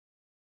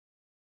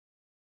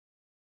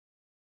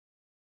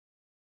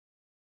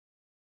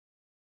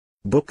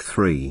Book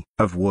 3,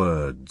 of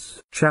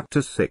Words.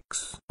 Chapter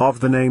 6,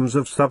 of the Names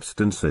of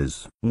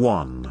Substances.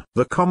 1.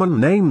 The common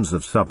names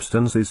of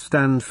substances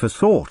stand for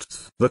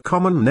sorts. The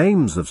common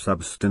names of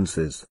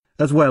substances,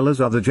 as well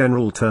as other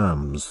general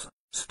terms,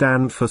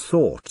 stand for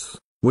sorts,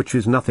 which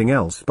is nothing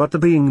else but the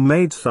being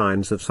made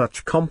signs of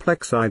such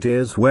complex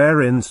ideas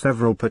wherein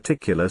several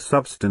particular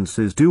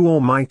substances do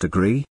or might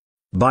agree,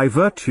 by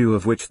virtue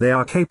of which they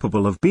are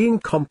capable of being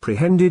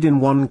comprehended in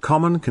one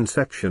common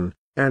conception,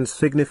 and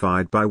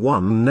signified by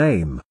one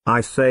name.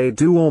 I say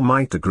do or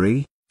might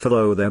agree, for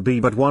though there be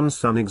but one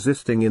sun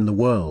existing in the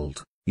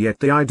world, yet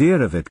the idea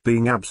of it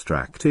being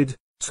abstracted,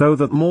 so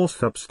that more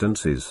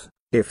substances,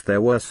 if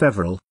there were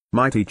several,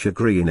 might each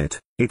agree in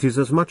it, it is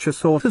as much a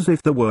sort as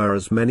if there were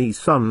as many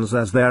suns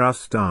as there are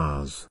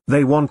stars.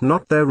 They want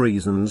not their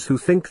reasons who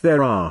think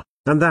there are,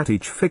 and that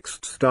each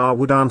fixed star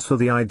would answer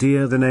the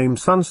idea the name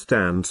sun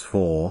stands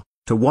for,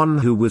 to one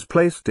who was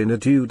placed in a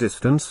due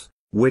distance,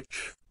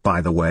 which, by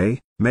the way,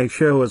 may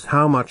show us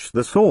how much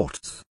the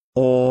sorts,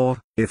 or,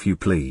 if you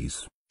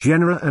please,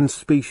 genera and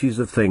species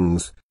of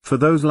things, for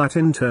those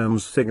Latin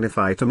terms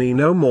signify to me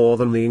no more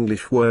than the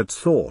English word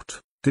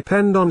sort,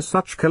 depend on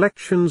such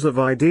collections of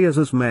ideas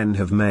as men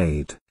have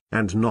made,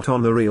 and not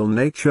on the real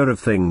nature of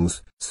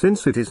things,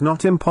 since it is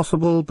not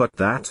impossible but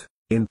that,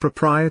 in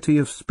propriety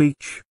of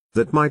speech,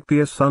 that might be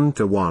a sun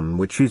to one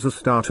which is a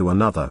star to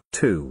another.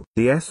 2.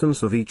 The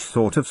essence of each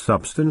sort of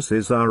substance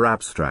is our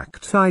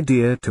abstract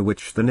idea to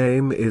which the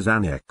name is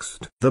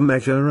annexed. The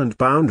measure and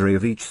boundary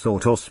of each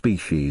sort or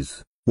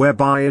species,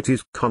 whereby it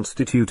is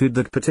constituted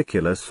that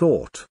particular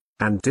sort,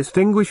 and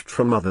distinguished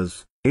from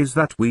others, is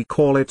that we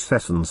call its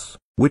essence,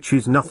 which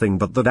is nothing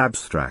but that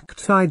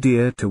abstract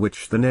idea to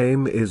which the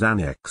name is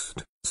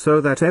annexed, so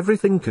that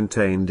everything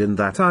contained in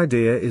that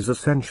idea is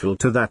essential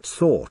to that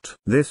sort.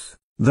 This,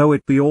 though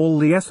it be all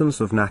the essence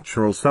of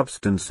natural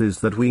substances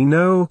that we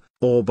know,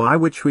 or by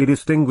which we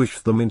distinguish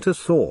them into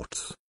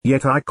sorts,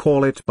 yet I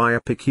call it by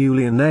a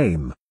peculiar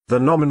name, the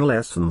nominal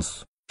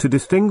essence, to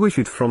distinguish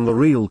it from the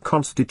real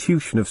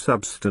constitution of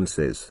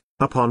substances,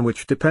 upon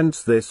which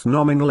depends this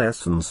nominal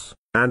essence,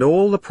 and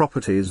all the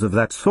properties of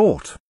that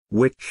sort,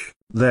 which,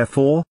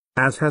 therefore,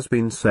 as has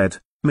been said,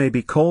 may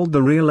be called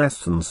the real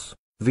essence,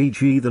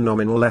 v.g. the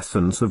nominal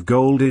essence of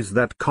gold is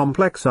that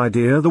complex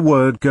idea the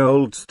word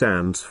gold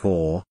stands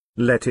for.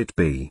 Let it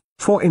be,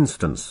 for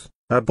instance,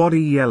 a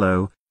body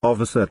yellow,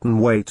 of a certain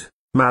weight,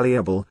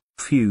 malleable,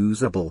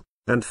 fusible,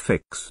 and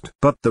fixed.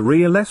 But the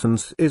real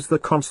essence is the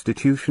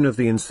constitution of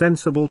the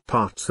insensible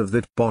parts of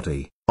that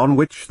body, on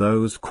which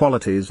those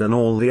qualities and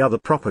all the other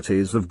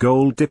properties of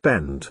gold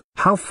depend.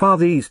 How far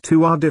these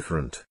two are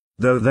different,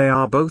 though they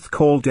are both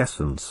called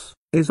essence,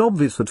 is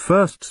obvious at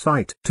first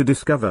sight to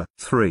discover.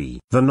 3.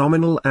 The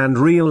nominal and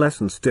real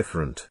essence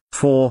different.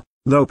 For,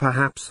 though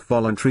perhaps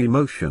voluntary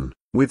motion,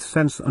 with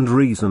sense and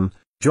reason,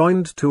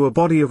 joined to a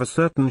body of a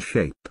certain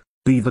shape,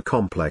 be the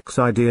complex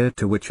idea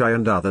to which I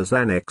and others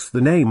annex the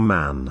name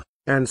man,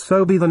 and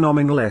so be the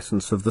nominal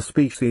essence of the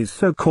species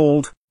so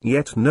called,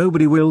 yet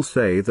nobody will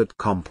say that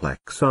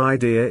complex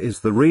idea is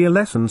the real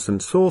essence and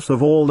source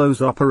of all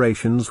those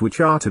operations which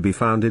are to be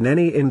found in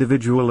any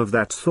individual of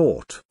that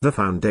sort. The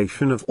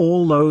foundation of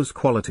all those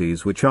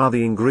qualities which are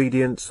the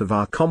ingredients of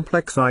our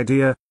complex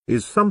idea,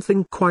 is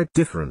something quite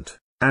different.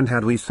 And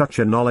had we such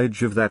a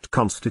knowledge of that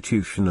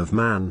constitution of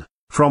man,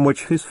 from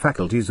which his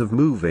faculties of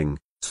moving,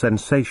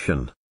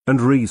 sensation,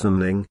 and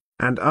reasoning,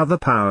 and other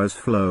powers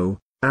flow,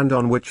 and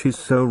on which his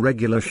so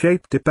regular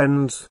shape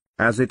depends,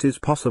 as it is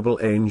possible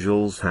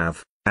angels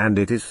have, and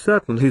it is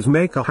certain his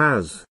Maker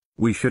has,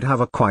 we should have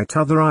a quite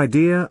other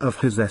idea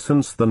of his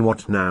essence than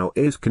what now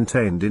is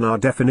contained in our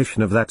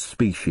definition of that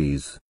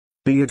species,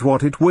 be it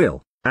what it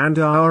will, and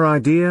our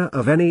idea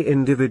of any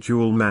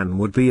individual man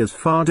would be as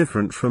far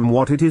different from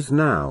what it is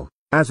now,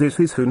 as is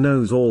his who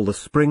knows all the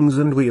springs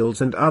and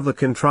wheels and other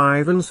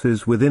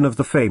contrivances within of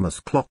the famous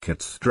clock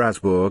at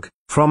Strasbourg,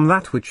 from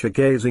that which a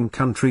gazing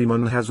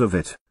countryman has of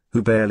it,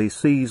 who barely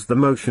sees the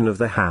motion of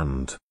the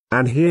hand,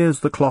 and hears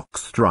the clock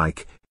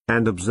strike,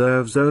 and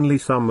observes only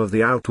some of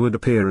the outward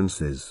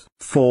appearances.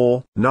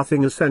 4.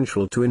 Nothing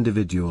essential to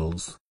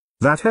individuals.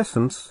 That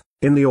essence,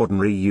 in the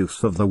ordinary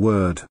use of the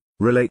word,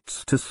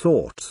 relates to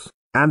sorts,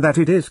 and that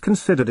it is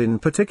considered in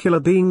particular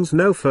beings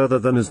no further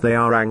than as they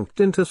are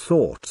ranked into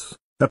sorts,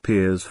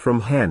 appears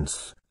from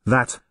hence,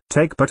 that,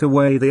 take but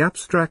away the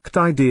abstract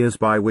ideas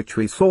by which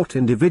we sort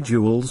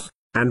individuals,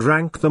 and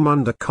rank them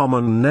under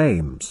common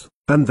names,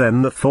 and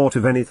then the thought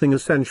of anything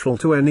essential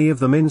to any of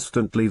them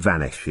instantly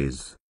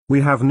vanishes. We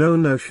have no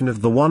notion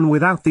of the one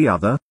without the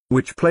other,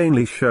 which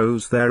plainly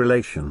shows their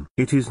relation.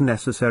 It is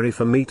necessary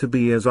for me to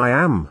be as I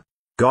am.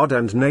 God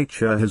and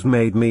nature has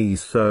made me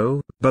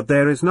so, but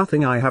there is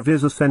nothing I have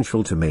is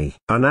essential to me.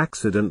 An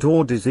accident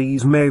or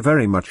disease may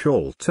very much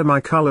alter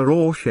my color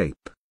or shape.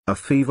 A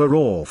fever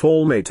or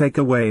fall may take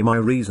away my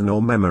reason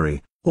or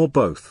memory, or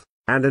both,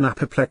 and an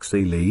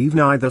apoplexy leave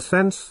neither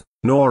sense,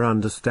 nor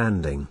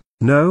understanding,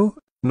 no,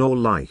 nor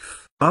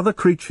life. Other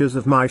creatures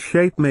of my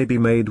shape may be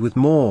made with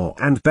more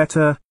and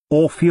better,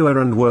 or fewer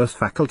and worse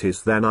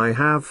faculties than I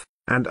have,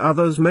 and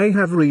others may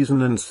have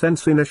reason and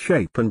sense in a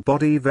shape and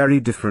body very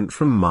different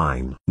from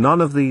mine. None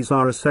of these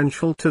are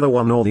essential to the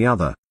one or the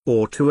other,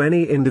 or to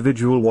any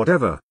individual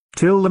whatever,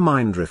 till the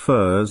mind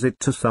refers it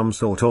to some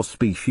sort or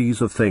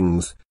species of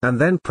things, and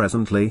then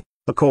presently,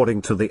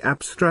 according to the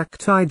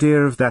abstract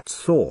idea of that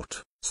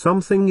sort,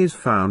 something is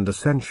found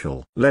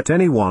essential. Let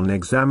anyone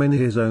examine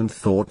his own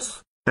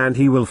thoughts, and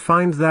he will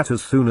find that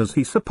as soon as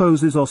he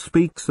supposes or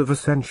speaks of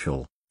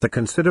essential, the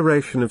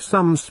consideration of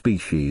some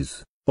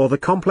species, or the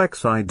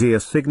complex idea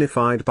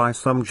signified by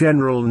some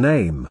general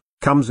name,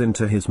 comes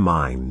into his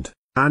mind,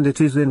 and it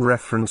is in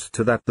reference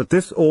to that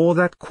this or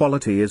that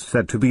quality is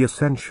said to be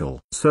essential.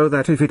 So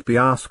that if it be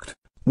asked,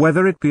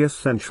 whether it be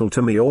essential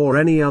to me or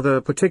any other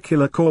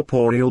particular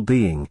corporeal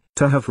being,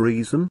 to have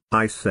reason,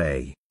 I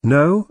say,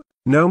 no,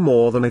 no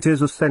more than it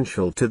is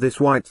essential to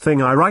this white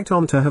thing I write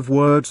on to have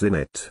words in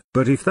it.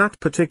 But if that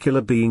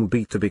particular being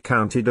be to be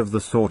counted of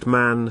the sort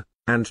man,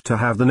 and to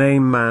have the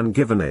name man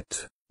given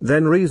it,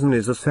 then reason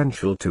is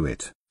essential to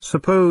it,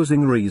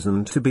 supposing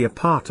reason to be a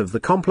part of the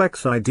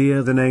complex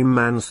idea the name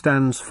man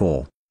stands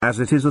for, as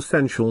it is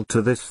essential to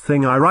this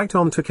thing I write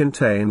on to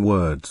contain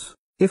words.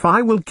 If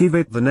I will give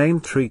it the name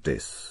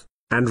treatise,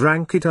 and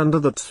rank it under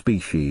that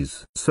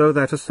species, so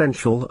that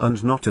essential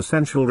and not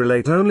essential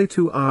relate only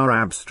to our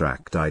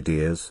abstract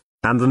ideas,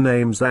 and the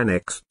names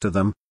annexed to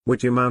them,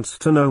 which amounts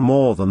to no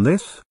more than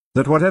this,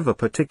 that whatever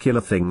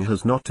particular thing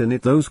has not in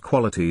it those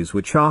qualities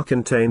which are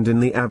contained in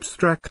the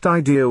abstract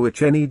idea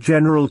which any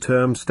general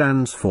term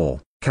stands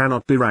for,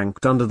 cannot be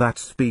ranked under that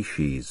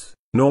species,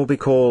 nor be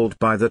called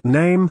by that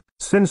name,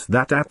 since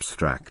that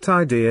abstract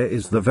idea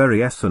is the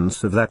very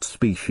essence of that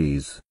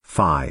species.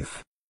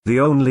 5. The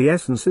only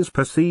essences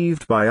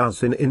perceived by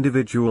us in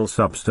individual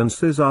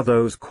substances are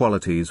those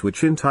qualities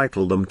which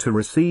entitle them to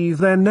receive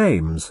their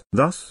names.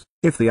 Thus,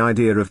 if the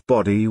idea of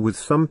body with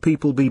some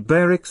people be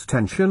bare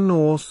extension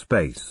or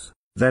space,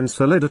 then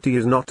solidity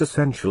is not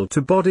essential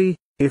to body.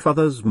 If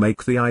others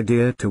make the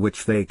idea to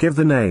which they give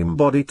the name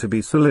body to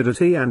be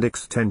solidity and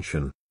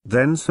extension,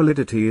 then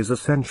solidity is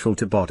essential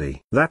to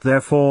body. That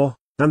therefore,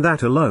 and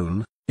that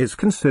alone, is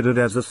considered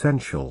as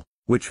essential,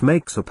 which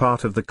makes a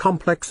part of the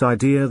complex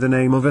idea the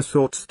name of a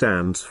sort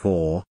stands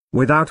for,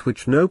 without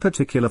which no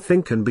particular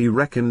thing can be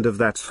reckoned of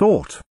that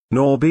sort,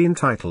 nor be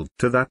entitled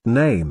to that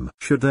name.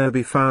 Should there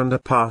be found a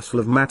parcel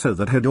of matter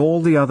that had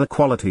all the other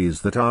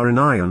qualities that are in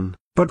iron,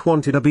 but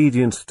wanted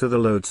obedience to the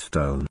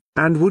lodestone,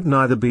 and would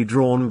neither be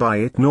drawn by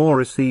it nor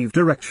receive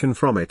direction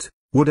from it,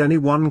 would any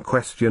one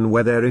question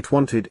whether it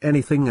wanted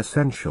anything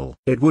essential?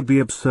 It would be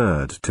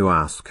absurd to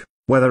ask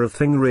whether a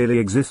thing really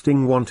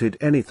existing wanted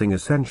anything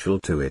essential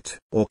to it,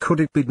 or could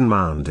it be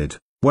demanded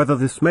whether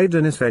this made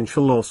an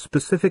essential or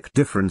specific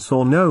difference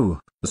or no,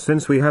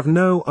 since we have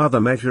no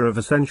other measure of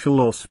essential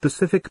or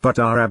specific but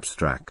our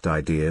abstract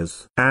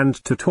ideas. And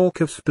to talk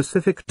of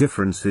specific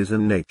differences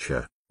in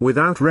nature,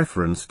 without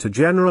reference to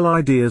general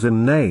ideas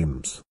and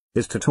names,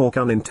 is to talk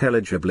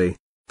unintelligibly,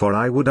 for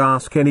I would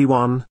ask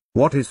anyone,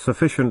 what is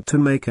sufficient to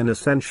make an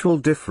essential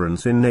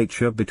difference in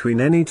nature between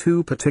any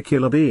two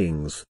particular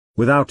beings,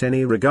 without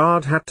any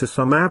regard had to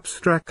some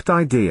abstract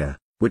idea,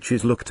 which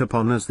is looked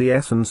upon as the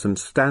essence and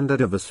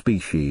standard of a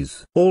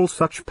species. All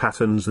such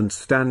patterns and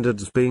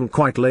standards being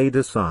quite laid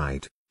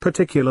aside,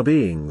 particular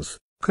beings,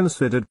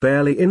 considered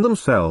barely in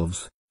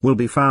themselves, will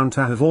be found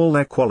to have all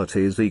their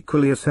qualities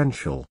equally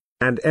essential,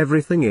 and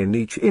everything in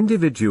each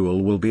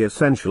individual will be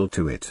essential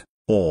to it,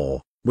 or,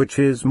 which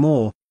is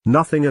more,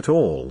 nothing at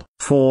all.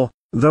 For,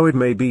 though it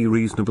may be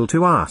reasonable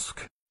to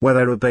ask,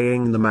 whether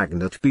obeying the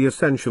magnet be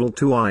essential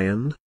to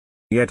iron,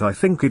 yet I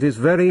think it is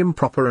very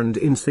improper and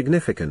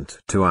insignificant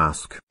to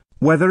ask,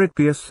 whether it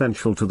be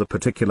essential to the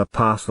particular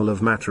parcel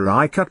of matter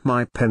I cut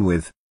my pen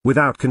with,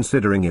 without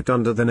considering it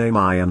under the name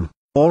iron,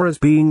 or as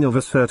being of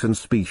a certain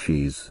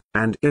species.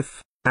 And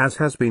if, as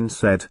has been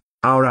said,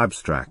 our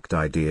abstract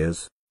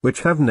ideas,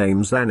 which have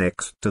names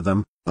annexed to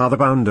them, are the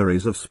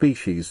boundaries of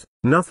species,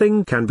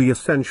 nothing can be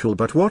essential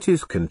but what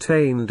is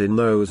contained in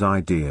those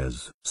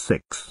ideas.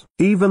 6.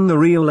 Even the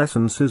real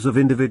essences of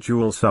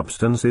individual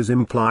substances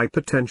imply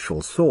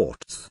potential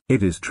sorts.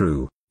 It is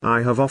true,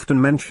 I have often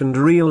mentioned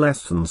real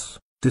essence,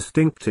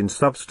 distinct in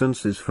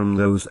substances from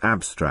those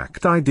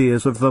abstract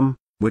ideas of them,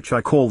 which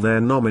I call their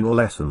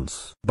nominal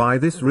essence. By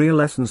this real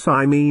essence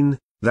I mean,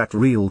 that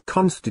real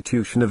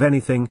constitution of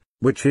anything,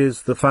 which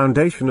is the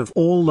foundation of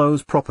all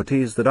those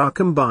properties that are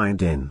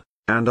combined in,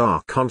 and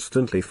are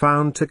constantly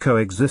found to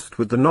coexist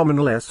with the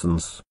nominal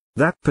essence,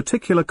 that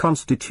particular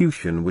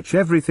constitution which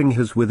everything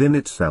has within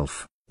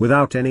itself,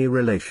 without any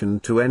relation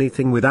to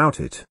anything without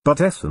it.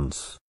 But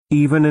essence,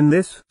 even in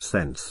this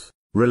sense,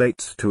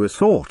 relates to a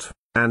sort,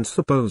 and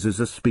supposes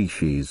a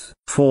species.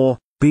 For,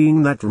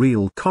 being that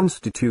real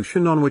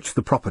constitution on which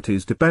the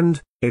properties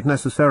depend, it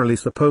necessarily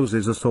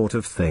supposes a sort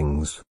of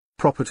things,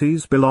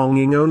 properties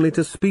belonging only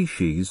to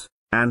species,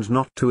 and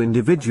not to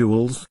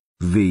individuals,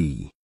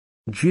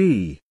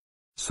 v.g.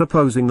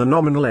 supposing the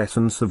nominal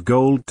essence of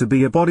gold to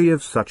be a body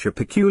of such a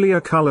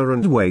peculiar color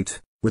and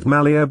weight, with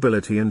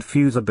malleability and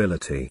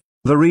fusibility,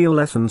 The real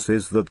essence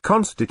is that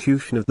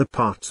constitution of the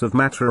parts of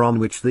matter on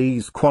which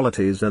these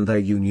qualities and their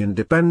union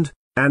depend,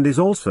 and is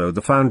also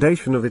the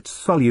foundation of its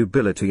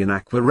solubility in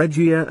aqua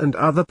regia and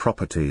other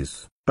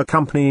properties,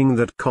 accompanying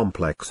that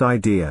complex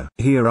idea.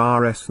 Here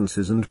are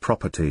essences and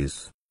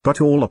properties,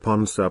 but all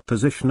upon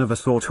supposition of a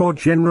sort or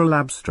general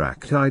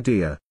abstract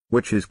idea,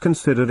 which is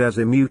considered as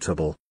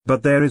immutable,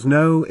 but there is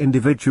no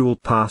individual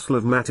parcel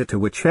of matter to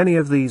which any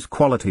of these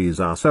qualities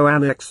are so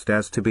annexed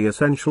as to be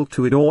essential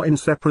to it or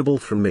inseparable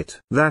from it.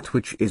 That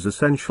which is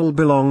essential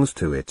belongs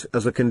to it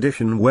as a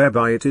condition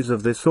whereby it is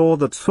of this or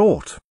that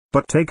sort,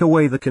 but take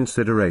away the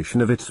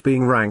consideration of its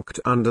being ranked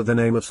under the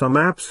name of some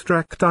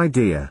abstract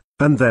idea,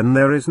 and then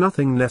there is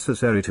nothing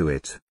necessary to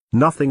it,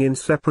 nothing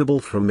inseparable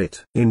from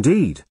it.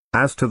 Indeed,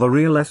 as to the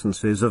real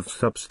essences of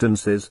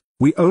substances,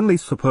 we only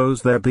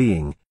suppose their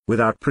being,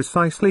 without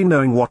precisely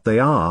knowing what they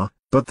are,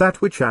 but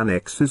that which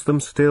annexes them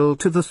still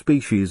to the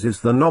species is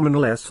the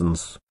nominal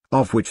essence,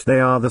 of which they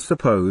are the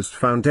supposed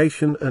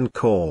foundation and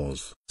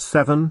cause.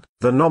 7.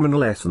 The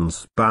nominal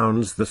essence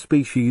bounds the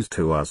species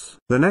to us.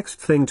 The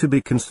next thing to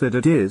be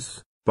considered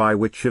is, by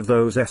which of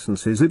those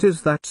essences it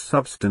is that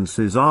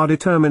substances are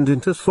determined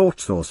into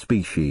sorts or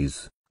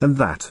species, and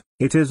that,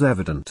 it is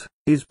evident,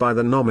 is by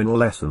the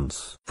nominal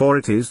essence. For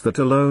it is that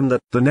alone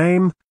that the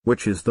name,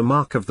 which is the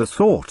mark of the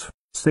sort,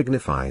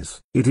 signifies.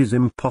 It is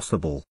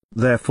impossible,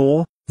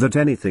 therefore, that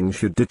anything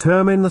should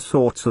determine the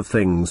sorts of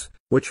things,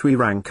 which we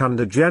rank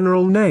under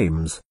general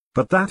names,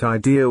 but that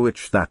idea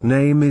which that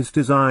name is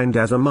designed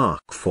as a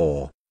mark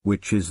for,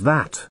 which is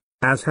that,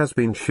 as has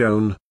been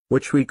shown,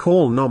 which we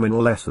call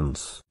nominal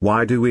essence.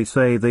 Why do we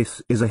say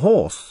this is a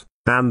horse,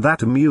 and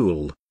that a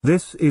mule,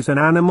 this is an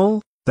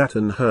animal, that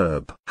an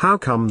herb? How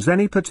comes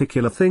any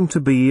particular thing to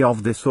be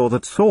of this or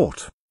that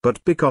sort,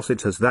 but because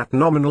it has that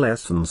nominal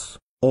essence,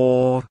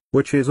 or,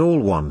 which is all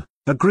one,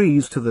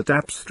 agrees to that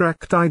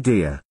abstract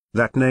idea,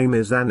 that name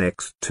is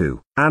annexed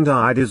to. And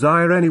I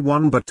desire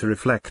anyone but to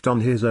reflect on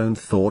his own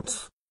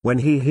thoughts, when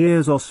he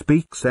hears or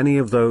speaks any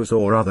of those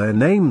or other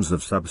names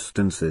of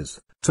substances,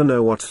 to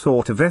know what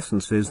sort of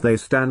essences they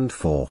stand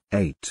for.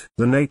 8.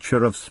 The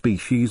nature of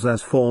species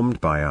as formed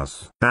by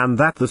us, and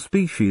that the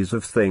species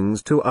of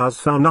things to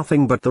us are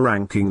nothing but the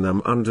ranking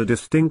them under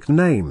distinct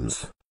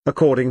names,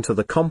 according to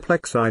the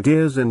complex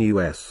ideas in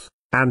us,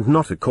 and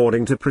not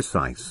according to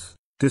precise,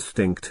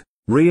 distinct,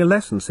 real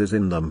essences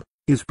in them,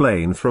 is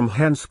plain from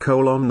hence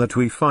that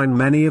we find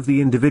many of the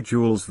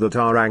individuals that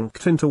are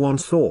ranked into one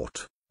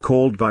sort,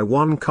 called by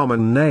one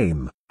common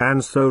name,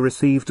 and so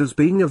received as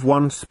being of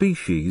one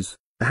species,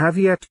 have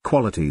yet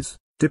qualities,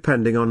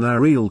 depending on their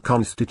real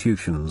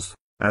constitutions,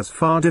 as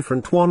far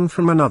different one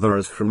from another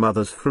as from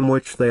others from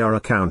which they are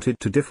accounted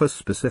to differ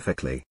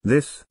specifically.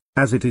 This,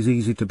 as it is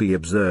easy to be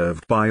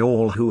observed by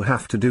all who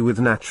have to do with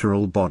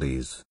natural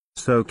bodies,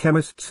 so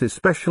chemists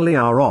especially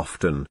are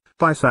often,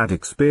 by sad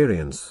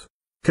experience,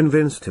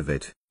 convinced of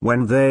it,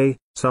 when they,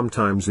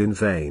 sometimes in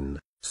vain,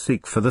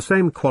 seek for the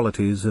same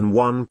qualities in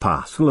one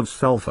parcel of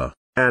sulfur,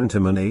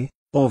 antimony,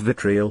 or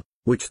vitriol,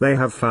 which they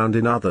have found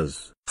in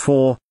others.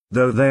 For,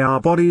 though they are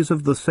bodies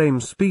of the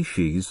same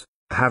species,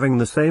 having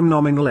the same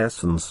nominal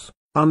essence,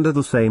 under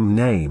the same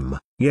name,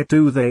 yet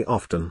do they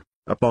often,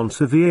 upon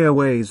severe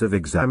ways of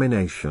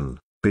examination,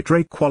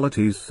 betray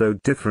qualities so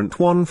different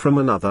one from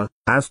another,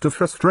 as to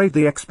frustrate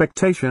the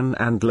expectation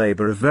and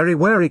labor of very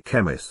wary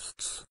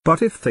chemists.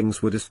 But if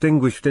things were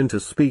distinguished into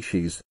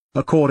species,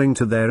 according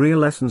to their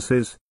real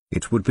essences,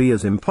 it would be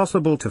as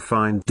impossible to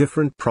find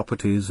different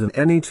properties in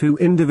any two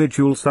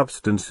individual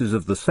substances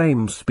of the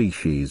same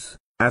species,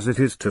 as it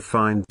is to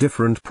find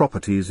different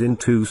properties in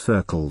two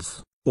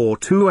circles, or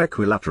two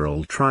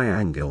equilateral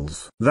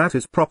triangles. That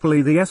is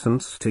properly the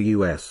essence to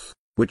us,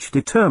 which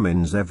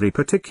determines every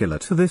particular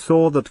to this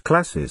or that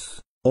classes,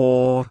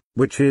 or,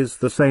 which is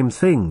the same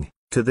thing,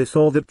 to this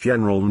or that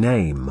general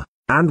name,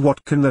 and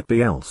what can that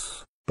be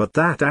else, but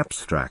that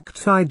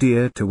abstract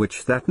idea to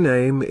which that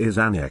name is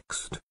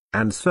annexed,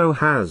 and so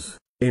has,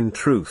 in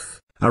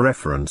truth, a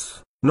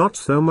reference, not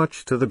so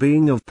much to the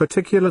being of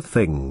particular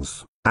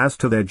things, as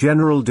to their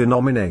general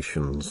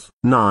denominations.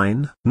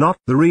 9. Not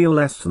the real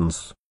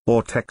essence,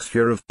 or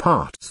texture of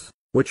parts,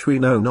 which we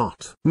know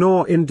not.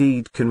 Nor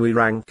indeed can we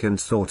rank and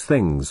sort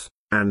things,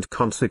 and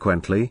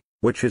consequently,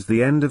 which is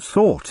the end of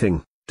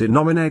sorting,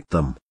 denominate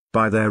them,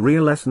 by their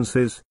real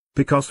essences,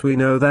 because we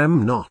know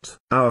them not.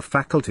 Our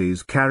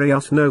faculties carry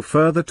us no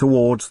further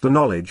towards the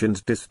knowledge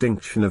and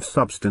distinction of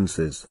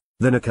substances,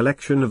 than a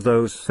collection of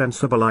those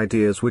sensible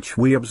ideas which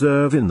we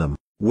observe in them,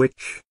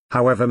 which,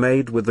 however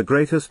made with the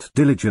greatest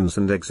diligence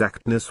and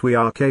exactness we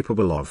are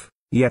capable of,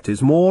 yet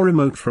is more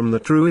remote from the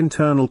true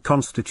internal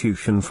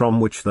constitution from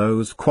which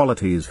those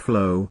qualities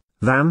flow,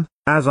 than,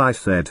 as I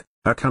said,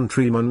 a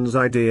countryman's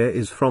idea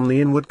is from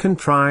the inward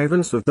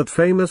contrivance of that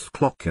famous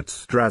clock at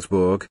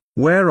Strasbourg,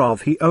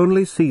 whereof he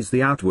only sees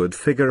the outward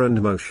figure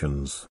and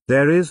motions.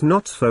 There is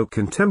not so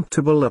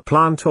contemptible a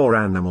plant or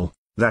animal,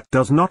 that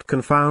does not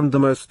confound the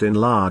most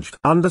enlarged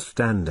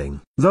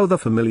understanding. Though the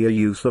familiar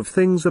use of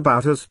things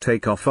about us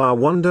take off our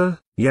wonder,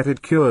 yet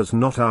it cures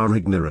not our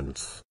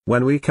ignorance.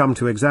 When we come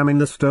to examine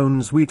the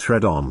stones we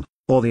tread on,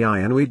 or the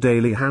iron we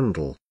daily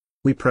handle,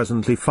 we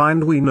presently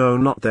find we know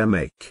not their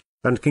make,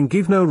 and can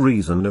give no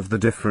reason of the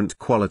different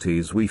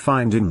qualities we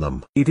find in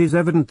them. It is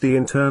evident the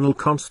internal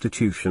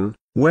constitution,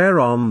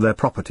 whereon their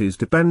properties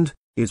depend,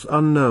 is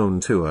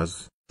unknown to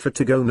us, for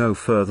to go no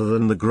further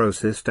than the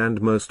grossest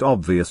and most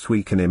obvious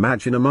we can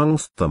imagine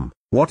amongst them,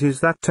 what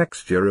is that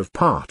texture of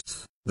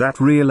parts, that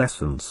real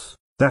essence,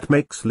 that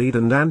makes lead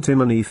and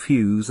antimony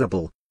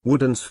fusible,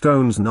 wood and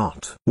stones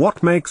not?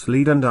 What makes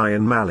lead and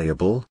iron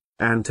malleable,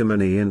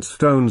 antimony and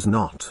stones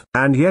not?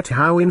 And yet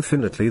how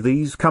infinitely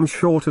these come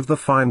short of the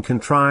fine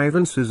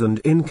contrivances and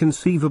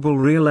inconceivable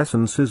real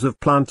essences of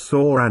plants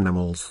or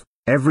animals.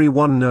 Every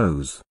one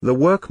knows the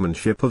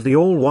workmanship of the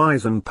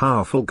all-wise and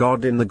powerful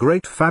God in the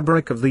great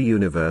fabric of the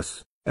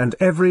universe, and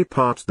every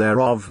part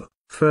thereof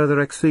further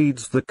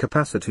exceeds the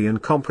capacity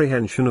and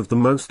comprehension of the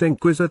most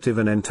inquisitive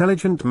and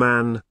intelligent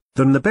man,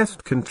 than the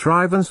best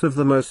contrivance of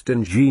the most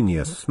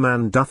ingenious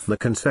man doth the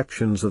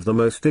conceptions of the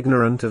most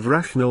ignorant of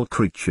rational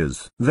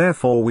creatures.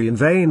 Therefore we in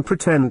vain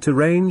pretend to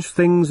range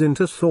things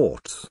into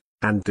sorts,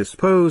 and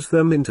dispose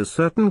them into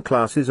certain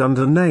classes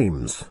under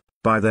names,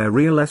 by their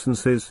real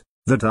essences,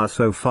 that are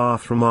so far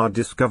from our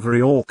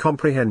discovery or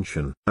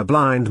comprehension. A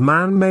blind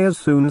man may as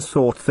soon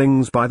sort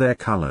things by their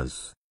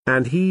colors,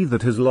 and he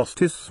that has lost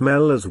his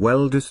smell as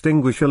well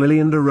distinguish a lily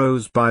and a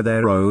rose by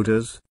their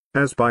odors,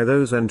 as by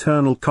those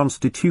internal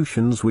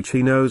constitutions which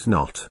he knows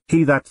not.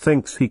 He that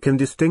thinks he can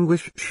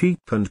distinguish sheep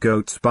and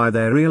goats by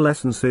their real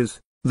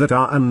essences, that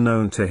are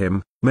unknown to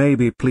him, may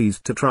be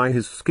pleased to try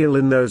his skill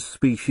in those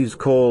species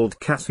called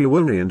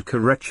Cassiowary and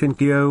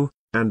Carrechinchio,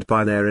 and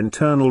by their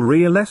internal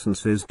real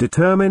essences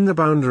determine the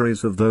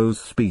boundaries of those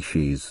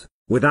species,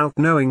 without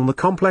knowing the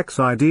complex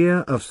idea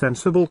of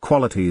sensible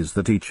qualities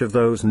that each of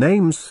those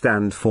names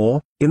stand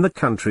for, in the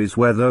countries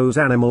where those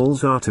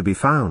animals are to be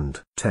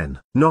found. 10.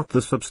 Not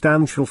the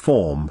substantial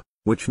form,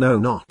 which know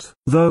not.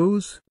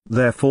 Those,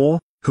 therefore,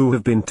 who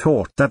have been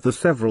taught that the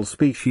several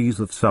species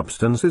of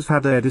substances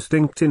had their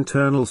distinct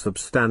internal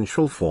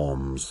substantial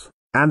forms,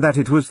 and that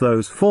it was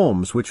those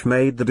forms which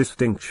made the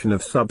distinction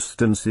of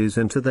substances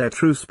into their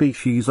true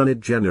species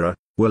and genera,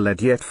 were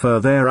led yet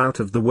further out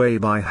of the way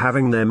by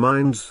having their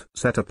minds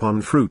set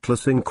upon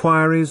fruitless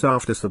inquiries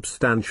after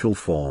substantial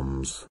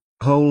forms,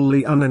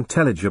 wholly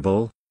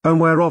unintelligible, and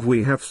whereof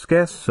we have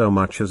scarce so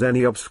much as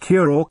any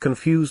obscure or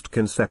confused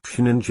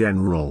conception in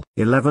general.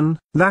 11.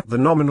 That the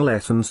nominal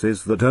essence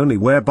is that only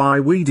whereby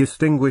we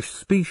distinguish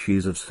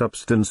species of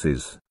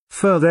substances,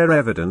 further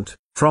evident,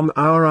 from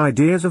our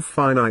ideas of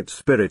finite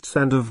spirits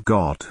and of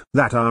God.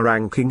 That our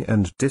ranking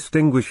and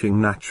distinguishing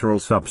natural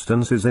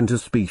substances into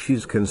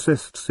species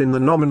consists in the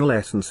nominal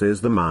essences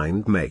the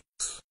mind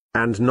makes,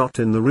 and not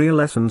in the real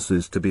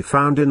essences to be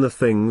found in the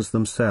things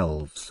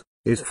themselves,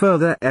 is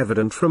further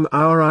evident from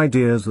our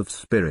ideas of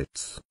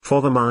spirits.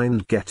 For the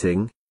mind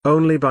getting,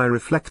 only by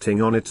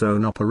reflecting on its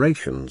own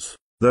operations,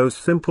 those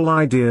simple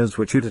ideas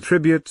which it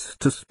attributes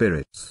to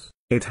spirits,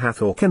 it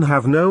hath or can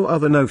have no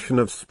other notion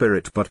of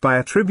spirit but by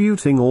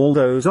attributing all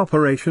those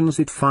operations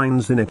it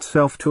finds in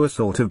itself to a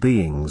sort of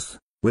beings,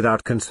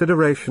 without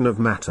consideration of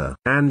matter.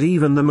 And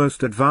even the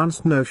most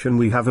advanced notion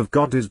we have of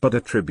God is but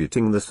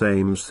attributing the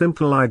same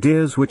simple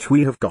ideas which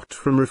we have got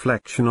from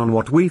reflection on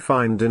what we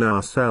find in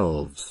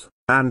ourselves,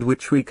 and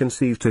which we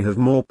conceive to have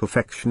more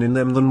perfection in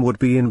them than would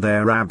be in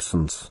their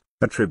absence,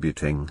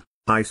 attributing,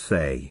 I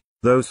say,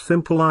 those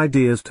simple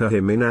ideas to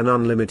him in an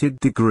unlimited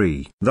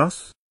degree.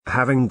 Thus,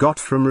 having got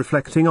from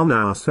reflecting on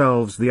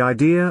ourselves the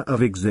idea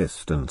of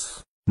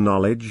existence,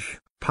 knowledge,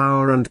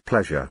 power and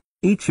pleasure,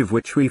 each of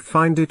which we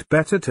find it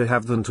better to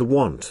have than to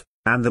want,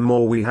 and the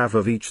more we have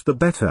of each the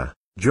better,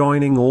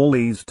 joining all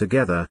these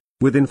together,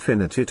 with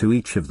infinity to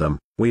each of them,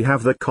 we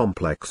have the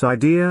complex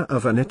idea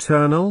of an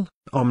eternal,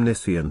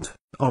 omniscient,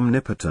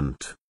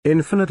 omnipotent,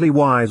 infinitely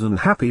wise and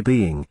happy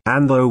being.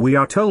 And though we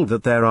are told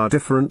that there are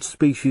different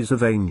species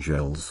of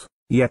angels,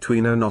 yet we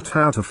know not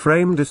how to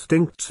frame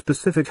distinct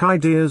specific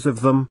ideas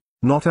of them,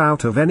 not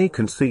out of any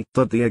conceit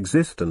that the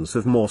existence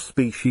of more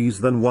species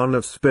than one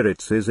of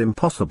spirits is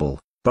impossible,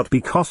 but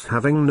because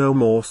having no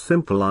more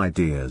simple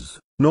ideas,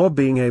 nor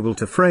being able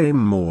to frame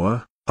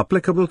more,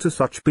 applicable to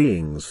such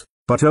beings,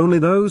 but only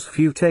those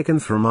few taken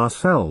from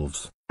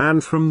ourselves,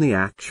 and from the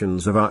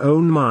actions of our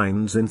own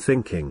minds in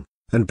thinking,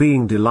 and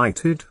being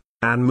delighted,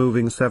 and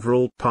moving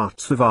several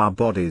parts of our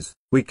bodies,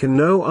 we can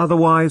no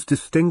otherwise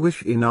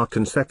distinguish in our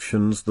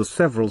conceptions the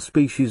several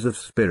species of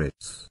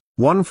spirits,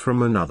 one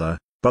from another,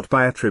 but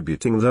by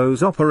attributing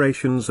those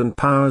operations and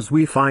powers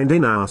we find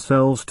in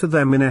ourselves to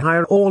them in a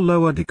higher or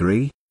lower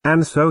degree,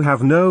 and so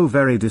have no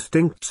very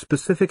distinct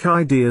specific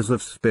ideas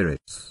of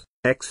spirits,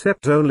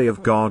 except only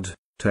of God,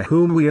 to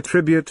whom we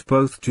attribute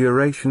both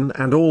duration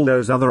and all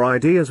those other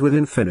ideas with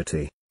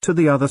infinity, to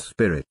the other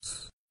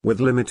spirits,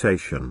 with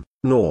limitation.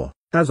 Nor,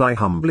 as I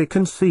humbly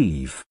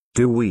conceive,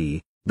 do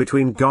we,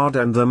 between God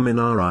and them in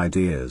our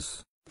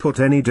ideas, put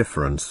any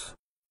difference,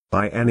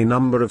 by any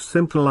number of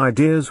simple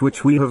ideas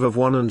which we have of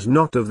one and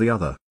not of the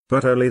other,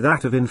 but only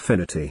that of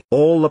infinity.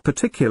 All the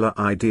particular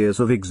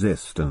ideas of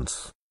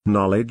existence,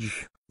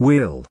 knowledge,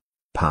 will,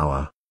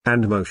 power,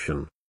 and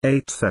motion,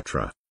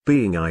 etc.,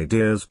 being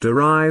ideas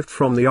derived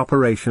from the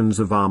operations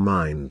of our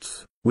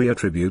minds, we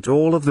attribute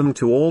all of them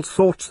to all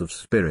sorts of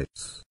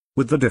spirits,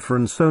 with the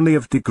difference only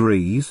of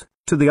degrees,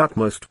 to the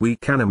utmost we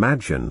can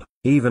imagine,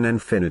 even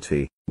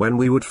infinity, when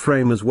we would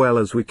frame as well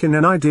as we can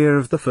an idea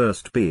of the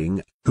first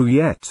being, who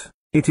yet,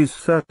 it is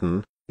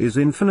certain, is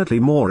infinitely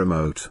more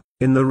remote,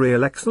 in the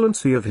real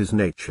excellency of his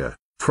nature,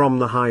 from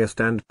the highest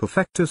and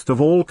perfectest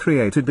of all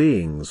created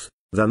beings,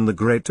 than the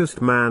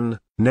greatest man,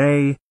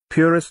 nay,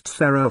 purest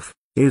seraph,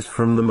 is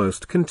from the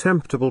most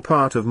contemptible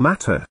part of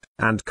matter,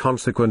 and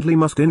consequently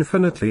must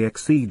infinitely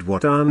exceed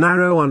what our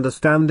narrow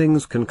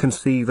understandings can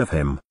conceive of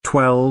him.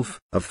 12.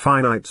 Of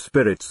finite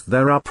spirits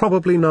there are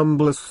probably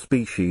numberless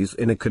species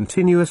in a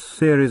continuous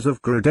series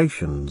of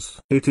gradations.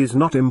 It is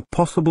not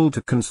impossible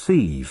to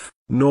conceive,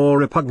 nor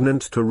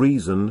repugnant to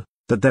reason,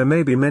 that there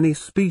may be many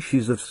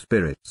species of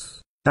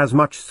spirits, as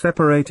much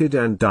separated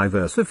and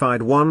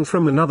diversified one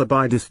from another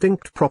by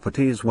distinct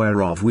properties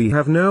whereof we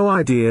have no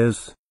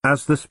ideas,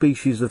 as the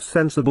species of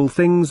sensible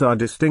things are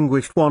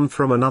distinguished one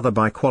from another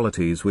by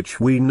qualities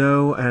which we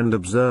know and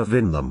observe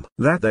in them.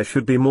 That there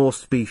should be more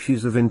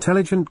species of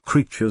intelligent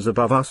creatures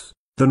above us,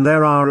 than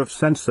there are of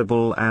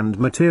sensible and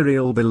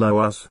material below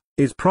us,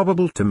 is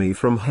probable to me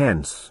from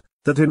hence,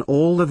 that in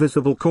all the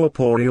visible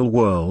corporeal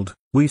world,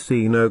 we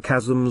see no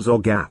chasms or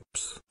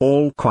gaps.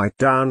 All quite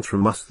down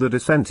from us the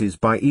descent is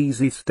by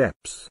easy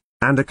steps,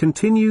 and a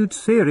continued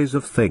series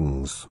of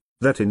things,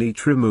 that in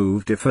each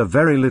remove differ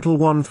very little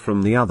one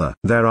from the other.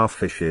 There are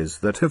fishes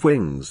that have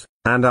wings,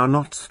 and are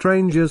not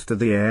strangers to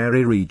the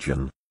airy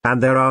region,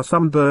 and there are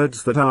some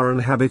birds that are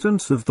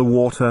inhabitants of the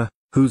water,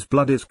 whose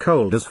blood is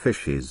cold as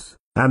fishes,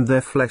 and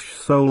their flesh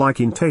so like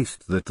in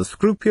taste that the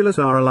scrupulous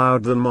are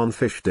allowed them on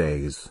fish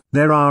days.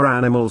 There are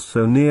animals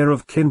so near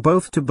of kin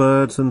both to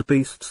birds and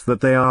beasts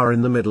that they are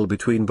in the middle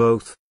between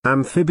both.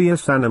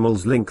 Amphibious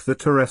animals link the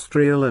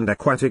terrestrial and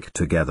aquatic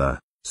together.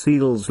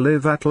 Seals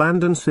live at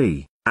land and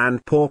sea,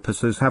 and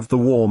porpoises have the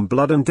warm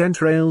blood and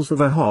entrails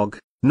of a hog,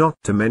 not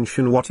to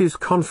mention what is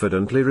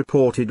confidently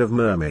reported of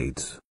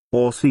mermaids,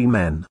 or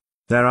seamen.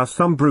 There are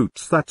some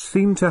brutes that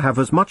seem to have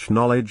as much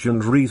knowledge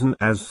and reason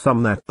as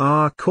some that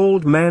are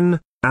called men,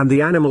 and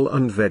the animal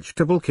and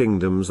vegetable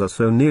kingdoms are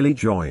so nearly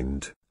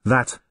joined,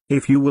 that,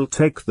 if you will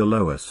take the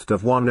lowest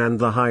of one and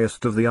the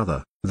highest of the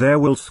other, there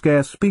will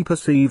scarce be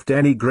perceived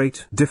any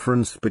great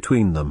difference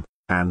between them,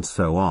 and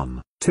so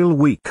on, till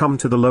we come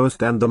to the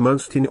lowest and the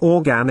most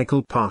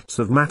inorganical parts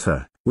of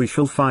matter. We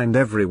shall find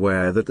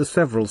everywhere that the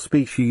several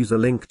species are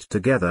linked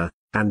together,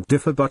 and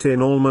differ but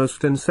in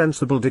almost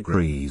insensible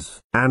degrees.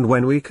 And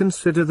when we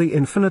consider the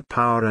infinite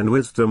power and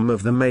wisdom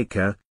of the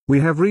Maker, we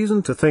have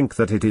reason to think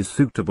that it is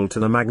suitable to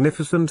the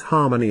magnificent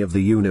harmony of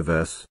the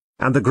universe,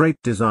 and the great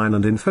design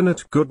and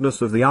infinite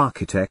goodness of the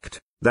Architect,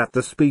 that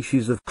the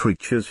species of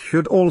creatures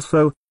should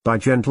also, by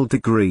gentle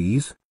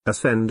degrees,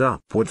 ascend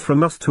upward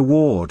from us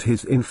toward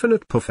his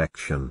infinite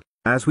perfection,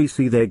 as we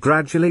see they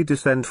gradually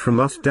descend from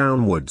us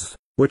downwards,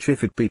 which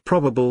if it be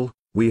probable,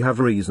 we have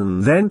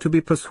reason then to be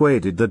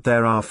persuaded that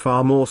there are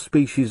far more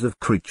species of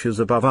creatures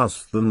above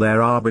us than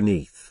there are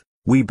beneath,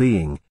 we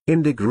being,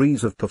 in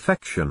degrees of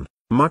perfection,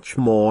 much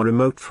more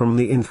remote from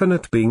the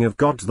infinite being of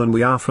God than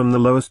we are from the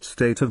lowest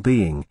state of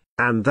being,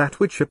 and that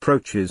which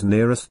approaches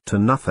nearest to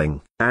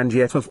nothing. And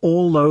yet of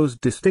all those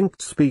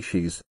distinct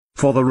species,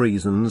 for the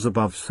reasons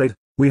above said,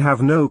 we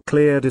have no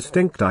clear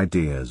distinct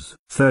ideas.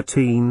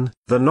 13.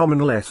 The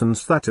nominal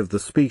essence that of the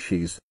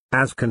species,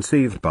 as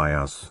conceived by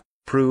us,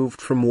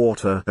 proved from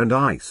water and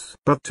ice.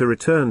 But to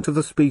return to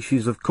the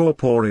species of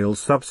corporeal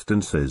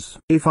substances.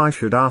 If I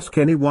should ask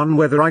anyone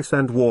whether ice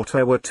and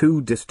water were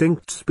two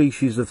distinct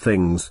species of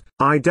things,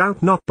 I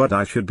doubt not but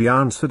I should be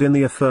answered in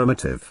the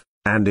affirmative,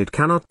 and it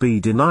cannot be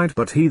denied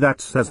but he that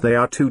says they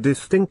are two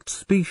distinct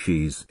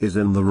species is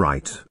in the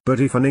right. But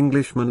if an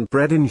Englishman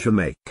bred in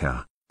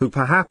Jamaica, who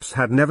perhaps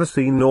had never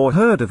seen nor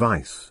heard of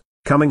ice,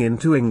 coming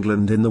into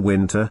England in the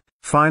winter,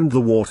 find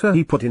the water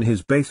he put in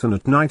his basin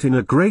at night in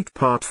a great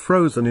part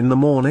frozen in the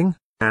morning,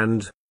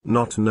 and,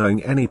 not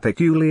knowing any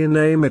peculiar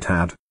name it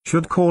had,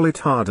 should call it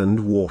hardened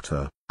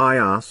water, I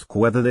ask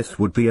whether this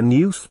would be a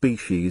new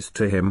species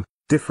to him,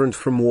 different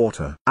from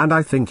water. And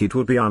I think it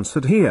would be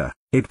answered here,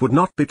 it would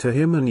not be to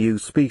him a new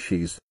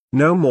species,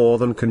 no more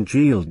than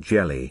congealed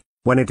jelly,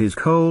 when it is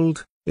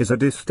cold, is a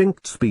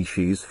distinct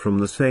species from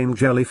the same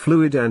jelly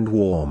fluid and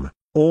warm,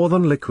 or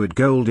than liquid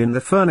gold in the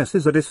furnace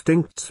is a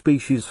distinct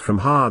species from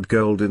hard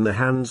gold in the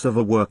hands of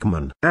a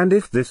workman. And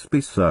if this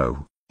be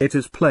so, it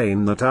is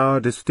plain that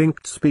our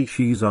distinct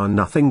species are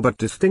nothing but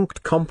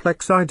distinct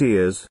complex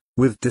ideas,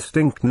 with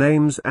distinct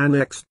names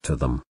annexed to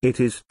them. It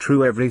is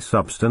true every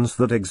substance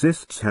that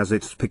exists has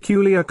its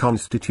peculiar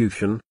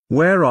constitution,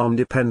 whereon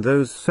depend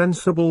those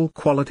sensible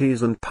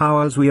qualities and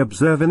powers we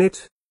observe in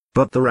it,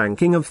 but the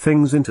ranking of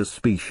things into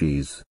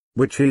species,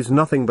 which is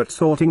nothing but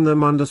sorting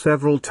them under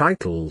several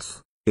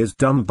titles, is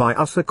done by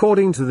us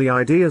according to the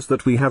ideas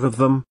that we have of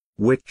them,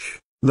 which,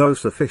 though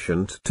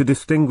sufficient to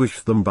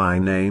distinguish them by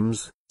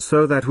names,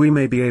 so that we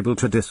may be able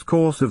to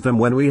discourse of them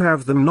when we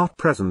have them not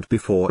present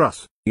before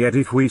us. Yet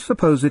if we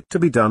suppose it to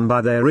be done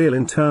by their real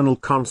internal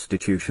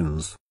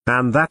constitutions,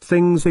 and that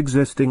things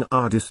existing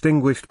are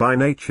distinguished by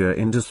nature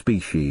into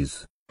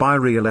species, by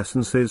real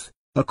essences,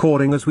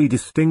 according as we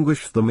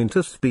distinguish them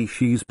into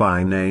species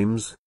by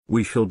names,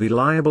 we shall be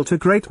liable to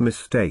great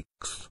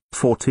mistakes.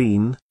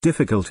 14.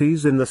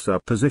 Difficulties in the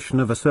supposition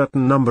of a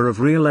certain number of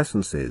real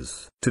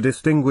essences to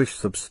distinguish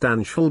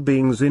substantial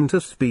beings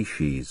into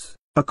species,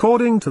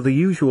 according to the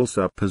usual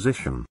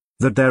supposition,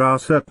 that there are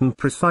certain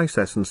precise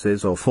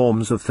essences or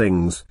forms of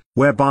things,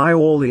 whereby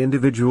all the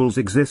individuals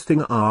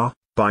existing are,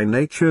 by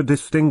nature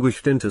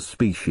distinguished into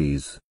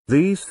species.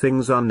 These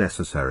things are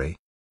necessary.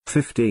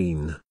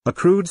 15. A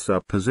crude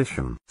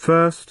supposition.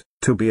 First,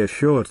 to be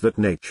assured that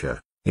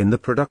nature, in the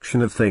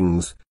production of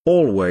things,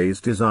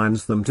 always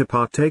designs them to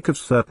partake of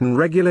certain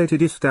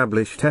regulated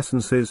established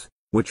essences,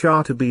 which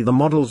are to be the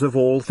models of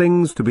all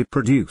things to be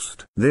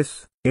produced.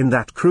 This, in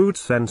that crude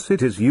sense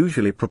it is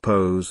usually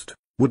proposed,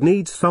 would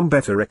need some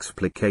better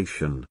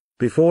explication,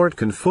 before it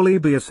can fully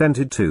be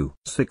assented to.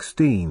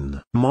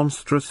 16.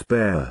 Monstrous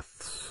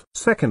births.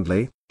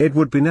 Secondly, it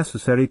would be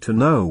necessary to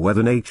know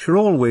whether nature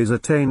always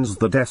attains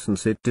that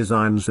essence it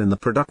designs in the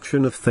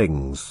production of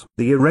things.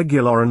 The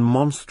irregular and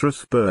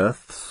monstrous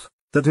births,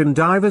 that in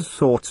divers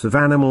sorts of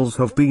animals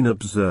have been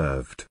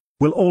observed,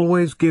 will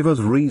always give us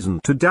reason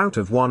to doubt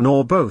of one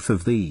or both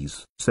of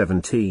these.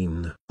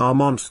 17. Are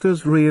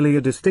monsters really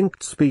a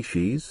distinct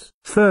species?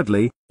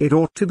 Thirdly, it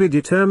ought to be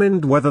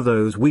determined whether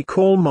those we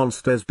call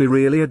monsters be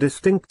really a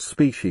distinct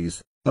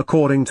species,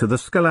 according to the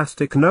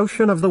scholastic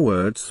notion of the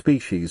word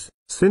species,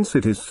 since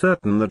it is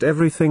certain that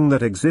everything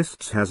that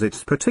exists has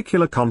its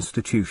particular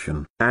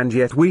constitution. And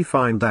yet we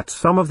find that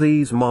some of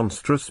these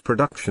monstrous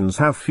productions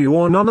have few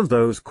or none of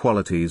those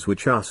qualities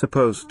which are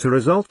supposed to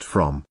result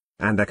from,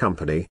 and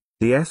accompany,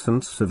 the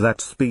essence of that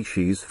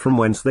species from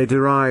whence they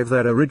derive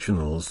their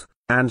originals,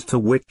 and to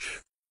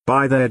which,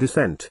 by their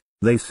descent,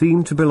 they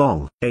seem to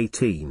belong.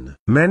 18.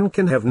 Men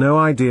can have no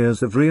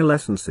ideas of real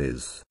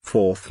essences.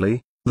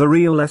 Fourthly, the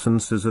real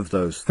essences of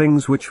those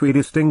things which we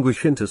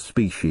distinguish into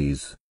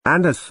species,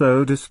 and as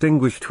so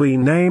distinguished we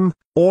name,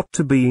 ought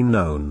to be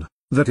known,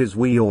 that is,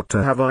 we ought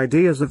to have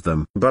ideas of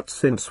them. But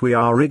since we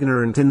are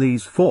ignorant in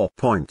these 4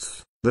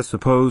 points, the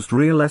supposed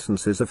real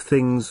essences of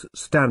things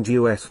stand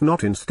us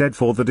not instead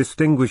for the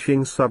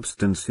distinguishing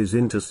substances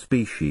into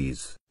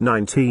species.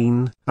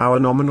 19. Our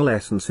nominal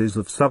essences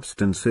of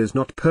substances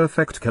not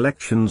perfect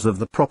collections of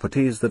the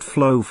properties that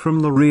flow from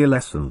the real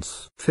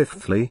essence.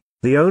 Fifthly,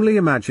 the only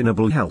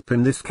imaginable help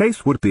in this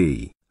case would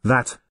be,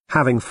 that,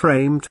 having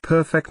framed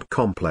perfect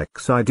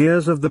complex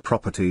ideas of the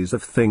properties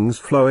of things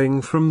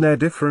flowing from their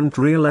different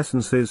real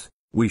essences,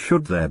 we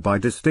should thereby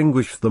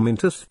distinguish them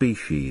into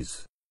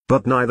species.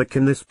 But neither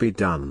can this be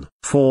done,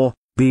 for,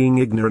 being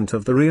ignorant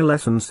of the real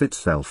essence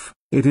itself,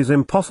 it is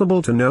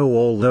impossible to know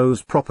all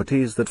those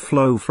properties that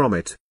flow from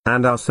it,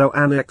 and are so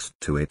annexed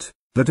to it,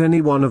 that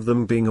any one of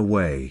them being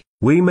away,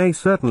 we may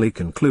certainly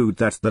conclude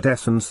that that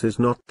essence is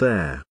not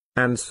there,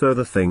 and so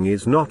the thing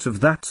is not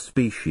of that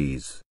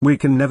species. We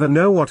can never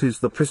know what is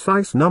the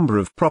precise number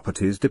of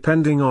properties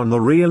depending on the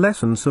real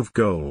essence of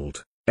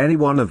gold, any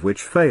one of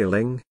which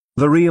failing,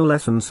 the real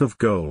essence of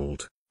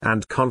gold,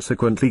 and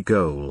consequently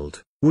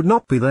gold, would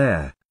not be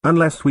there,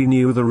 unless we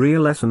knew the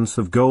real essence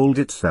of gold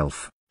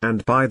itself,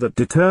 and by that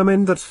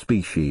determined that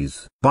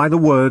species. By the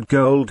word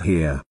gold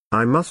here,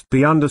 I must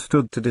be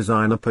understood to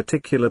design a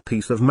particular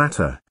piece of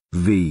matter,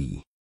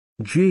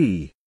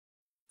 v.g.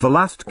 the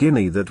last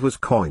guinea that was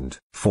coined.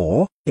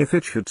 For, if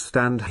it should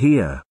stand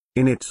here,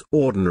 in its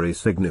ordinary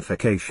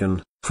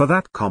signification, for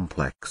that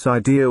complex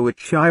idea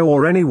which I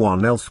or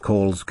anyone else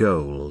calls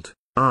gold,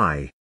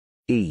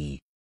 i.e.,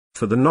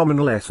 for the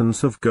nominal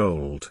essence of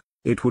gold,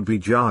 it would be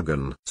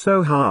jargon.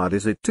 So hard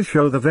is it to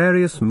show the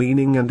various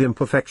meaning and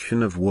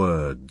imperfection of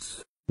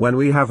words, when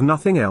we have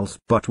nothing else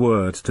but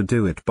words to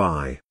do it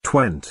by.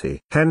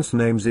 20. Hence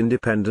names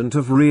independent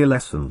of real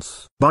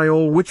essence. By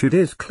all which it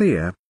is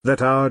clear,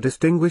 that our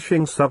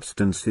distinguishing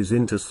substances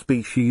into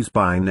species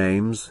by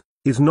names,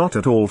 is not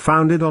at all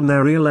founded on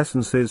their real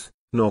essences,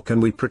 nor can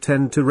we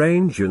pretend to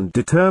range and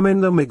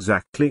determine them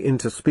exactly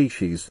into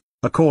species,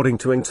 according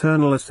to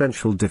internal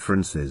essential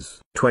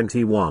differences.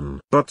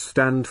 21. But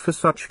stand for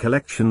such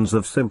collections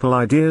of simple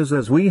ideas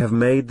as we have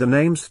made the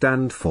name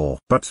stand for.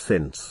 But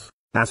since,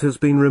 as has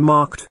been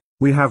remarked,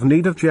 we have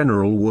need of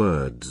general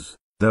words,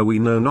 though we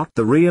know not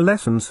the real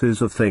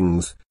essences of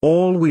things,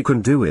 all we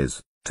can do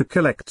is, to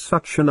collect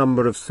such a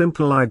number of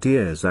simple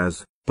ideas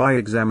as, by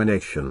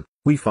examination,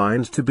 we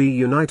find to be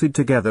united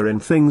together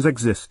in things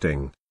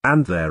existing,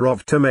 and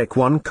thereof to make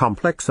one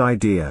complex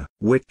idea,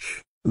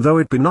 which, though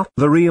it be not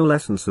the real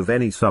essence of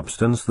any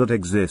substance that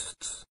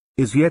exists,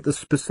 is yet the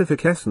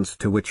specific essence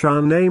to which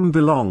our name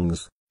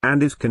belongs,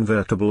 and is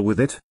convertible with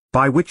it,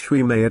 by which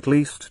we may at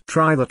least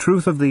try the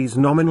truth of these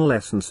nominal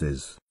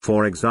essences.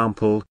 For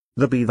example,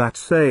 the be that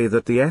say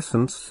that the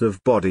essence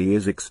of body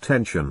is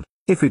extension.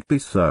 If it be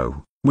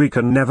so, We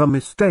can never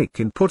mistake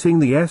in putting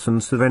the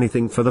essence of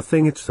anything for the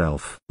thing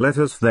itself. Let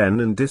us then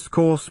in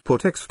discourse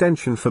put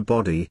extension for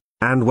body,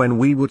 and when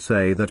we would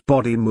say that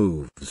body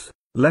moves,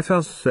 let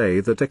us say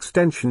that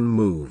extension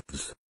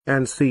moves,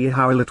 and see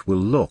how ill it will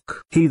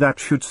look. He that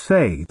should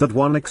say that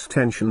one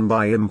extension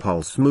by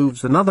impulse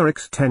moves another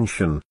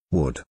extension,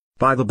 would,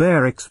 by the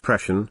bare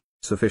expression,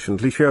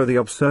 sufficiently show the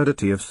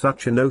absurdity of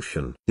such a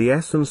notion. The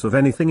essence of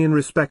anything in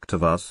respect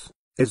of us,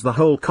 is the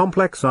whole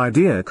complex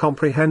idea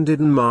comprehended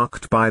and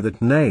marked by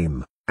that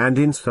name, and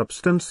in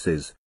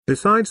substances,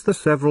 besides the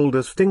several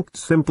distinct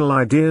simple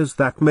ideas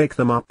that make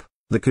them up,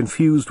 the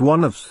confused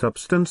one of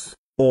substance,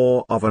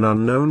 or of an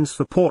unknown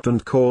support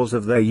and cause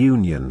of their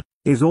union,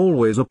 is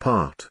always a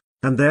part,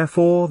 and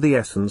therefore the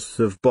essence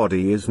of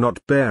body is not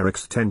bare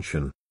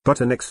extension,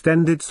 but an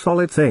extended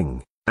solid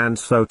thing, and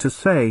so to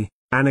say,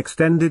 an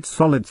extended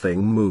solid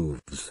thing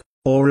moves,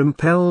 or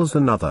impels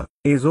another,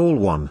 is all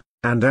one,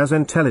 and as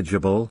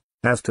intelligible,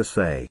 as to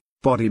say,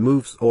 body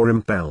moves or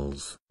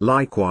impels.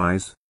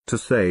 Likewise, to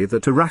say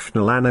that a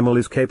rational animal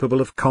is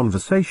capable of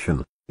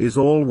conversation, is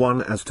all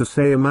one as to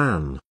say a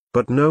man,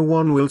 but no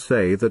one will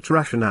say that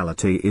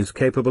rationality is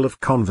capable of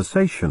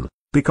conversation,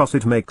 because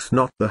it makes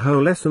not the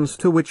whole essence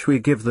to which we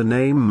give the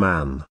name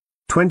man.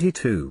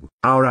 22.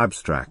 Our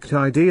abstract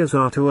ideas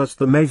are to us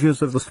the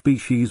measures of the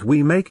species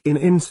we make in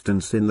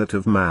instance in that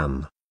of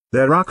man.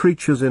 There are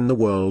creatures in the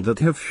world that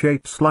have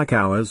shapes like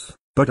ours,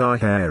 but are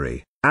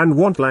hairy, and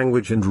want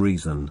language and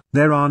reason.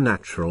 There are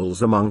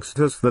naturals amongst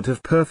us that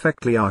have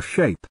perfectly our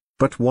shape,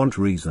 but want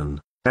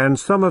reason, and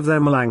some of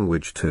them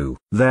language too.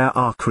 There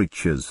are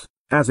creatures,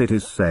 as it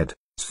is said,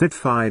 sit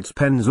fides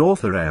pens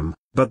authorem,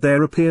 but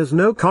there appears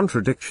no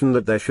contradiction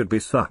that there should be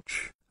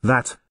such,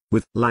 that,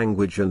 with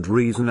language and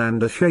reason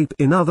and a shape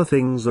in other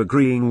things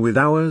agreeing with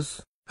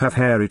ours, have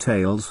hairy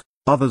tails,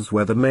 others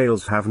where the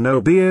males have no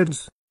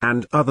beards,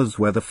 and others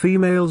where the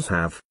females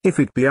have. If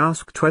it be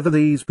asked whether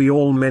these be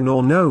all men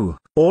or no,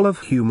 all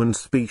of human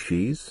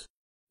species,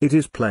 it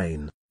is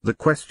plain, the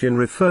question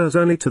refers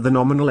only to the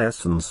nominal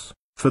essence,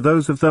 for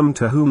those of them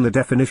to whom the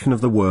definition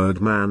of the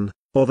word man,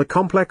 or the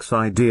complex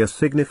idea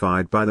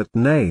signified by that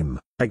name,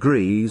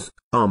 agrees,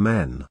 are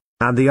men,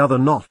 and the other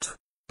not.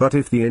 But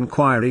if the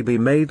inquiry be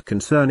made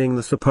concerning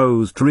the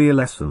supposed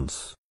real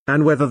essence,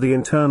 and whether the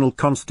internal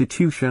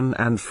constitution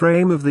and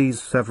frame of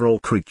these several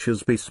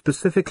creatures be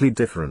specifically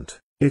different,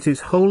 it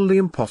is wholly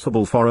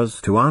impossible for us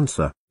to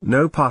answer,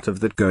 no part of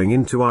that going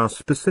into our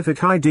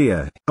specific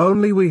idea.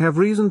 Only we have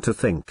reason to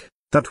think,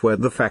 that where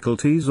the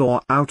faculties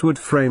or outward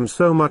frame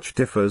so much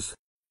differs,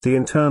 the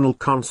internal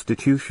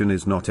constitution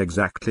is not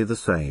exactly the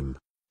same.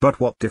 But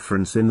what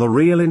difference in the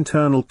real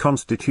internal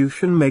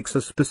constitution makes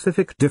a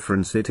specific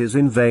difference it is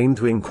in vain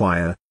to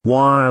inquire,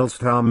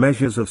 whilst our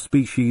measures of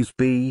species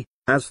be,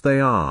 as they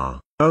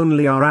are,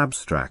 only our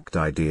abstract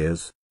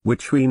ideas,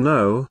 which we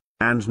know,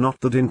 and not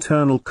that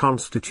internal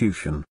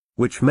constitution,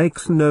 which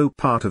makes no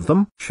part of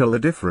them. Shall a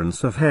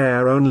difference of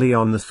hair only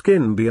on the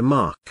skin be a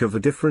mark of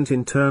a different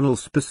internal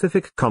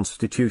specific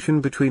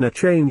constitution between a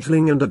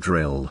changeling and a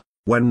drill,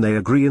 when they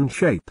agree in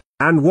shape,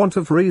 and want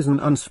of reason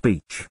and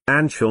speech?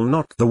 And shall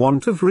not the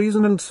want of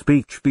reason and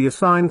speech be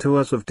assigned to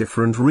us of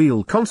different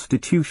real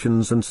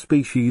constitutions and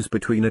species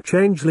between a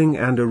changeling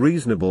and a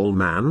reasonable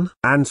man?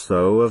 And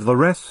so of the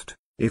rest,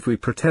 if we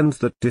pretend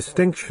that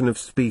distinction of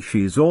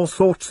species or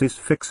sorts is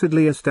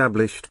fixedly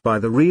established by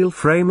the real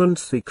frame and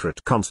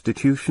secret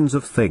constitutions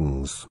of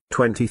things.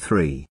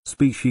 23.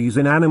 Species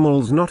in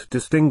animals not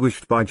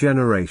distinguished by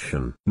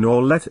generation.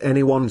 Nor let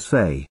anyone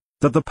say,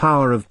 that the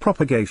power of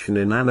propagation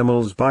in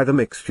animals by the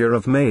mixture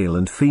of male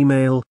and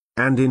female,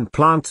 and in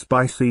plants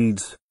by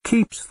seeds,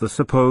 keeps the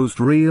supposed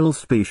real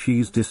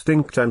species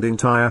distinct and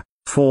entire,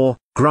 for,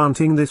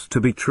 granting this to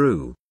be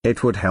true,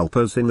 it would help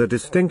us in the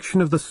distinction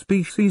of the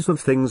species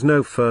of things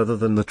no further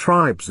than the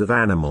tribes of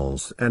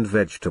animals and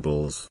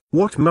vegetables.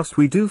 What must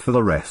we do for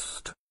the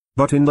rest?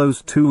 But in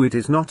those two it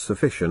is not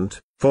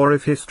sufficient, for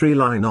if history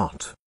lie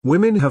not,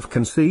 women have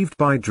conceived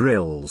by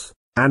drills,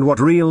 and what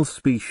real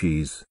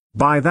species,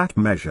 by that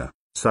measure,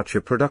 such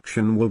a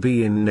production will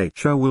be in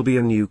nature will be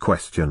a new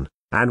question,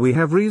 and we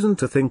have reason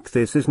to think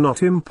this is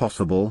not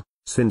impossible,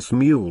 since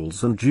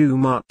mules and Jew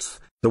mutts,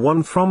 the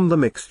one from the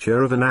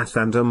mixture of an ass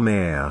and a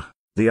mare,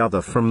 the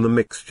other from the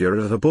mixture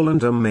of a bull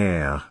and a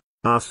mare,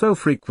 are so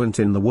frequent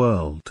in the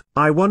world.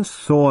 I once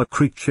saw a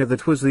creature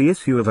that was the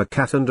issue of a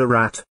cat and a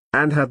rat,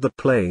 and had the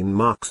plain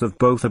marks of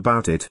both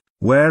about it,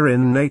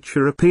 wherein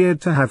nature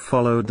appeared to have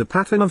followed the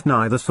pattern of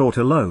neither sort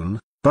alone,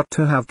 but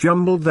to have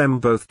jumbled them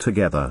both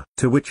together.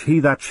 To which he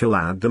that shall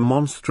add the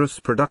monstrous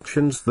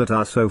productions that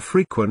are so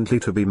frequently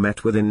to be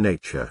met with in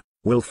nature,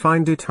 will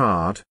find it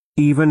hard,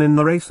 even in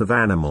the race of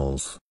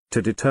animals,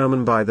 to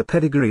determine by the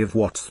pedigree of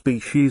what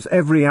species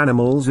every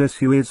animal's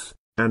issue is,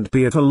 and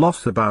be at a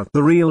loss about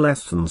the real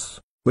essence,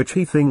 which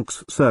he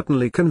thinks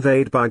certainly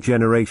conveyed by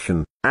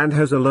generation, and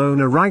has alone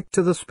a right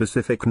to the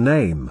specific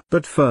name.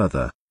 But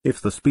further,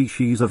 if the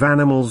species of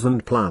animals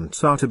and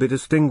plants are to be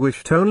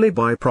distinguished only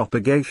by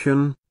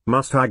propagation,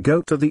 must I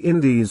go to the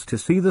Indies to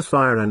see the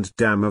sire and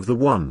dam of the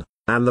one,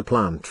 and the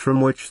plant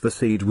from which the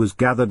seed was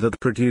gathered that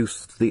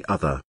produced the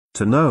other,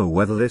 to know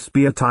whether this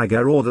be a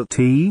tiger or the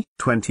T.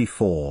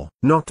 24.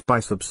 Not by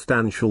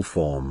substantial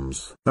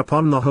forms.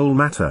 Upon the whole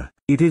matter,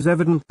 it is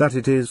evident that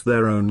it is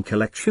their own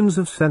collections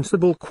of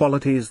sensible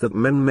qualities that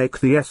men make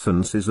the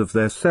essences of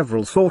their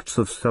several sorts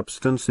of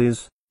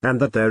substances, and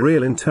that their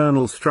real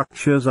internal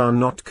structures are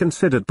not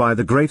considered by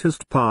the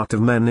greatest part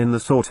of men in the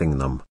sorting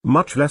them.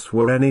 Much less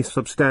were any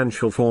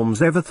substantial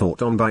forms ever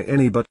thought on by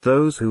any but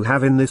those who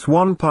have in this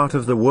one part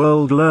of the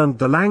world learned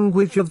the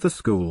language of the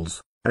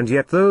schools, and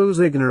yet those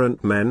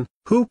ignorant men,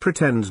 who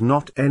pretend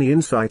not any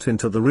insight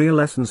into the real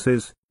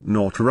essences,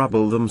 nor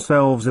trouble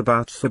themselves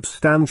about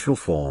substantial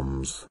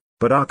forms,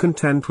 but are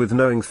content with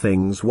knowing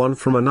things one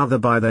from another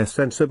by their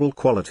sensible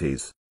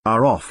qualities,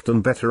 are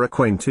often better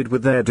acquainted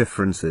with their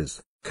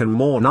differences, can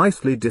more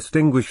nicely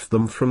distinguish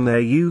them from their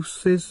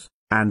uses,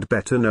 and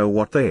better know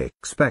what they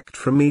expect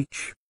from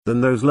each,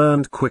 than those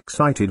learned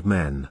quick-sighted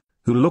men,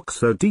 who look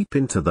so deep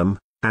into them,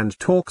 and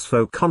talk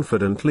so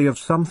confidently of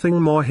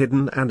something more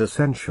hidden and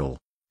essential.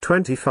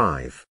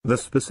 25. The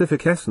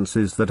specific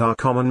essences that are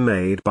common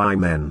made by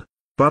men.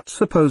 But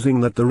supposing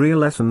that the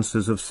real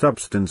essences of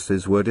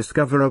substances were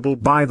discoverable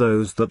by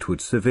those that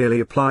would severely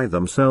apply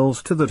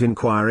themselves to that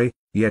inquiry,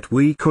 yet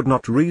we could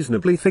not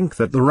reasonably think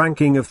that the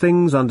ranking of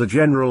things under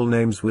general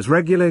names was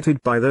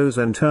regulated by those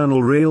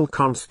internal real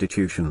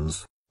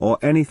constitutions, or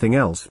anything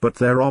else but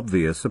their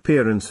obvious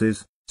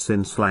appearances,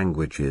 since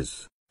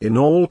languages, in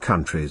all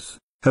countries,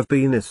 have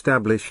been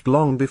established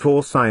long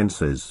before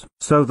sciences,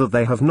 so that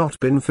they have not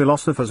been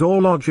philosophers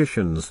or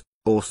logicians,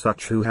 or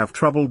such who have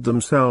troubled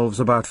themselves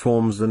about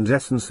forms and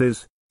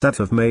essences, that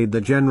have made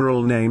the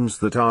general names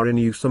that are in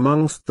use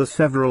amongst the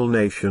several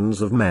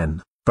nations of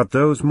men, but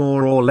those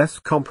more or less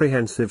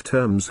comprehensive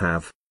terms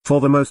have, for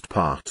the most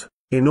part,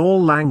 in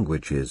all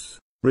languages,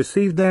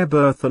 received their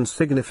birth and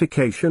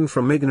signification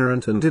from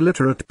ignorant and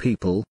illiterate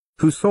people,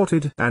 who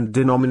sorted and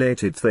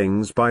denominated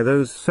things by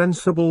those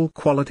sensible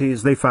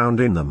qualities they found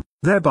in them,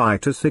 thereby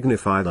to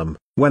signify them,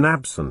 when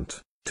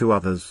absent, to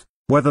others,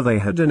 whether they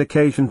had an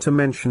occasion to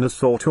mention a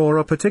sort or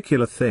a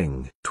particular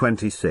thing.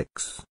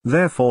 26.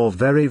 Therefore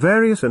very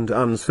various and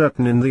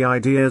uncertain in the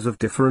ideas of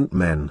different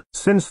men.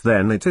 Since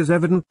then it is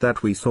evident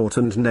that we sort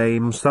and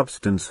name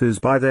substances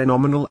by their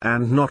nominal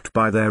and not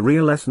by their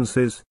real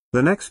essences,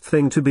 the next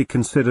thing to be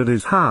considered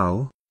is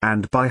how,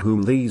 and by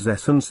whom these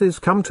essences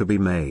come to be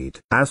made.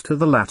 As to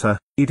the latter,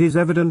 it is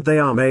evident they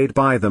are made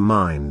by the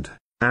mind,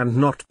 and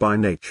not by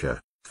nature,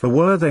 for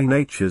were they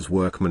nature's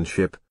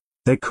workmanship,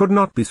 they could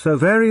not be so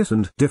various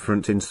and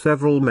different in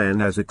several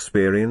men as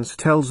experience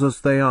tells us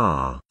they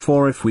are.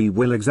 For if we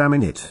will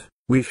examine it,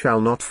 we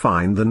shall not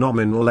find the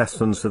nominal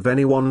essence of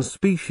any one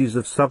species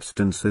of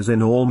substances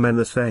in all men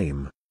the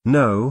same,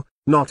 no,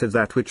 not of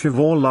that which of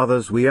all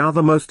others we are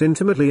the most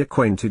intimately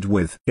acquainted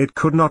with. It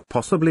could not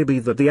possibly be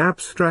that the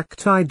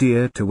abstract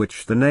idea to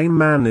which the name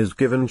man is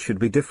given should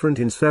be different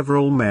in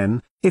several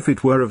men, if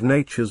it were of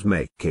nature's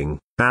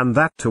making, and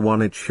that to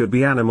one it should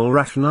be animal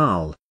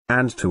rational,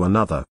 and to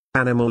another,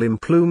 animal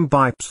implume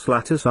bipes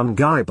latus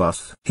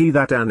ungibus. He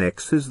that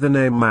annexes the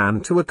name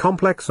man to a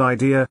complex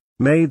idea,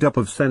 made up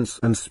of sense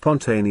and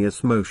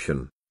spontaneous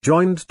motion,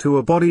 joined to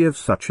a body of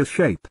such a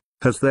shape,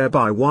 has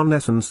thereby one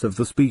essence of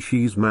the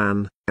species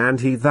man,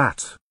 and he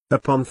that,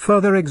 upon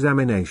further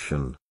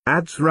examination,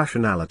 adds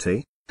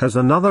rationality, has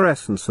another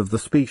essence of the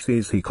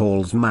species he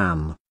calls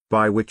man,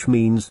 by which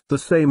means the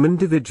same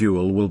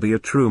individual will be a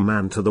true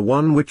man to the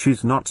one which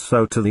is not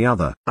so to the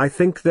other. I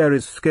think there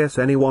is scarce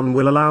anyone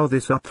will allow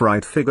this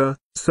upright figure,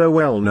 so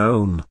well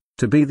known,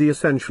 to be the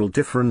essential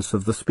difference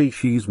of the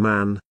species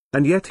man,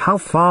 and yet how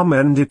far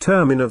men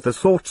determine of the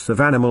sorts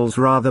of animals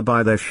rather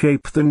by their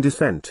shape than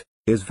descent,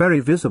 is very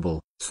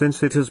visible,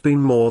 since it has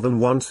been more than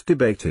once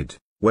debated,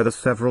 whether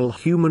several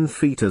human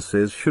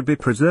fetuses should be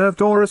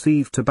preserved or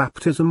received to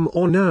baptism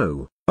or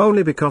no,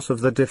 only because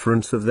of the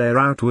difference of their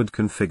outward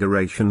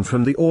configuration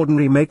from the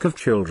ordinary make of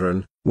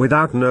children,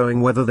 without knowing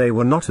whether they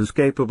were not as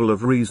capable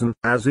of reason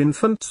as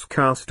infants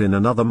cast in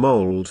another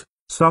mould,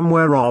 some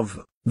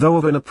whereof, though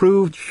of an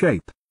approved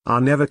shape,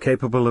 are never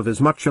capable of as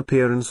much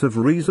appearance of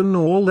reason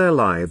all their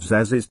lives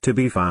as is to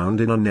be found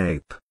in an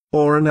ape,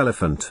 or an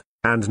elephant,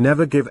 and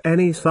never give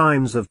any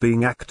signs of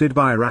being acted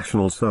by a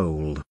rational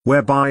soul,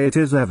 whereby it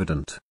is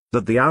evident,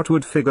 that the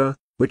outward figure,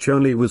 which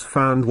only was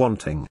found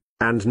wanting,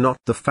 and not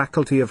the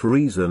faculty of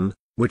reason,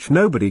 which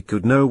nobody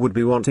could know would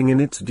be wanting in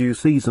its due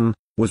season,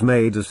 was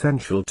made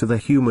essential to the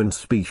human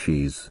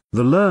species.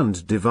 The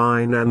learned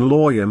divine and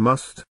lawyer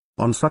must,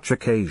 on such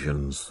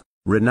occasions,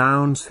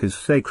 renounce his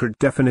sacred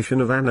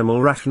definition of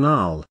animal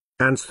rationale,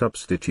 and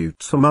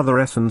substitute some other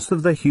essence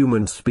of the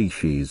human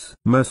species.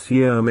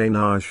 Monsieur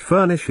Ménage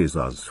furnishes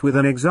us with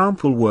an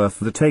example worth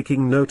the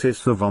taking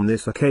notice of on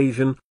this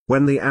occasion,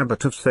 when the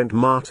abbot of St.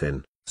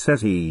 Martin,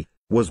 says he,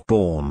 was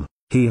born.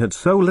 He had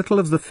so little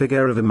of the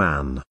figure of a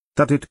man,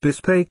 that it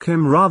bespake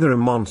him rather a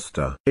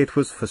monster. It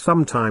was for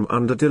some time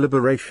under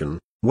deliberation,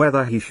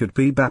 whether he should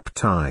be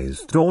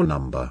baptized or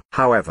number.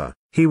 However,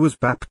 he was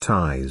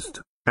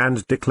baptized,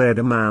 and declared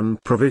a man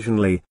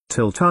provisionally,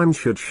 till time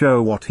should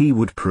show what he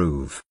would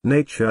prove.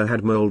 Nature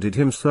had moulded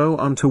him so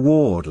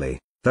untowardly,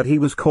 that he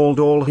was called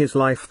all his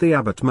life the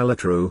abbot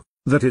Melatru,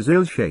 that is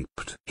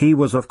ill-shaped. He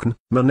was of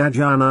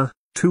Manajana,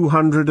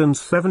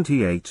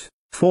 278,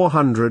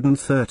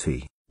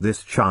 430.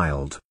 This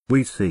child,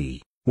 we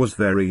see, was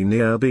very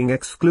near being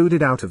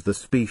excluded out of the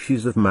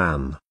species of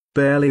man,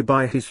 barely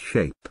by his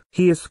shape.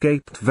 He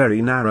escaped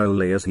very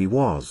narrowly as he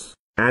was,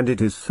 and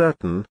it is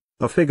certain,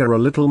 a figure a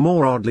little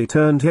more oddly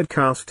turned had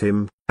cast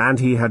him, and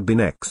he had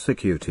been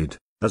executed,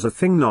 as a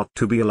thing not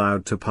to be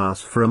allowed to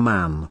pass for a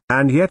man.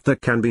 And yet there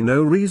can be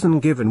no reason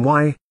given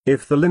why,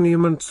 if the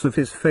lineaments of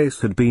his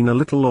face had been a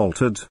little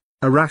altered,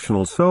 a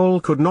rational soul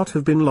could not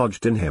have been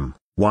lodged in him,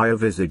 why a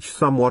visage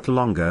somewhat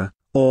longer,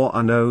 or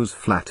a nose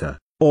flatter,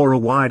 or a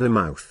wider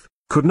mouth,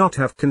 could not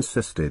have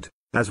consisted,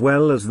 as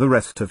well as the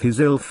rest of his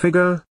ill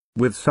figure,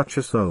 with such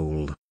a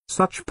soul,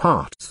 such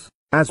parts,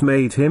 as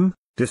made him,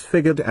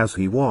 disfigured as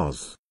he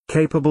was,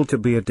 capable to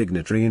be a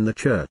dignitary in the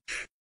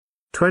church.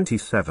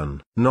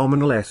 27.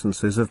 Nominal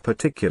essences of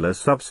particular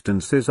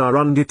substances are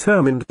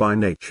undetermined by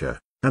nature,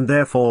 and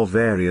therefore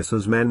various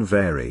as men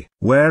vary.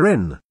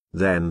 Wherein,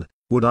 then,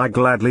 would I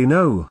gladly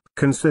know,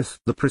 consist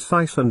the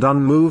precise and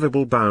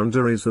unmovable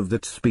boundaries of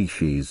that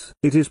species?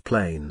 It is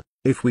plain,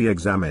 if we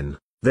examine,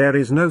 there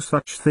is no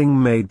such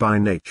thing made by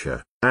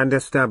nature, and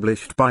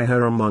established by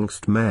her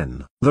amongst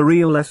men. The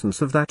real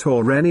essence of that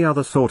or any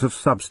other sort of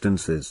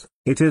substances,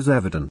 it is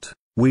evident,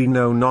 we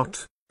know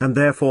not, and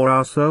therefore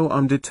are so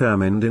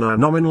undetermined in our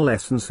nominal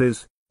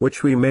essences,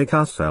 which we make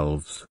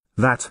ourselves,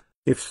 that,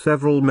 if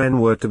several men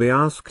were to be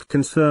asked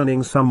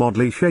concerning some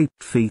oddly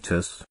shaped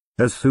fetus,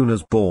 as soon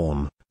as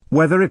born,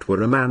 whether it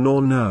were a man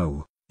or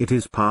no, it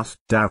is past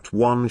doubt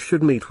one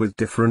should meet with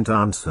different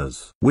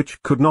answers.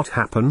 Which could not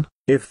happen,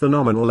 if the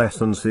nominal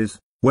essences,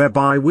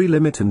 whereby we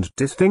limit and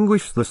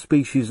distinguish the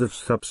species of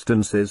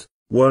substances,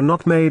 were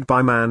not made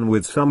by man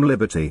with some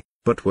liberty,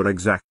 but were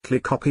exactly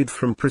copied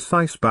from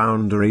precise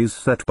boundaries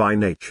set by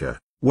nature,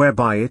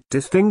 whereby it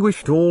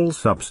distinguished all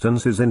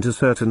substances into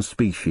certain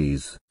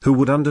species. Who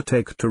would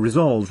undertake to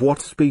resolve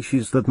what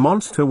species that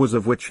monster was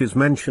of which is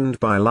mentioned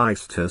by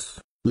Listus,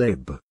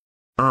 lib.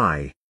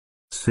 I.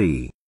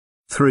 c.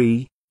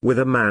 3, with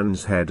a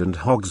man's head and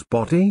hog's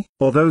body,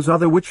 or those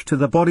other which to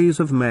the bodies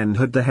of men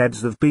had the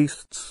heads of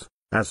beasts,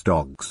 as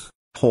dogs,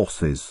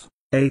 horses,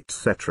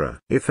 etc.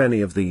 If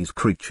any of these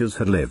creatures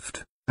had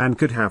lived, and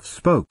could have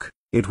spoke,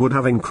 it would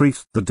have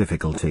increased the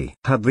difficulty.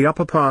 Had the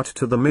upper part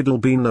to the middle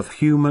been of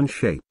human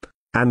shape,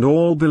 and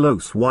all below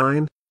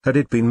swine, had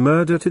it been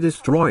murder to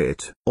destroy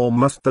it? Or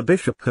must the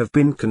bishop have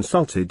been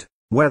consulted,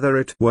 whether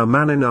it were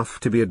man enough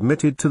to be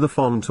admitted to the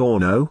font or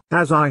no?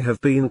 As I have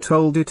been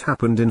told it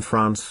happened in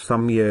France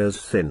some years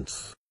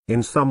since,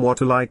 in somewhat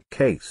a like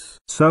case.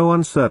 So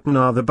uncertain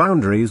are the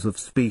boundaries of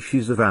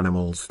species of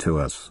animals to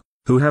us,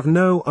 who have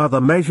no other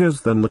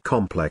measures than the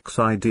complex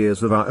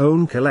ideas of our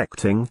own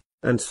collecting,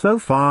 and so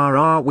far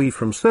are we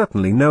from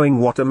certainly knowing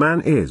what a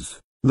man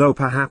is, though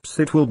perhaps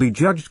it will be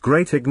judged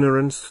great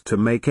ignorance to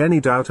make any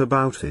doubt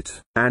about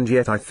it. And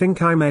yet I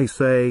think I may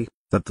say,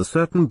 that the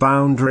certain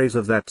boundaries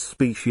of that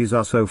species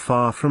are so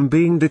far from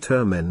being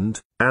determined,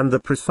 and the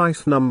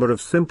precise number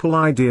of simple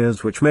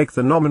ideas which make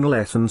the nominal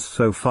essence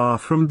so far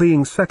from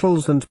being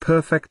settled and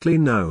perfectly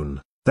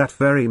known, that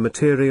very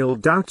material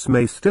doubts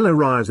may still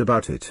arise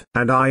about it.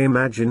 And I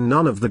imagine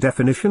none of the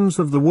definitions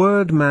of the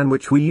word man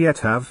which we yet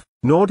have,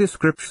 nor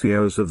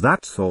descriptios of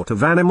that sort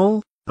of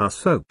animal, are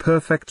so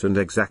perfect and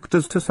exact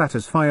as to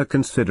satisfy a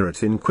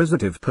considerate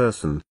inquisitive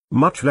person,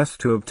 much less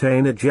to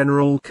obtain a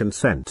general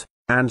consent,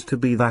 and to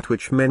be that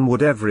which men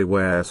would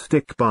everywhere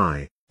stick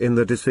by, in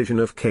the decision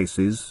of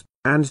cases,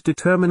 and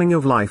determining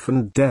of life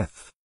and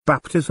death,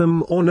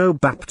 baptism or no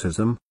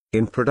baptism,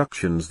 in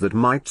productions that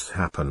might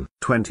happen.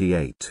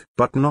 28.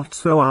 But not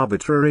so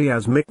arbitrary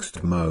as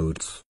mixed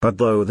modes. But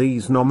though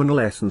these nominal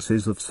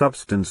essences of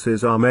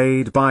substances are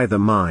made by the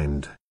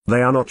mind,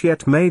 they are not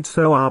yet made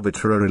so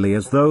arbitrarily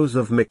as those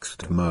of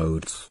mixed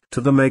modes.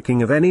 To the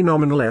making of any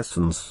nominal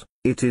essence,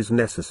 it is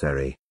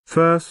necessary,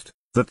 first,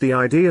 that the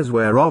ideas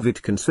whereof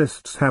it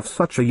consists have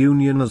such a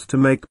union as to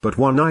make but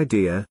one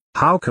idea,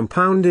 how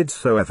compounded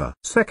soever.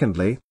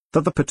 Secondly,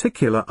 that the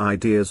particular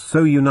ideas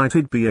so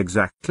united be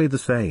exactly the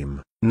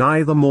same,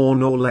 neither more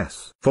nor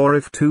less. For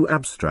if two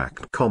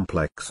abstract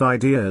complex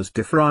ideas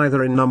differ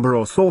either in number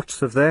or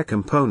sorts of their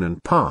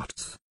component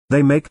parts,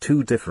 they make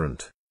two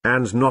different,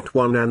 and not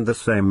one and the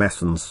same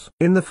essence.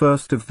 In the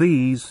first of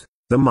these,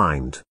 the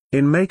mind,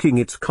 in making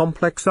its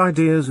complex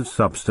ideas of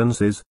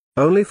substances,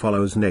 only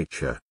follows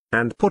nature,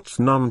 and puts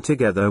none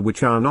together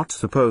which are not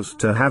supposed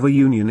to have a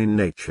union in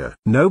nature.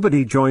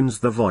 Nobody joins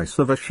the voice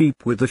of a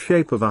sheep with the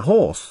shape of a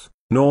horse,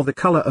 nor the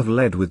color of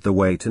lead with the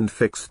weight and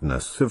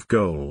fixedness of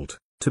gold,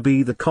 to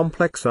be the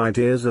complex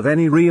ideas of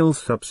any real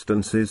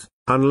substances,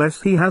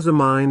 unless he has a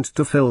mind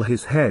to fill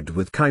his head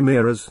with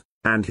chimeras,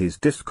 and his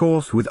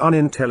discourse with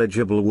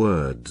unintelligible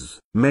words.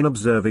 Men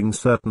observing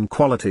certain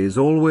qualities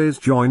always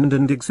joined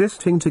and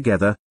existing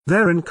together,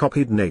 therein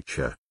copied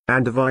nature,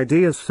 and of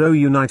ideas so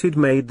united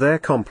made their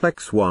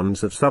complex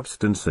ones of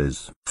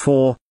substances.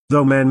 For,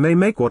 though men may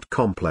make what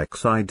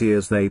complex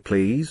ideas they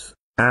please,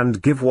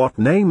 and give what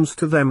names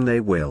to them they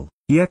will,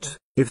 yet,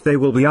 if they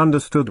will be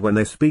understood when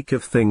they speak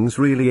of things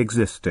really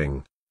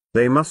existing,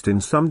 they must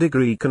in some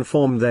degree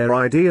conform their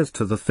ideas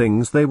to the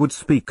things they would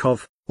speak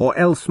of, or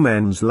else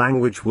men's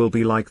language will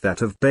be like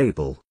that of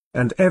Babel,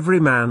 and every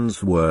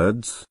man's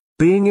words,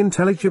 being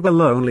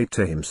intelligible only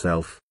to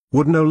himself,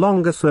 would no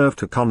longer serve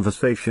to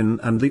conversation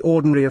and the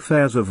ordinary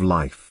affairs of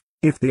life,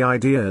 if the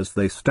ideas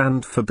they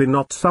stand for be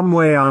not some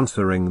way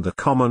answering the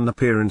common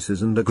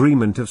appearances and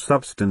agreement of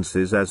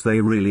substances as they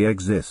really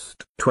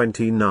exist.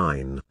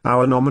 29.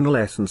 Our nominal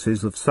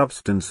essences of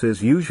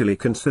substances usually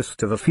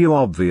consist of a few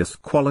obvious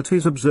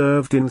qualities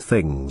observed in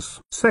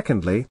things.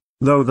 Secondly,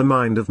 though the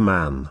mind of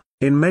man,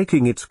 in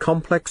making its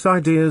complex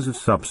ideas of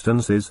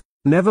substances,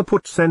 never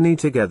puts any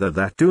together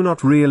that do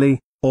not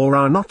really, or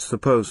are not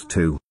supposed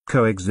to,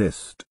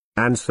 coexist,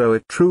 and so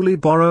it truly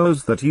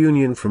borrows that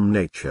union from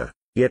nature,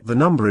 yet the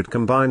number it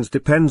combines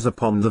depends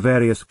upon the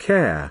various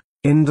care,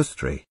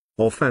 industry,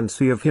 or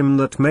fancy of him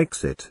that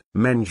makes it.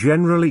 Men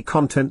generally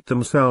content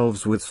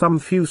themselves with some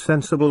few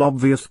sensible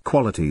obvious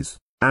qualities,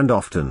 and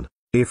often,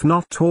 if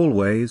not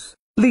always,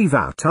 leave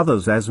out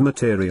others as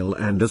material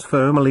and as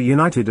firmly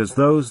united as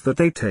those that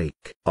they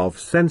take. Of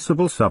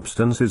sensible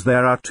substances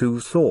there are two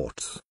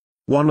sorts.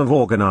 One of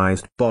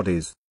organized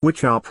bodies,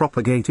 which are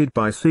propagated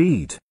by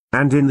seed,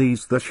 and in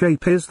these the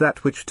shape is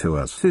that which to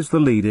us is the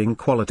leading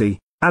quality,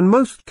 and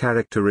most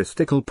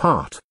characteristical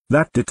part,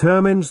 that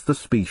determines the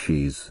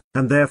species,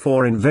 and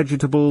therefore in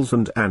vegetables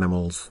and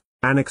animals,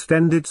 an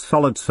extended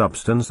solid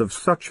substance of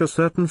such a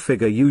certain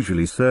figure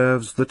usually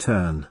serves the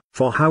turn.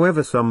 For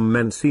however some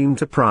men seem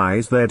to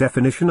prize their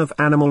definition of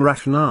animal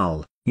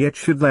rationale, yet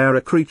should there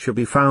a creature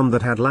be found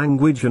that had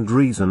language and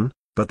reason,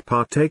 but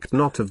partaked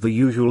not of the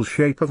usual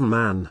shape of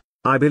man,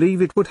 I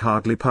believe it would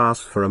hardly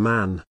pass for a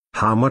man,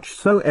 how much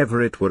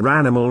soever it were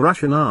animal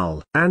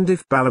rationale. And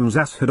if Balaam's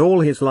ass had all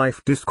his life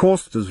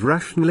discoursed as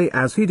rationally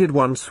as he did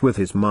once with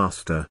his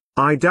master,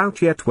 I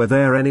doubt yet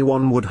whether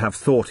anyone would have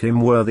thought him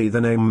worthy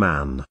the name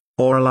man,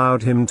 or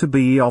allowed him to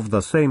be of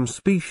the same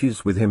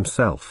species with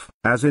himself.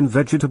 As in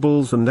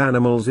vegetables and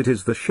animals it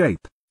is the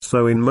shape,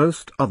 so in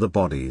most other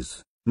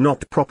bodies,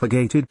 not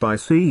propagated by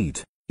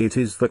seed, it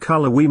is the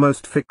color we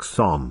most fix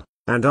on,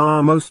 and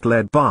are most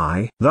led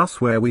by. Thus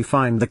where we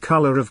find the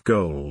color of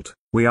gold,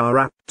 we are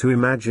apt to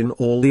imagine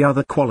all the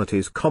other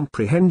qualities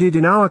comprehended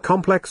in our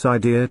complex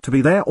idea to be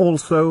there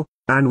also,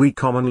 and we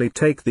commonly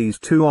take these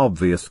two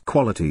obvious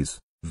qualities,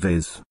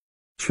 viz.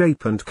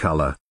 Shape and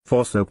color,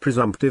 for so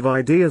presumptive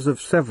ideas of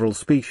several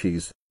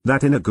species,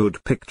 that in a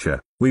good picture,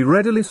 we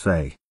readily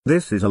say,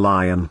 this is a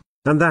lion,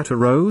 and that a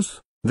rose,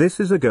 this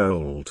is a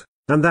gold,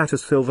 and that a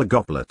silver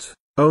goblet,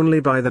 only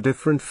by the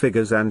different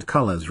figures and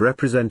colors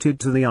represented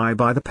to the eye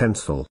by the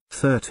pencil.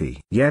 30.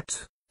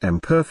 Yet,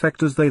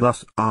 imperfect as they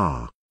thus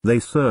are, they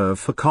serve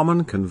for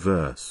common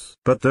converse.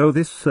 But though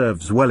this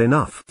serves well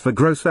enough for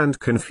gross and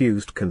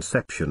confused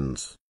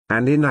conceptions,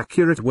 and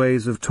inaccurate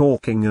ways of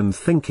talking and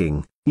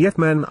thinking, yet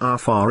men are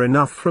far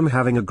enough from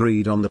having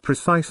agreed on the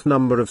precise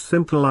number of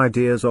simple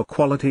ideas or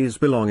qualities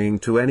belonging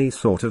to any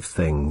sort of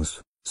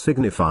things,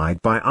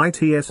 signified by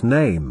its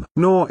name.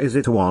 Nor is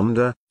it a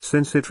wonder,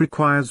 since it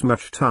requires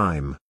much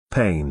time,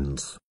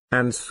 pains,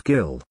 and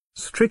skill,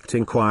 strict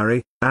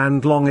inquiry,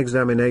 and long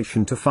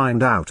examination to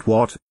find out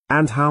what,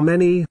 and how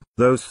many,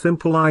 those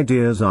simple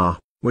ideas are,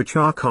 which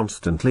are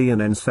constantly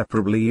and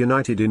inseparably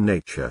united in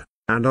nature,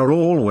 and are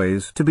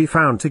always to be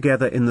found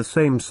together in the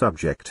same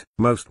subject.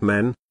 Most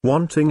men,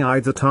 wanting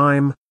either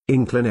time,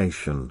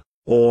 inclination,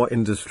 or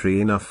industry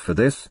enough for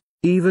this,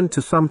 even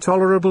to some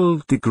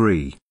tolerable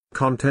degree,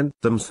 content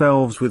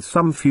themselves with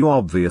some few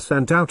obvious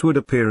and outward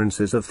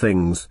appearances of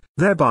things,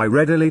 thereby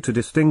readily to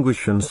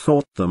distinguish and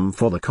sort them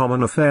for the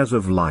common affairs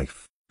of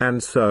life,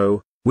 and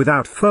so,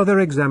 without further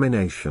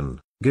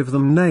examination, give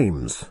them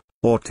names,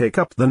 or take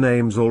up the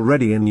names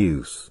already in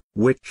use,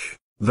 which,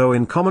 though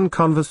in common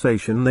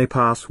conversation they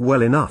pass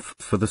well enough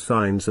for the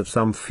signs of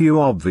some few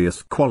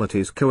obvious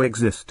qualities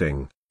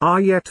coexisting, are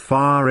yet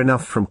far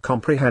enough from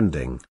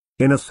comprehending,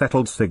 in a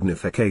settled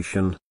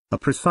signification, a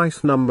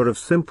precise number of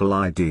simple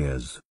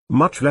ideas,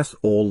 much less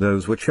all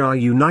those which are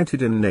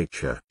united in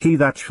nature. He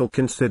that shall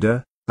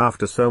consider,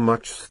 after so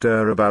much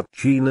stir about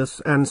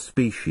genus and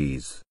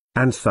species,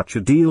 and such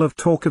a deal of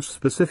talk of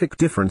specific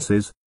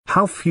differences,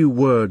 how few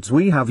words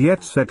we have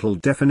yet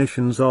settled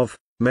definitions of,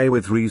 may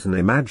with reason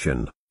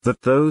imagine,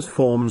 that those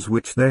forms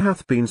which there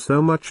hath been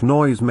so much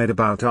noise made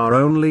about are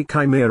only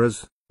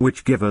chimeras,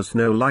 which give us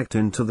no light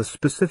into the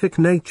specific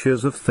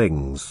natures of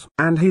things.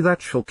 And he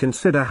that shall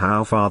consider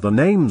how far the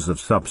names of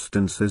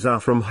substances are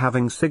from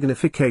having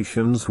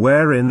significations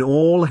wherein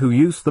all who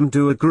use them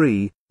do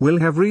agree, will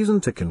have reason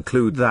to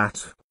conclude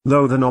that,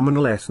 though the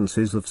nominal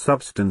essences of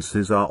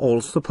substances are all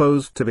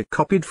supposed to be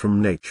copied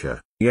from nature,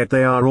 yet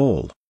they are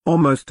all, or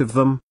most of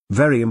them,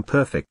 very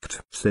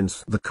imperfect,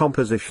 since the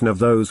composition of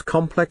those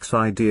complex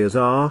ideas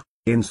are,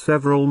 in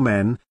several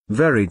men,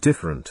 very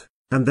different,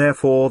 and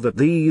therefore that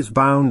these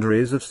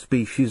boundaries of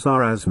species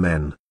are as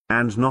men,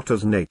 and not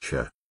as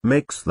nature,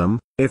 makes them,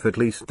 if at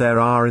least there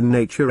are in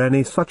nature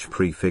any such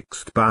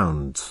prefixed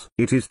bounds.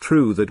 It is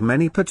true that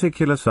many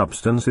particular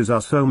substances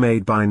are so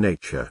made by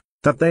nature,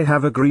 that they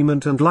have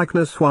agreement and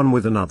likeness one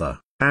with another,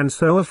 and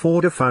so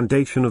afford a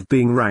foundation of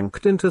being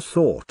ranked into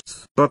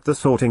sorts. But the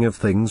sorting of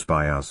things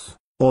by us,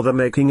 or the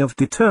making of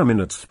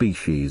determinate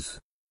species,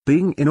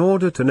 being in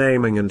order to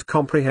naming and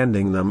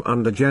comprehending them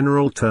under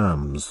general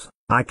terms,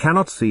 I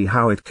cannot see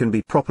how it can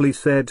be properly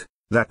said,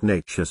 that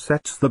nature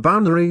sets the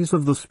boundaries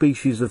of the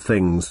species of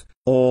things,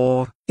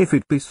 or, if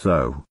it be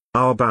so,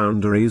 our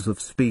boundaries of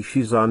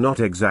species are not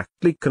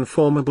exactly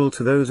conformable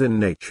to those in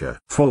nature.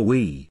 For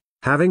we,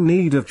 having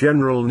need of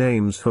general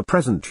names for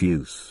present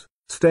use,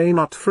 stay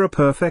not for a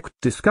perfect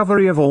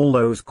discovery of all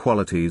those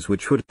qualities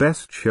which would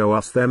best show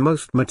us their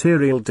most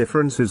material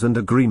differences and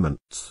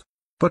agreements,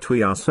 but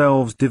we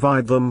ourselves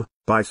divide them,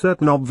 by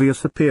certain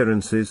obvious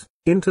appearances,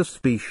 into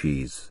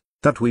species,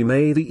 that we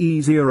may the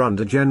easier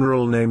under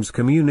general names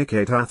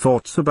communicate our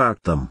thoughts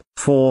about them.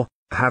 For,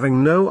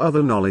 having no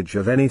other knowledge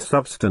of any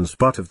substance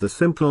but of the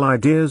simple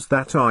ideas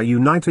that are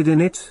united in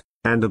it,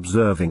 and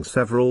observing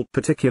several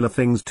particular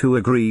things to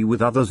agree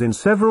with others in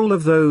several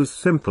of those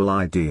simple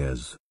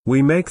ideas,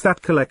 we make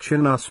that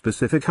collection our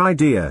specific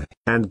idea,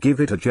 and give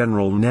it a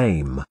general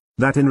name,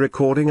 that in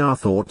recording our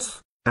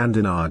thoughts, and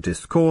in our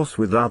discourse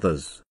with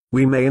others,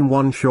 we may in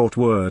one short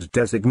word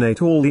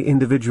designate all the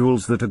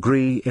individuals that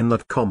agree in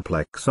that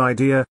complex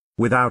idea,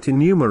 without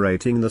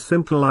enumerating the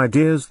simple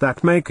ideas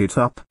that make it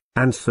up,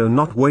 and so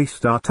not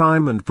waste our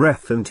time and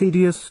breath in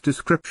tedious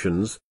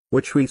descriptions,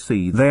 which we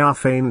see they are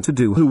fain to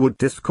do who would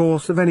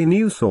discourse of any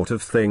new sort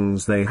of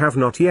things they have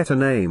not yet a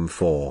name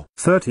for.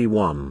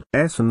 31.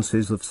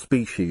 Essences of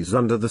species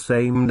under the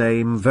same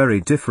name very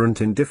different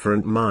in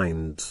different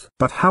minds.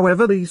 But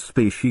however these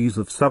species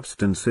of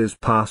substances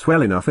pass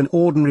well enough in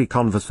ordinary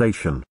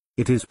conversation,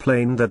 it is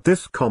plain that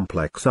this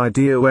complex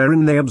idea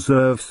wherein they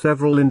observe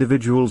several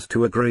individuals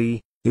to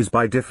agree, is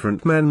by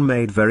different men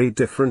made very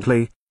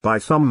differently, by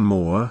some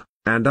more,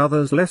 and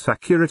others less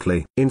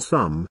accurately. In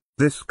some,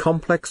 this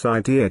complex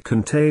idea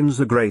contains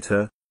a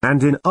greater,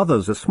 and in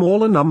others a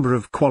smaller number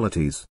of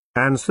qualities,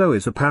 and so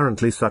is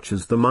apparently such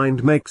as the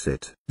mind makes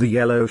it. The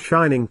yellow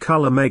shining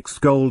color makes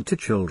gold to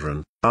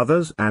children,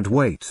 others add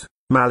weight,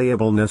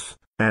 malleableness,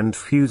 and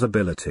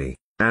fusibility,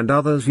 and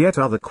others yet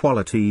other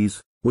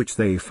qualities, which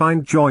they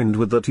find joined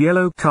with that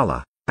yellow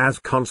color, as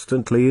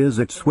constantly as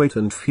its weight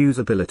and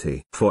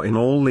fusibility. For in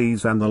all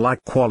these and the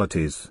like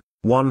qualities,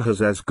 one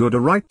has as good a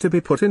right to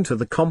be put into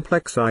the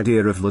complex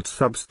idea of that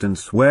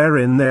substance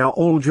wherein they are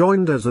all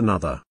joined as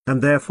another,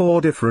 and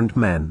therefore different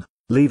men,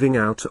 leaving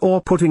out or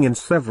putting in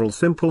several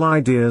simple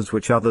ideas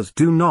which others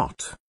do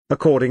not,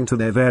 according to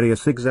their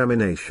various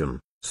examination,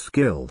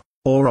 skill,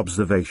 or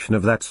observation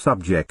of that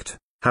subject,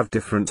 have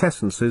different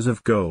essences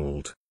of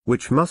gold,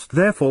 which must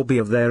therefore be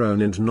of their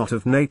own and not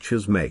of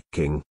nature's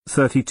making.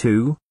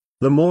 32.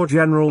 The more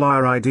general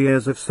our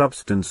ideas of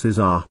substances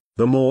are,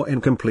 the more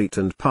incomplete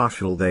and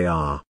partial they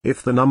are.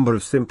 If the number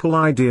of simple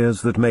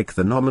ideas that make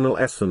the nominal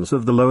essence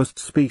of the lowest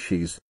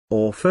species,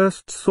 or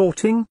first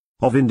sorting,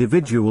 of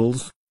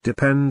individuals,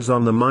 depends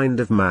on the mind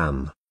of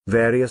man,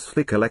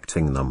 variously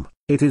collecting them,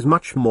 it is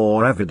much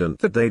more evident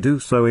that they do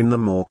so in the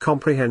more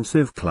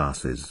comprehensive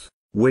classes,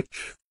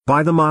 which,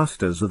 by the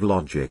masters of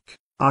logic,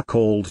 are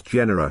called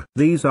genera.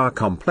 These are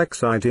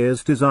complex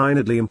ideas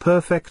designedly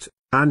imperfect,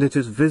 and it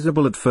is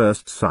visible at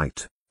first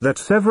sight, that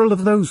several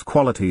of those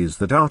qualities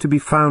that are to be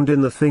found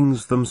in the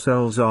things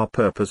themselves are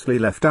purposely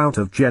left out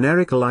of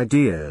generical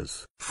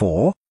ideas.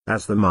 For,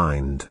 as the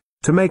mind,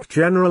 to make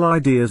general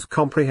ideas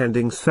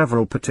comprehending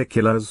several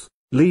particulars,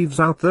 leaves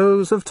out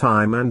those of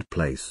time and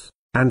place,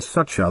 and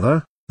such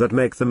other, that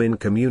make them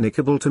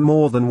incommunicable to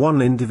more than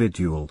one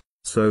individual,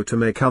 so to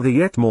make other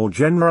yet more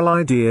general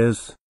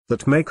ideas,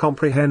 that may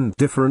comprehend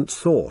different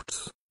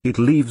sorts, it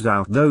leaves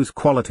out those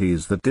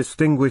qualities that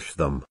distinguish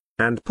them,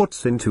 and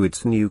puts into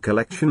its new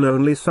collection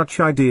only such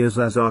ideas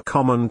as are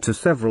common to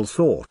several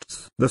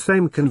sorts. The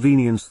same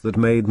convenience that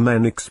made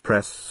men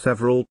express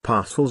several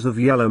parcels of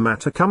yellow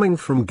matter coming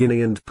from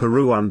Guinea and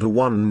Peru under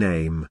one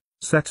name,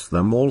 sets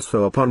them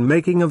also upon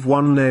making of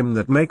one name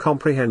that may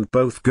comprehend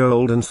both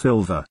gold and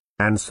silver,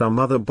 and some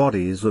other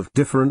bodies of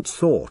different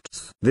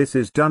sorts. This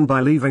is done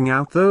by leaving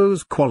out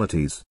those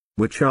qualities,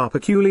 which are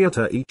peculiar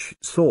to each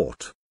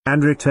sort,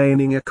 and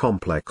retaining a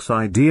complex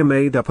idea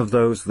made up of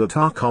those that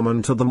are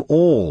common to them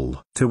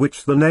all, to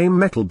which the name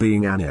metal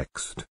being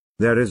annexed,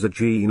 there is a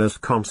genus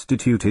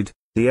constituted,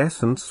 the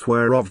essence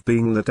whereof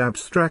being that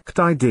abstract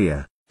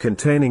idea,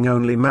 containing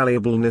only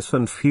malleableness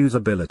and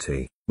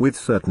fusibility, with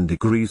certain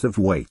degrees of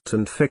weight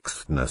and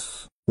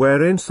fixedness,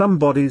 wherein some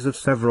bodies of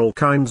several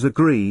kinds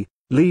agree,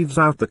 leaves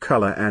out the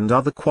color and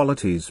other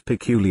qualities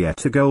peculiar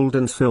to gold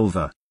and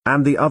silver,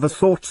 and the other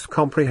sorts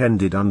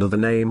comprehended under the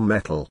name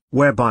metal,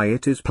 whereby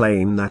it is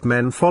plain that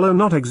men follow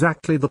not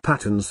exactly the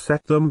patterns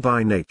set them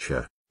by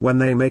nature, when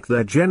they make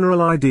their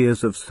general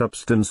ideas of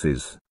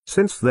substances,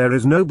 since there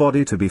is no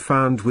body to be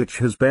found which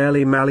has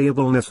barely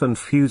malleableness and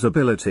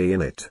fusibility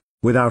in it,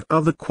 without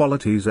other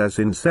qualities as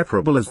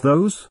inseparable as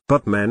those.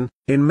 But men,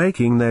 in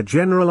making their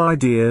general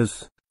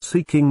ideas,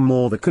 seeking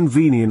more the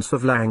convenience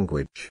of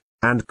language,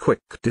 and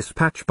quick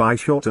dispatch by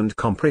short and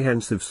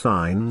comprehensive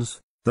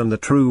signs, than the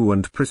true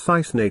and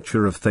precise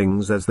nature of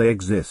things as they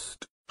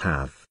exist,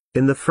 have,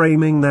 in the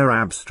framing their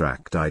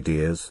abstract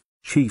ideas,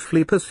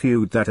 chiefly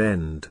pursued that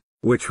end,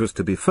 which was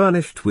to be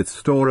furnished with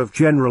store of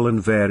general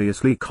and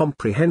variously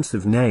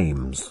comprehensive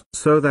names.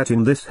 So that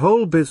in this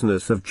whole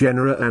business of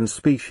genera and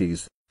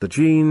species, the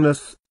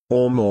genus,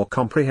 or more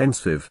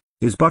comprehensive,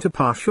 is but a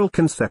partial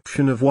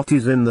conception of what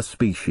is in the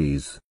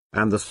species,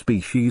 and the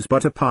species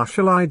but a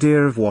partial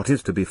idea of what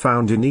is to be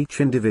found in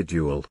each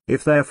individual.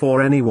 If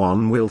therefore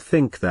anyone will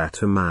think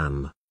that a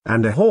man,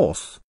 and a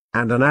horse,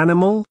 and an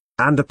animal,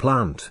 and a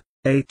plant,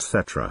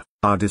 etc.,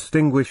 are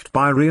distinguished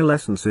by real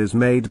essences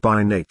made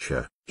by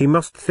nature, he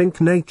must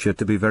think nature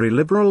to be very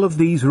liberal of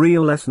these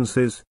real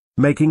essences,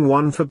 making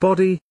one for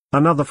body,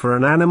 another for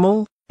an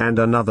animal, and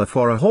another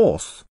for a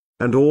horse,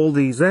 and all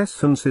these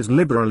essences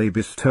liberally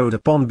bestowed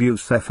upon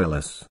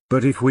Bucephalus.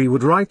 But if we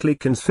would rightly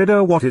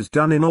consider what is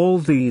done in all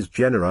these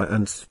genera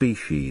and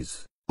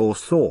species, or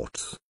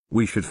sorts,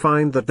 we should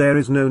find that there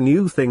is no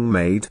new thing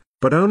made,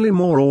 but only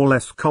more or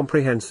less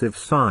comprehensive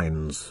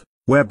signs,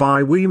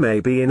 whereby we may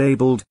be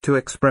enabled to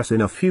express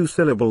in a few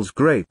syllables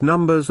great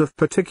numbers of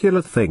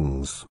particular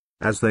things,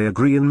 as they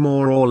agree in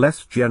more or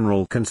less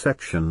general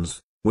conceptions,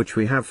 which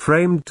we have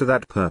framed to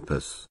that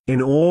purpose.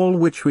 In all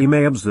which we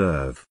may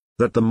observe,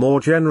 that the more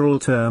general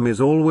term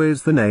is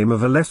always the name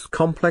of a less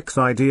complex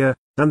idea,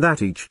 and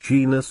that each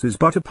genus is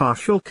but a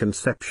partial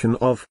conception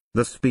of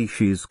the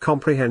species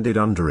comprehended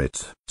under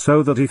it.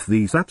 So that if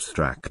these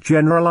abstract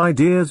general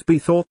ideas be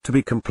thought to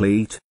be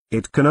complete,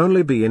 it can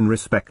only be in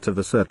respect of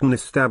a certain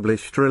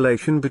established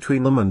relation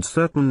between them and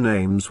certain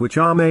names which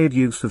are made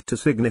use of to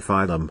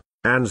signify them,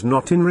 and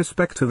not in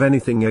respect of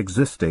anything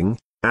existing,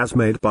 as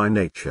made by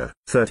nature.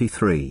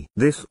 33.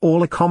 This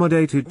all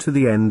accommodated to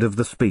the end of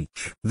the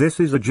speech. This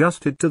is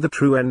adjusted to the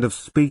true end of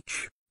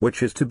speech,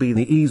 which is to be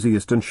the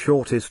easiest and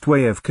shortest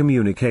way of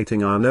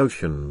communicating our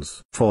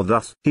notions. For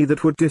thus, he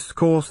that would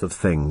discourse of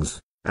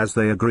things, as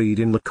they agreed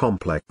in the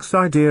complex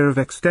idea of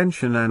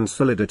extension and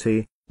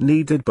solidity,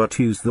 needed but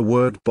use the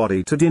word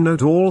body to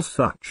denote all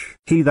such.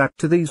 He that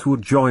to these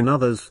would join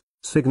others,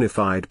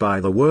 signified by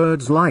the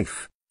words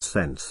life,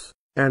 sense,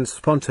 and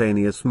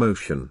spontaneous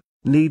motion,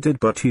 needed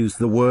but use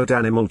the word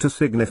animal to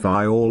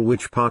signify all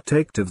which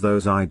partaked of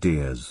those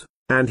ideas.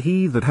 And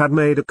he that had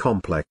made a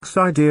complex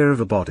idea of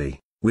a body,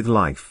 with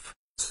life,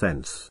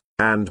 sense,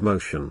 and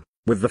motion,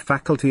 with the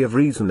faculty of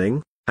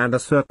reasoning, and a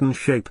certain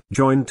shape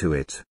joined to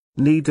it,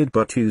 needed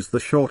but use the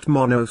short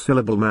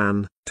monosyllable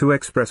man, to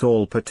express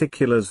all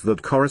particulars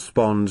that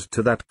correspond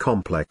to that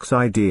complex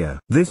idea.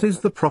 This is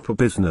the proper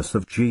business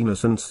of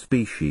genus and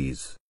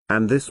species,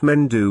 and this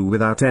men do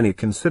without any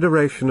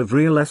consideration of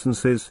real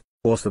essences,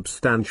 or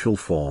substantial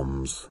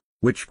forms,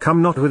 which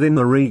come not within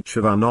the reach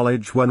of our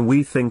knowledge when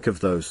we think of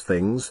those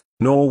things,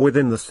 nor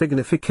within the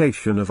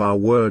signification of our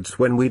words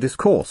when we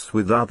discourse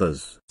with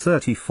others.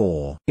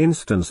 34.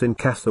 Instance in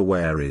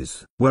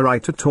cassowaries. Were I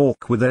to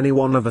talk with any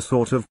one of a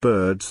sort of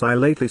birds I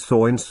lately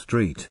saw in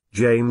Street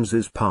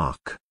James's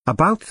Park,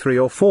 about 3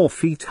 or 4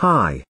 feet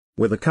high,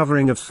 with a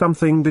covering of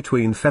something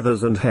between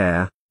feathers and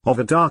hair, of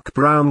a dark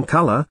brown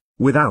color,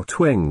 without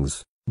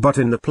wings, but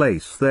in the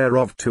place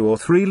thereof 2 or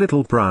 3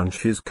 little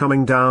branches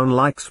coming down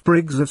like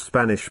sprigs of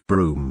Spanish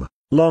broom,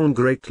 long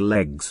great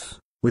legs,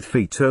 with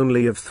feet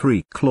only of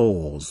 3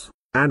 claws,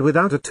 and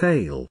without a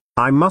tail,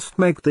 I must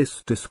make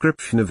this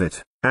description of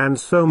it, and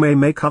so may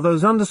make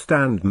others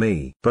understand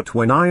me. But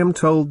when I am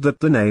told that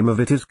the name of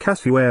it is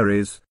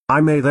cassowaries, I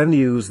may then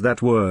use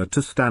that word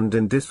to stand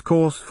in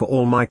discourse for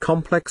all my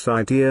complex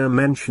idea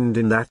mentioned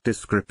in that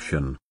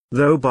description,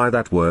 though by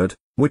that word,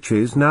 which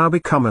is now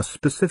become a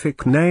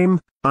specific name,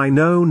 I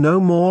know no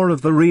more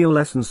of the real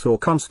essence or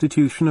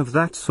constitution of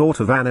that sort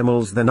of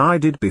animals than I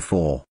did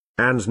before,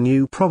 and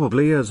knew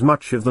probably as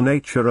much of the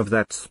nature of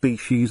that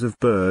species of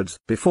birds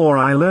before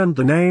I learned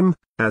the name,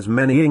 as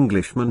many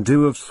Englishmen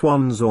do of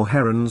swans or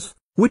herons,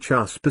 which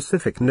are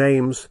specific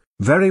names,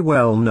 very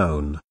well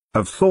known,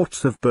 of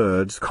sorts of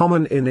birds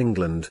common in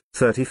England.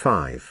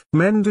 35.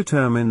 Men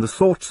determine the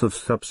sorts of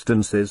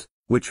substances,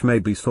 which may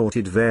be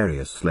sorted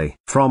variously.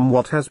 From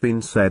what has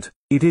been said,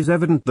 it is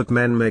evident that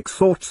men make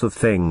sorts of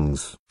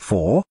things.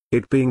 For,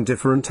 it being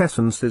different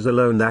essences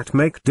alone that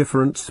make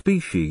different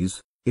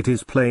species, it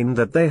is plain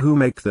that they who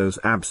make those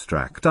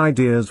abstract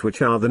ideas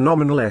which are the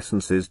nominal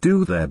essences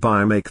do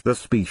thereby make the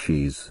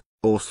species,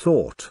 or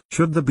sort.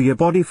 Should there be a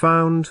body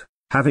found,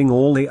 having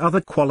all the other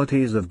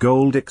qualities of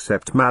gold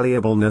except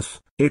malleableness,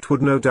 it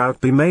would no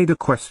doubt be made a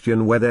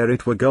question whether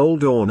it were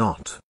gold or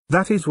not.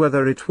 That is,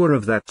 whether it were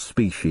of that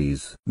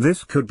species.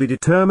 This could be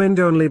determined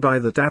only by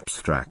that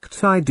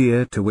abstract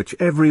idea to which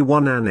every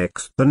one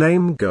annexed the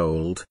name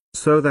gold,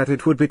 so that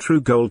it would be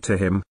true gold to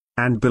him,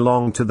 and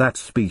belong to that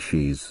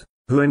species,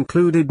 who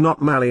included not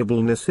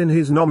malleableness in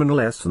his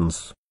nominal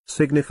essence,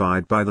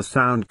 signified by the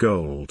sound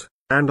gold,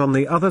 and on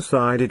the other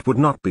side it would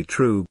not be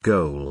true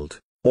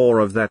gold, or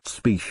of that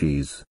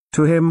species,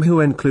 to him who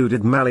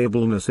included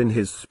malleableness in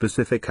his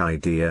specific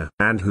idea.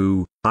 And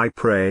who, I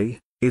pray,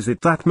 is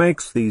it that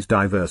makes these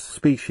diverse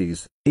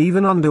species,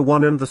 even under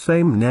one and the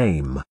same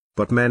name,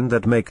 but men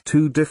that make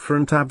two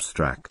different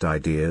abstract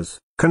ideas,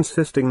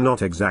 consisting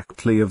not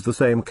exactly of the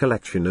same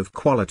collection of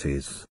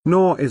qualities?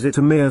 Nor is it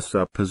a mere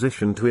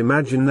supposition to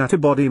imagine that a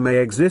body may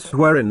exist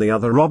wherein the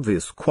other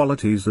obvious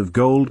qualities of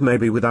gold may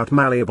be without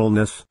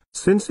malleableness,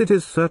 since it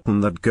is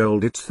certain that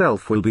gold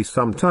itself will be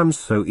sometimes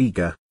so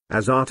eager,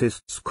 as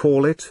artists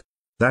call it,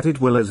 that it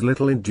will as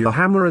little endure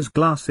hammer as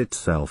glass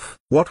itself.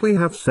 What we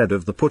have said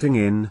of the putting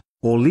in,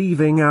 or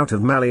leaving out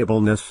of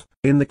malleableness,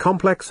 in the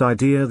complex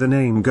idea the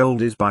name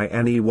gold is by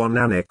any one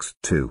annexed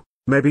to,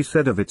 may be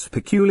said of its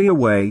peculiar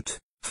weight,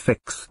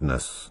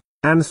 fixedness,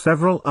 and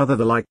several other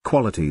the like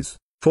qualities,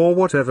 for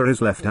whatever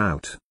is left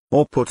out,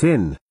 or put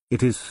in,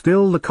 it is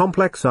still the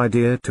complex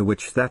idea to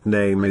which that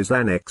name is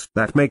annexed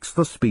that makes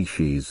the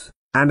species,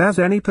 and as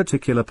any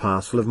particular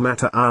parcel of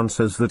matter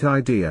answers that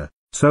idea,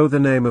 so the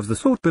name of the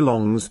sort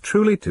belongs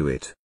truly to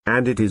it,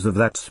 and it is of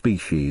that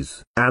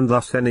species. And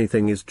thus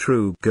anything is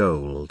true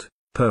gold,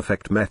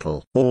 perfect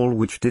metal. All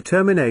which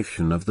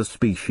determination of the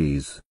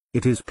species,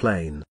 it is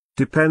plain,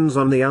 depends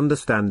on the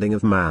understanding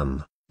of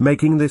man,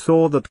 making this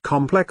or that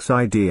complex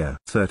idea.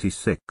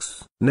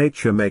 36.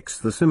 Nature makes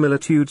the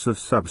similitudes of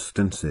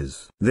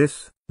substances.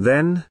 This,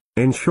 then,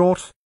 in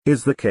short,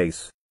 is the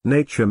case.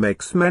 Nature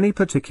makes many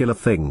particular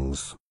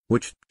things,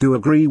 which do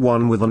agree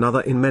one with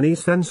another in many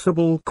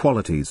sensible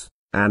qualities,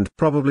 and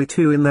probably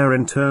too in their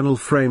internal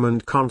frame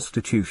and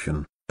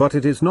constitution, but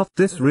it is not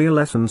this real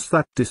essence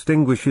that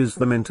distinguishes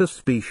them into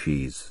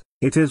species.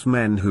 It is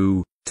men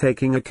who,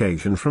 taking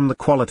occasion from the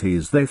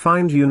qualities they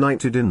find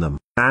united in them,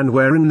 and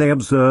wherein they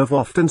observe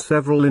often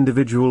several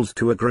individuals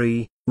to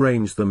agree,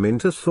 range them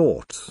into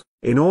sorts,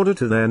 in order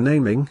to their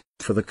naming,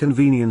 for the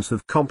convenience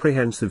of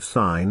comprehensive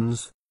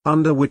signs,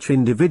 under which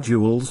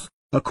individuals,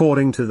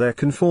 according to their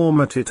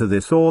conformity to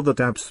this or that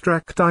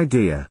abstract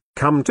idea,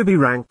 come to be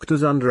ranked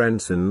as under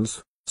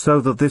ensigns, so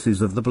that this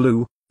is of the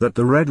blue, that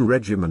the red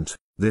regiment,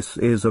 this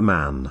is a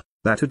man,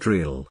 that a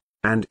drill,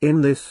 and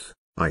in this,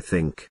 I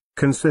think,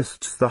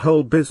 consists the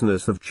whole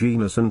business of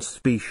genus and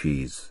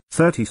species.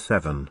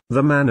 37.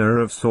 The manner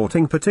of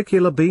sorting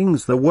particular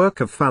beings the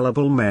work of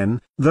fallible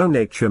men, though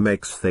nature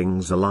makes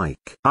things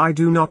alike. I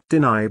do not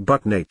deny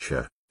but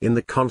nature, in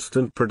the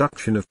constant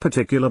production of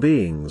particular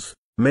beings,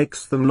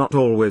 makes them not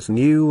always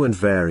new and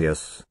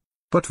various,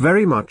 but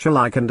very much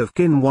alike and of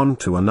kin one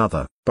to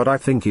another. But I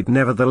think it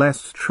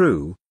nevertheless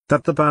true,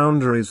 that the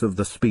boundaries of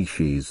the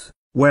species,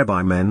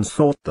 whereby men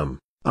sort them,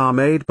 are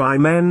made by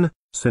men,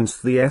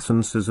 since the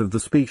essences of the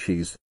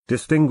species,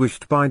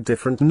 distinguished by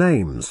different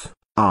names,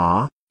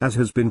 are, as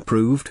has been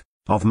proved,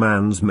 of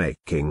man's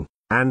making,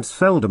 and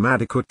seldom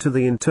adequate to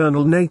the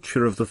internal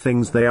nature of the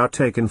things they are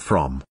taken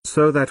from.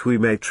 So that we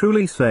may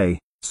truly say,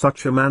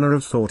 such a manner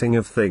of sorting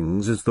of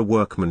things is the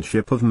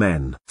workmanship of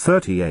men.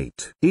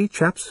 38.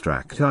 Each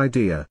abstract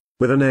idea,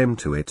 with a name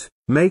to it,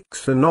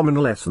 makes a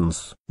nominal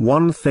essence.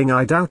 One thing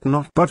I doubt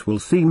not but will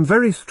seem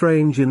very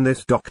strange in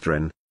this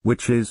doctrine,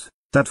 which is,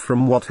 that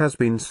from what has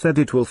been said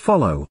it will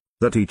follow,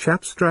 that each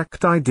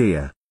abstract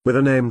idea, with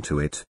a name to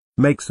it,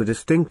 makes a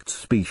distinct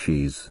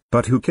species.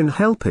 But who can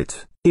help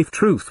it, if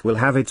truth will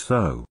have it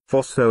so?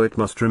 For so it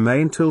must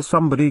remain till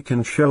somebody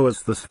can show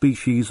us the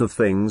species of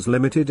things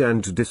limited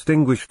and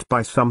distinguished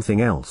by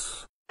something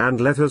else. And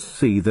let us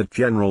see that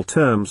general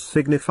terms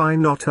signify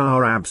not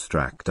our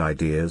abstract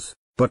ideas,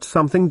 but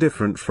something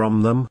different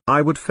from them.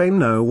 I would fain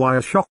know why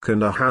a shock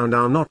and a hound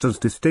are not as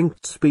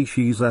distinct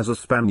species as a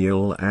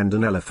spaniel and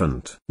an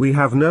elephant. We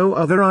have no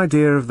other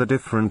idea of the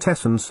different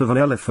essence of an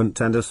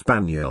elephant and a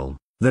spaniel,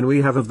 than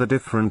we have of the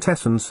different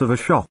essence of a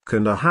shock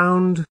and a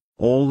hound,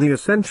 all the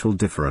essential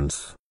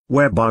difference,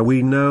 whereby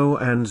we know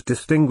and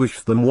distinguish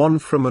them one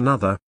from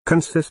another,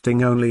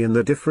 consisting only in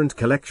the different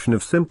collection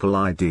of simple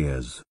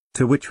ideas,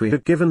 to which we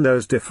have given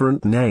those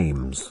different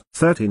names.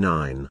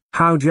 39.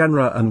 How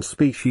genera and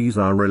species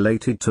are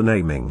related to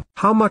naming.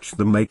 How much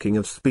the making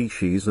of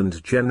species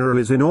and genera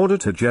is in order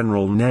to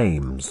general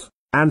names,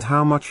 and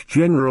how much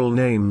general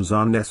names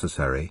are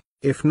necessary,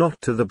 if not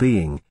to the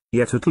being,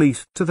 yet at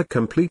least to the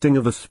completing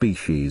of a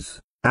species,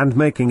 and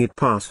making it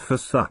pass for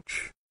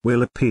such,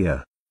 will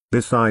appear,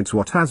 besides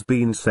what has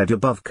been said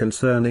above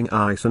concerning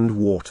ice and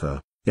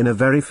water, in a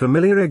very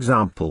familiar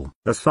example.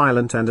 A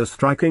silent and a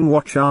striking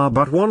watch are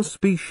but one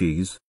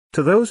species,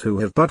 to those who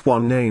have but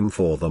one name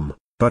for them,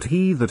 but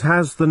he that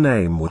has the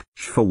name watch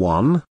for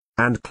one,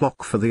 and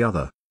clock for the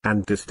other,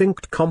 and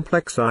distinct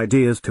complex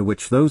ideas to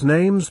which those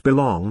names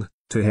belong,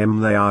 to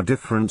him they are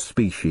different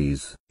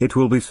species. It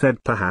will be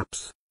said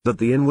perhaps, that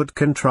the inward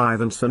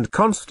contrivance and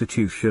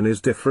constitution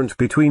is different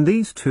between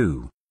these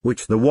two,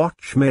 which the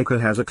watchmaker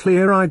has a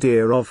clear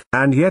idea of,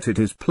 and yet it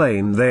is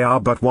plain they are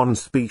but one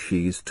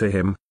species to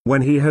him,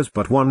 when he has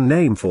but one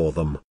name for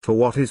them. For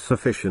what is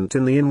sufficient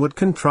in the inward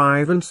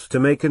contrivance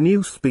to make a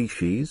new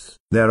species?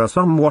 There are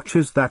some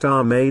watches that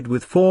are made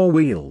with 4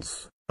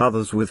 wheels,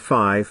 others with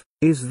 5.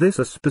 Is this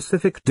a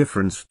specific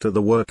difference to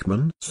the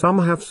workman? Some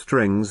have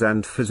strings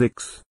and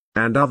physics,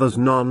 and others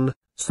none.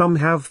 Some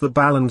have the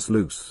balance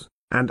loose,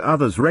 and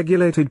others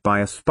regulated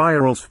by a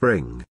spiral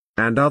spring,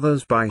 and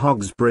others by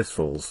hog's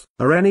bristles.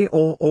 Are any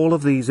or all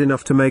of these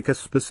enough to make a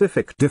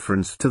specific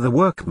difference to the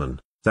workman,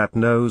 that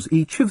knows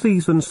each of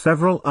these and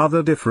several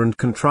other different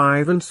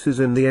contrivances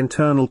in the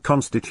internal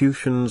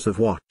constitutions of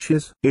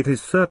watches? It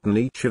is certain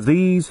each of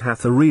these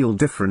hath a real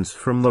difference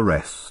from the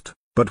rest,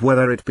 but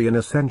whether it be an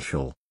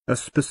essential, a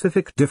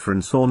specific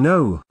difference or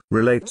no,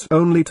 relates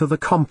only to the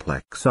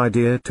complex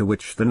idea to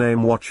which the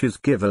name watch is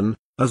given,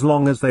 as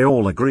long as they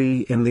all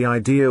agree in the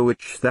idea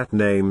which that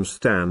name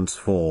stands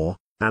for,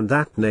 and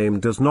that name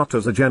does not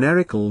as a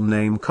generical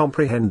name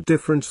comprehend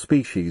different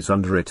species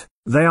under it,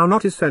 they are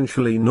not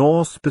essentially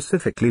nor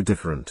specifically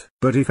different.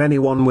 But if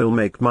anyone will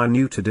make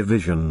minute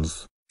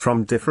divisions,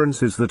 from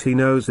differences that he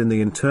knows in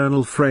the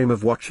internal frame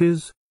of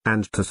watches,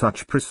 and to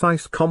such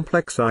precise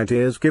complex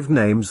ideas give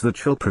names that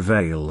shall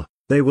prevail,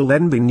 they will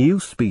then be new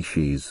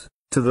species,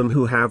 to them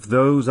who have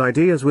those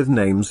ideas with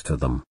names to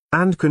them,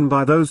 and can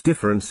by those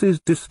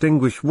differences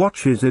distinguish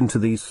watches into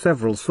these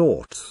several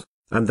sorts,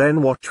 and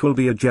then watch will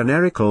be a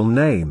generical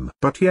name.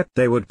 But yet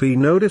there would be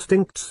no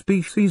distinct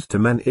species to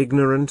men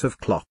ignorant of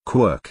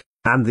clockwork,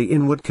 and the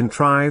inward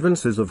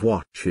contrivances of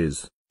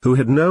watches, who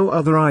had no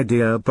other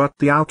idea but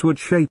the outward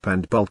shape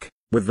and bulk,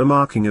 with the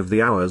marking of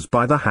the hours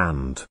by the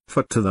hand.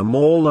 For to them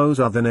all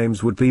those other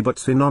names would be but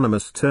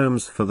synonymous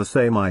terms for the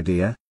same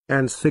idea,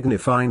 and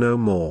signify no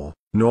more,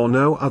 nor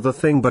no other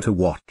thing but a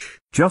watch.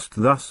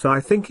 Just thus I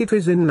think it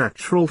is in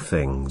natural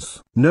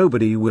things.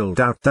 Nobody will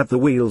doubt that the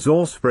wheels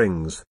or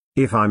springs,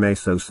 if I may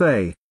so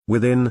say,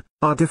 within,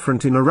 are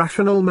different in a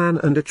rational man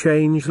and a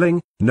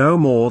changeling, no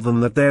more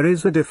than that there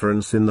is a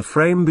difference in the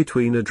frame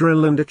between a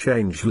drill and a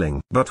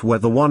changeling. But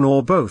whether one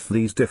or both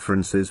these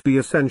differences be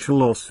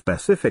essential or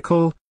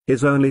specifical,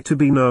 is only to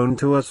be known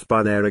to us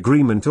by their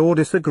agreement or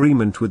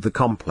disagreement with the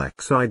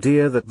complex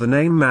idea that the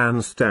name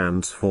man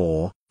stands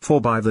for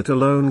by that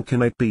alone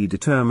can it be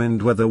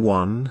determined whether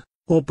one,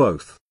 or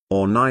both,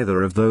 or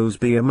neither of those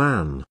be a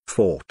man.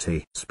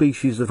 40.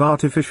 Species of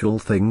artificial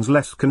things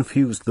less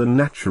confused than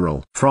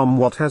natural. From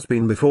what has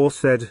been before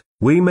said,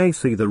 we may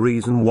see the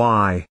reason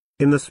why,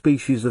 in the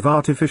species of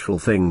artificial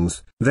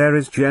things, there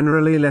is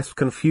generally less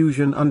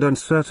confusion and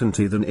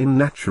uncertainty than in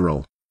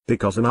natural,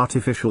 because an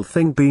artificial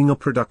thing being a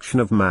production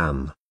of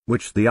man,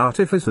 which the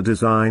artificer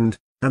designed,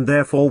 and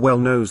therefore well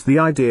knows the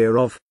idea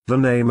of, the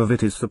name of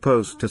it is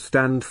supposed to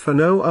stand for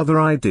no other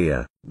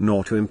idea,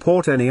 nor to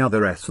import any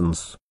other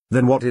essence,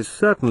 than what is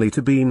certainly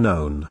to be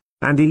known,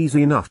 and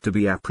easy enough to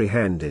be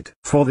apprehended.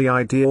 For the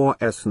idea or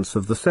essence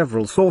of the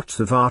several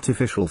sorts of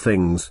artificial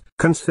things,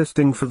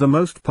 consisting for the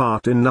most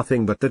part in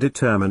nothing but the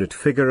determinate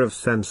figure of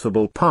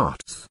sensible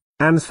parts,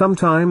 and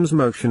sometimes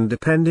motion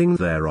depending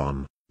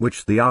thereon,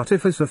 which the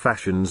artificer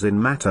fashions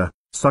in matter,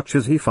 such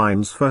as he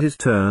finds for his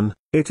turn,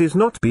 it is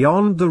not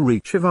beyond the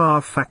reach of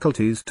our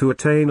faculties to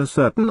attain a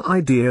certain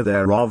idea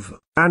thereof,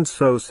 and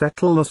so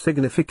settle the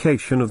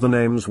signification of the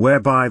names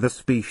whereby the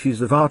species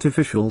of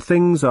artificial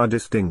things are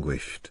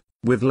distinguished,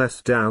 with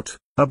less doubt,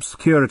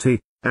 obscurity,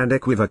 and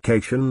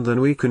equivocation than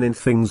we can in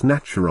things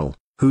natural,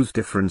 whose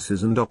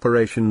differences and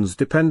operations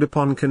depend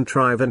upon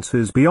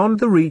contrivances beyond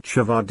the reach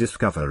of our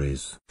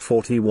discoveries.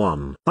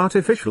 41.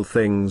 Artificial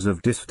things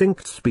of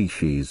distinct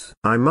species.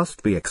 I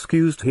must be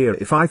excused here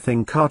if I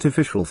think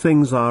artificial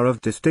things are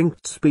of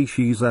distinct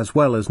species as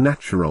well as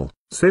natural,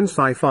 since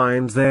I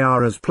find they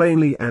are as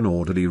plainly and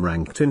orderly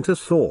ranked into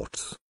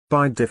sorts,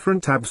 by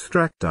different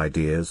abstract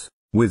ideas,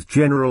 with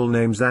general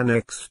names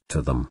annexed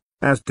to them,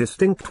 as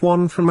distinct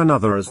one from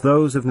another as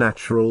those of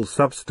natural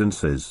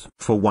substances.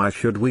 For why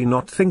should we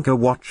not think a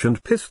watch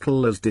and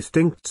pistol as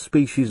distinct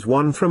species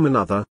one from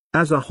another,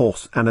 as a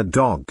horse and a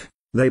dog,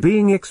 they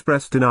being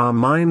expressed in our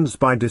minds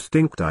by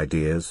distinct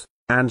ideas,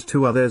 and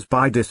to others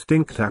by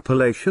distinct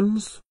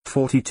appellations?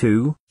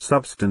 42.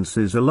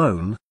 Substances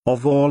alone,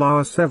 of all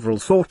our several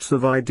sorts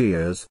of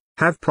ideas,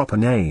 have proper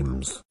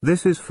names.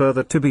 This is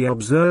further to be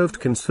observed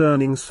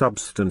concerning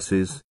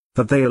substances,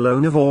 that they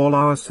alone of all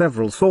our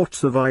several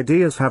sorts of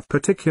ideas have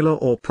particular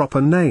or proper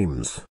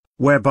names,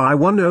 whereby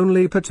one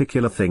only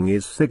particular thing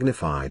is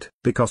signified.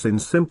 Because in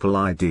simple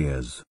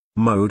ideas,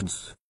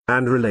 modes,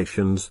 and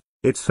relations,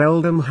 it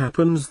seldom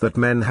happens that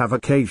men have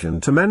occasion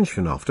to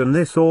mention often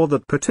this or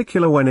that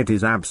particular when it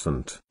is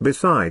absent.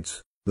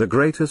 Besides, the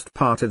greatest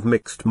part of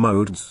mixed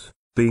modes,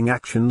 being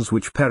actions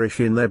which perish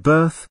in their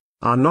birth,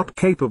 are not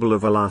capable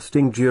of a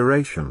lasting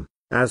duration,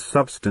 as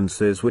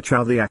substances which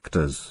are the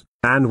actors,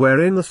 and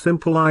wherein the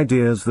simple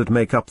ideas that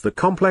make up the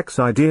complex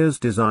ideas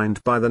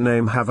designed by the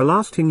name have a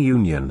lasting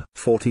union.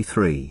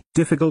 43.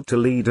 Difficult to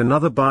lead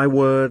another by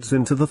words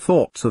into the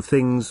thoughts of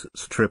things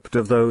stripped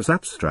of those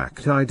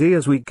abstract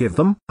ideas we give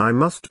them. I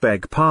must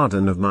beg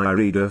pardon of my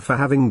reader for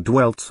having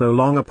dwelt so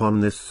long upon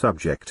this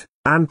subject,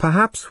 and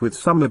perhaps with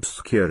some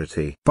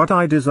obscurity. But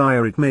I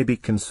desire it may be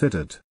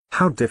considered,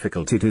 how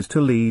difficult it is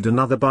to lead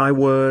another by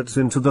words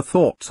into the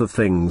thoughts of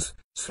things,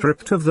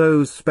 stripped of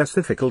those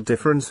specifical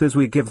differences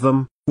we give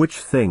them, which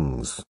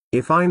things,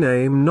 if I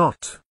name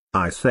not,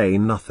 I say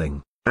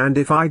nothing, and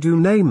if I do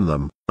name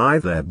them, I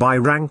thereby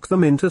rank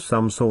them into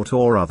some sort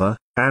or other,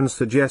 and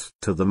suggest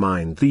to the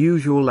mind the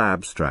usual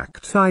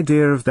abstract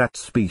idea of that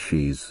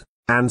species,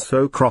 and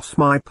so cross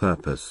my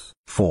purpose.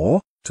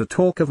 For, to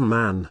talk of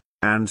man,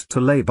 and to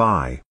lay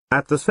by,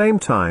 at the same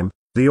time,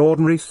 the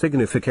ordinary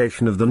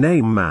signification of the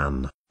name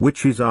man,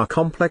 which is our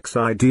complex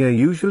idea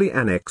usually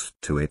annexed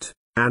to it,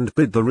 and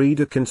bid the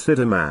reader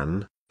consider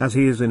man, as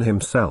he is in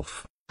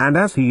himself, and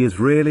as he is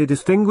really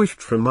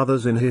distinguished from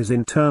others in his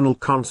internal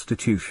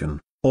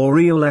constitution, or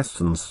real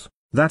essence,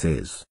 that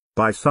is,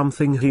 by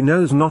something he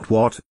knows not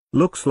what,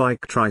 looks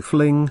like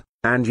trifling,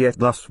 and yet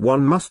thus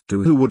one must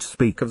do who would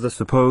speak of the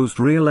supposed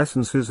real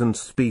essences and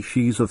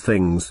species of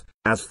things,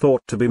 as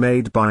thought to be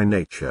made by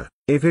nature,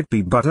 if it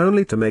be but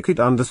only to make it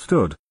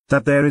understood,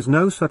 that there is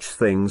no such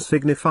thing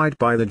signified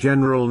by the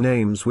general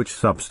names which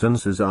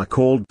substances are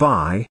called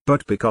by,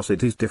 but because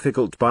it is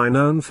difficult by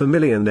known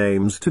familiar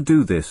names to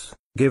do this,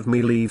 give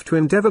me leave to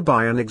endeavour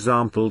by an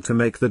example to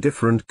make the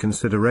different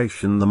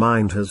consideration the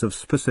mind has of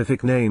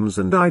specific names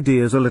and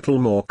ideas a little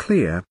more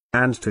clear,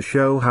 and to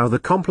show how the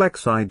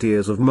complex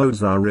ideas of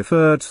modes are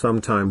referred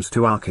sometimes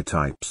to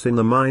archetypes in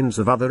the minds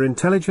of other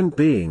intelligent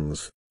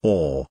beings,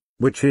 or,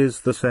 which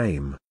is the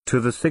same, to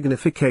the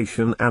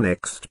signification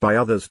annexed by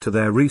others to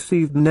their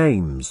received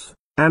names,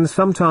 and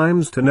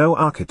sometimes to no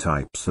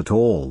archetypes at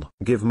all.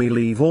 Give me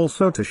leave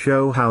also to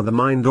show how the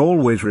mind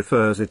always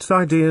refers its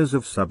ideas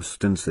of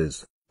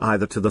substances,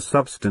 either to the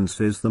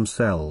substances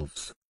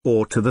themselves,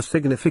 or to the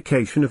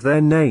signification of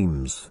their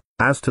names,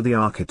 as to the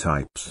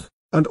archetypes,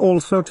 and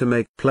also to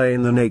make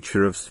plain the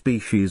nature of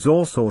species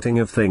or sorting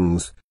of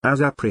things,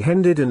 as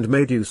apprehended and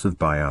made use of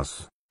by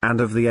us, and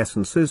of the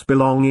essences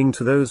belonging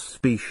to those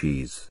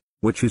species,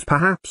 which is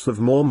perhaps of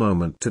more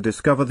moment to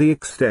discover the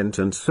extent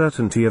and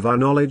certainty of our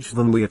knowledge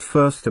than we at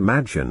first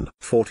imagine.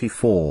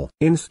 44.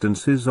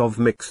 Instances of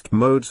mixed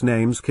modes.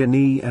 Names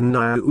Kini and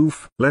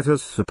Nuay. Let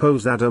us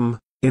suppose Adam,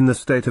 in the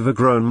state of a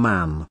grown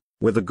man,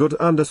 with a good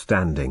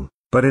understanding,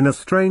 but in a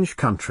strange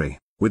country,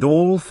 with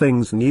all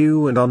things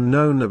new and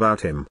unknown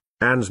about him,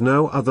 and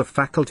no other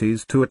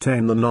faculties to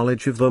attain the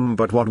knowledge of them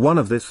but what one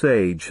of this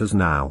age has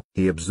now.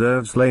 He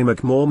observes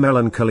Lamech more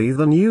melancholy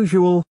than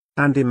usual,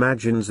 and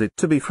imagines it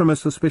to be from a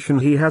suspicion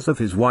he has of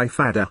his wife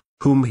Ada,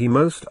 whom he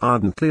most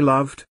ardently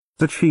loved,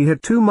 that she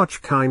had too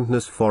much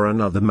kindness for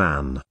another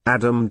man.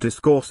 Adam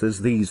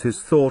discourses these his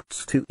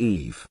thoughts to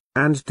Eve,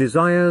 and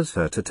desires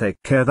her to take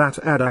care that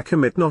Ada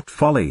commit not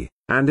folly,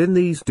 and in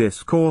these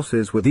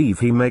discourses with Eve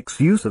he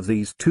makes use of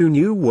these two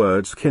new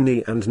words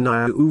Kini and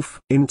Nuay.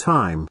 In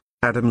time,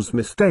 Adam's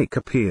mistake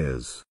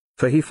appears,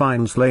 for he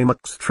finds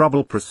Lamech's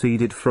trouble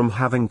proceeded from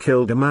having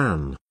killed a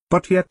man,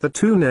 but yet the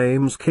two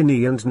names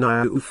Kini and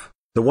Nuay,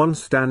 the one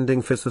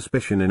standing for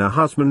suspicion in a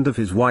husband of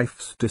his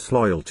wife's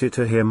disloyalty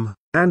to him,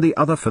 and the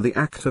other for the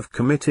act of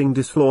committing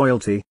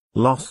disloyalty,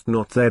 lost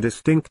not their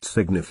distinct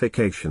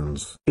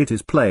significations. It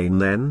is plain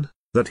then,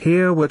 that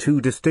here were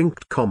two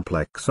distinct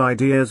complex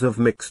ideas of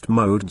mixed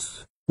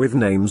modes, with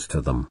names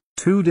to them,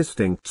 two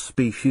distinct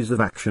species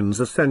of actions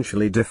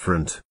essentially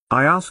different.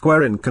 I ask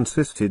wherein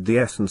consisted the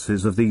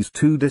essences of these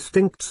two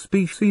distinct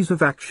species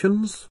of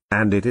actions?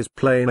 And it is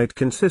plain it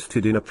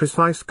consisted in a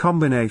precise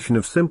combination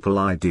of simple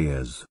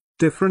ideas,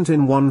 different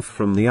in one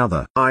from the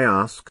other. I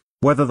ask,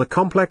 whether the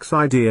complex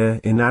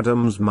idea in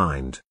Adam's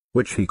mind,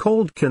 which he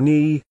called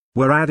Kini,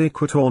 were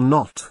adequate or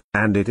not,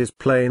 and it is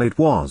plain it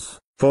was,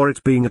 for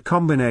it being a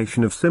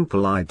combination of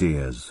simple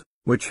ideas,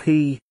 which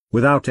he,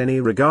 without any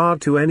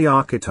regard to any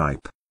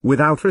archetype,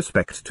 without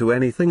respect to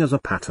anything as a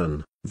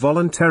pattern,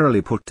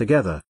 voluntarily put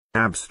together,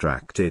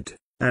 abstracted,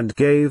 and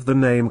gave the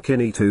name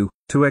Kini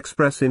to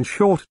express in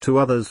short to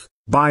others,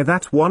 by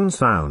that one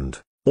sound,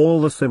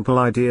 all the simple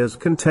ideas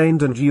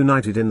contained and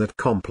united in that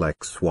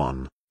complex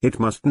one. It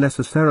must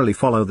necessarily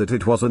follow that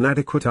it was an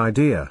adequate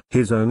idea.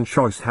 His own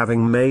choice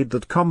having made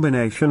that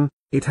combination,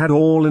 it had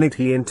all in it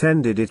he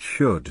intended it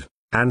should,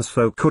 and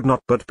so could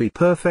not but be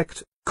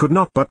perfect, could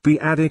not but be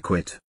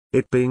adequate,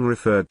 it being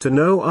referred to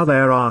no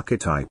other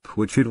archetype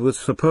which it was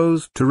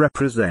supposed to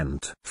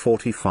represent.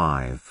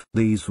 45.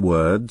 These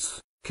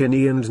words,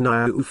 Kini and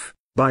Nuay,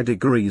 by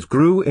degrees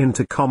grew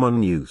into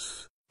common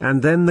use,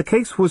 and then the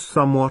case was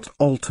somewhat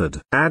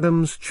altered.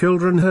 Adam's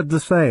children had the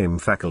same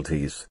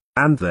faculties,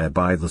 and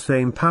thereby the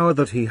same power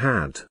that he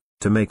had,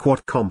 to make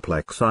what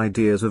complex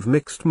ideas of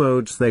mixed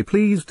modes they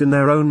pleased in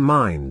their own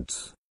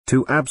minds,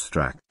 to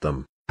abstract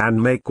them,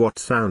 and make what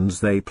sounds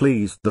they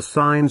pleased the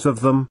signs of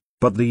them,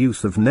 but the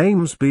use of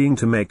names being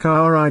to make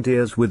our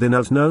ideas within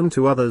us known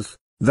to others,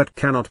 that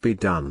cannot be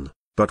done,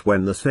 but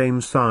when the same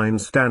sign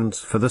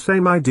stands for the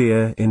same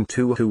idea in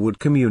two who would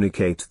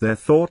communicate their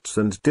thoughts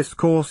and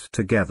discourse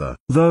together.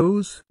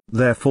 Those,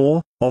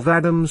 therefore, of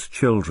Adam's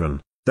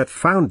children, that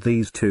found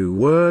these two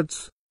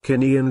words,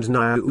 Kini and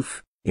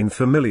Nuay, in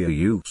familiar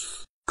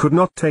use, could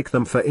not take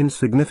them for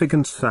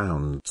insignificant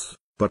sounds,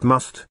 but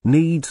must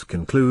needs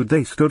conclude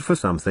they stood for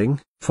something,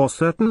 for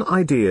certain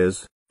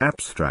ideas,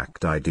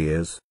 abstract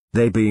ideas,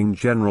 they being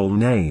general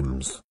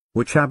names,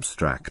 which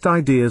abstract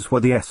ideas were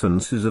the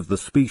essences of the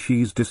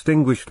species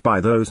distinguished by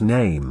those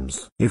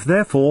names. If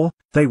therefore,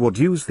 they would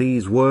use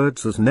these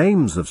words as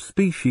names of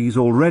species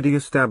already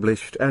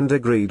established and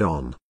agreed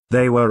on,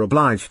 they were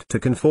obliged to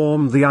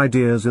conform the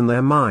ideas in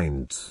their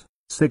minds,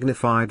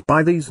 signified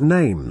by these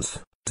names,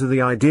 to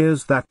the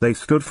ideas that they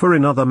stood for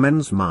in other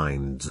men's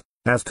minds,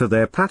 as to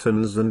their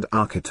patterns and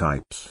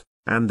archetypes,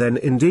 and then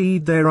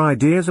indeed their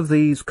ideas of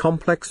these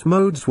complex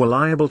modes were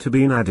liable to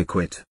be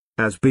inadequate,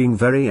 as being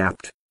very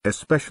apt,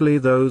 especially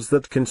those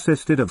that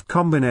consisted of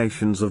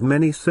combinations of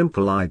many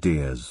simple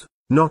ideas,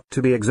 not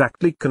to be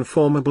exactly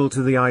conformable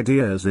to the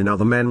ideas in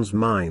other men's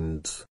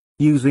minds,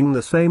 using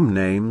the same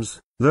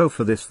names, though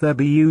for this there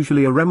be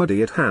usually a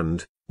remedy at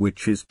hand,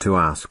 which is to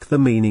ask the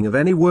meaning of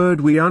any word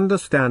we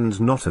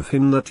understand not of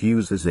him that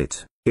uses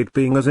it, it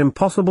being as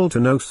impossible to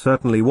know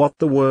certainly what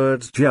the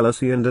words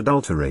jealousy and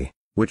adultery,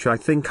 which I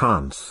think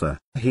answer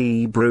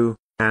Hebrew,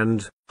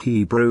 and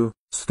Hebrew,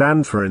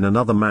 stand for in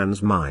another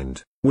man's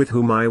mind, with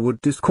whom I would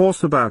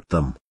discourse about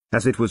them,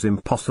 as it was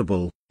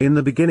impossible, in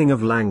the beginning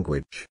of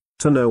language,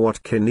 to know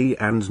what Kini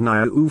and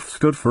Niaouf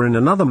stood for in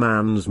another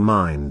man's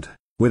mind,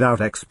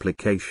 without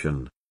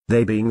explication,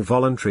 they being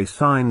voluntary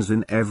signs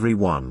in every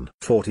one.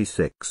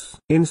 46.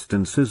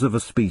 Instances of a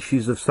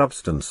species of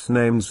substance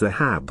named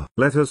Zahab.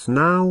 Let us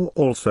now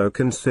also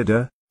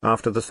consider,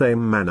 after the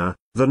same manner,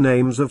 the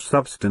names of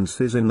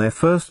substances in their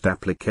first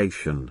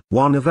application.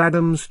 One of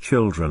Adam's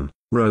children,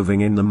 roving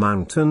in the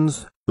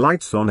mountains,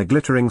 lights on a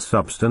glittering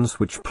substance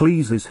which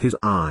pleases his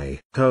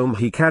eye. Home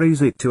he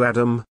carries it to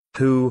Adam,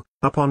 who,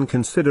 upon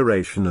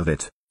consideration of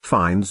it,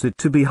 finds it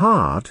to be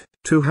hard,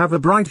 to have a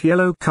bright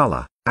yellow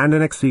color, and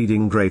an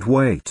exceeding great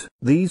weight.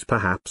 These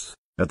perhaps,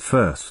 at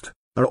first,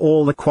 are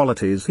all the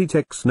qualities he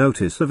takes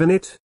notice of in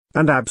it,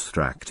 and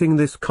abstracting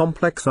this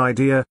complex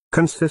idea,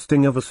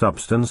 consisting of a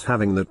substance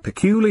having that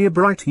peculiar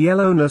bright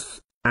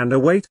yellowness, and a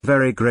weight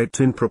very great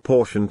in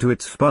proportion to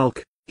its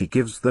bulk, he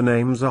gives the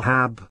name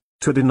Zahab,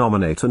 to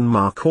denominate and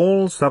mark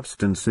all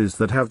substances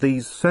that have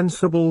these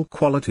sensible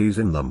qualities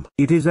in them.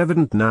 It is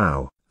evident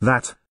now,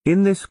 that,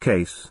 in this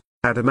case,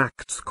 Adam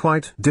acts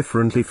quite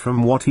differently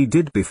from what he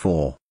did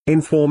before,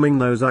 in forming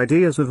those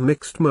ideas of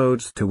mixed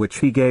modes to which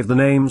he gave the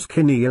names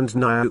Kini and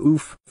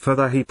Niaouf.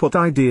 Further he put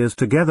ideas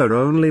together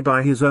only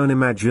by his own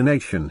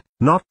imagination,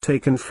 not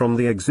taken from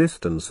the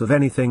existence of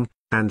anything,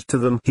 and to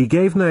them he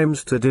gave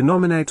names to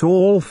denominate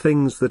all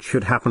things that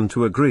should happen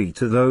to agree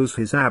to those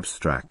his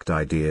abstract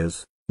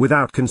ideas,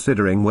 without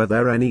considering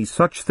whether any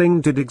such thing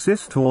did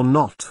exist or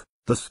not.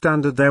 The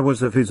standard there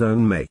was of his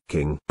own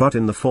making. But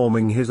in the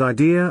forming his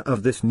idea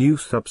of this new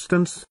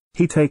substance,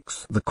 he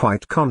takes the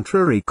quite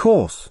contrary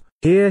course.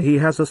 Here he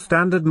has a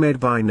standard made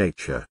by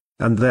nature,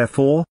 and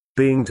therefore,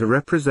 being to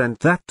represent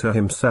that to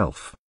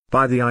himself,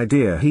 by the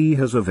idea he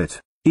has of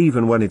it,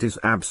 even when it is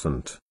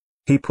absent,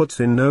 he puts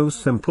in no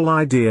simple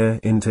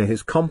idea into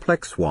his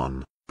complex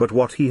one, but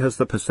what he has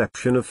the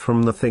perception of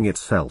from the thing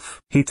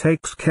itself. He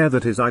takes care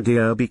that his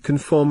idea be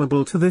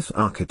conformable to this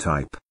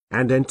archetype,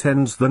 and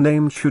intends the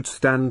name should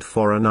stand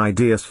for an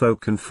idea so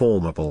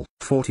conformable.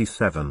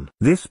 47.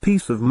 This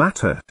piece of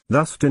matter,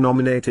 thus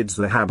denominated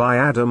Zahab by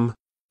Adam,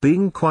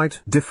 being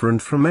quite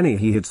different from any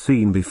he had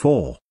seen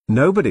before,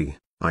 nobody,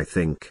 I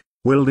think,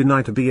 will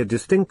deny to be a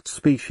distinct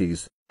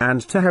species,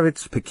 and to have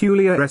its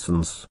peculiar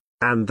essence,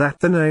 and that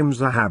the name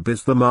Zahab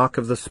is the mark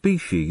of the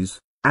species,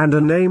 and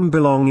a name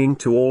belonging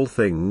to all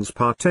things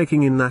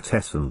partaking in that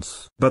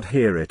essence. But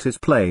here it is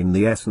plain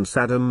the essence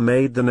Adam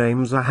made the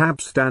name Zahab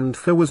stand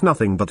for was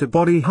nothing but a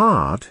body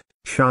hard,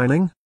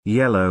 shining,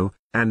 yellow,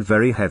 and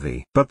very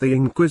heavy. But the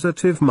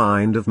inquisitive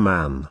mind of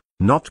man,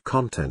 not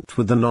content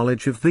with the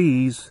knowledge of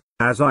these,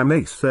 as I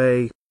may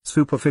say,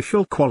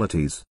 superficial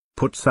qualities,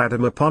 puts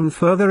Adam upon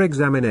further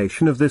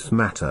examination of this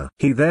matter.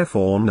 He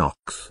therefore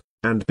knocks,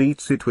 and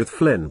beats it with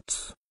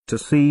flints, to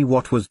see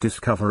what was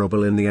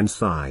discoverable in the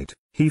inside.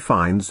 He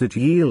finds it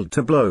yield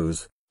to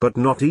blows, but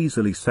not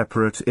easily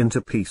separate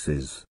into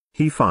pieces.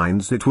 He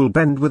finds it will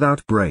bend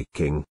without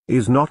breaking.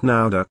 Is not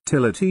now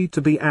ductility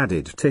to be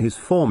added to his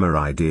former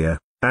idea,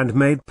 and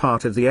made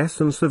part of the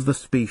essence of the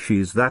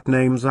species that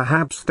name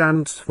Zahab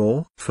stands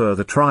for?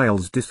 Further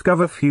trials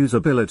discover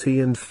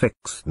fusibility and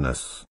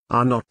fixedness.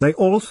 Are not they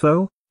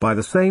also, by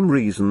the same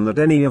reason that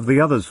any of the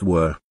others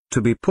were,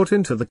 to be put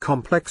into the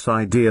complex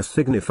idea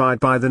signified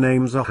by the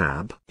name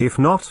Zahab? If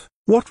not,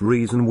 what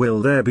reason will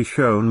there be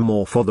shown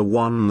more for the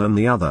one than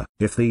the other?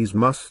 If these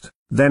must,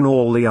 then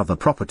all the other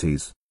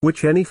properties,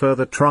 which any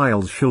further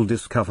trials shall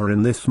discover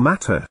in this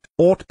matter,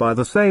 ought by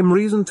the same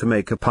reason to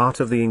make a part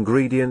of the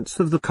ingredients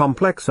of the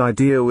complex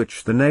idea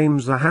which the name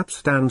Zahab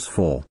stands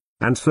for,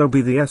 and so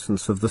be the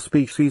essence of the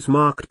species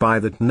marked by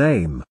that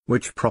name.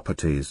 Which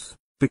properties,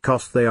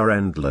 because they are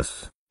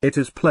endless, it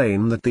is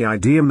plain that the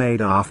idea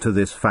made after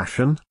this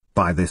fashion,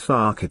 by this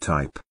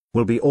archetype,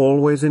 will be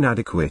always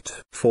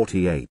inadequate.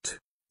 48.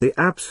 The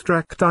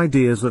abstract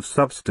ideas of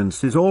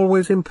substance is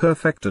always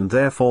imperfect and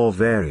therefore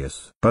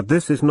various. But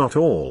this is not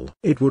all.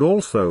 It would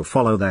also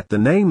follow that the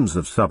names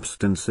of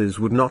substances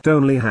would not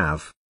only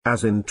have,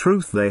 as in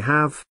truth they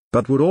have,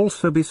 but would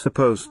also be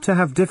supposed to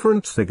have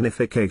different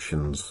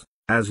significations,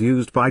 as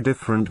used by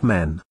different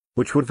men,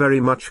 which would very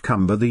much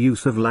cumber the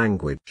use of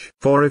language.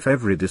 For if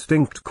every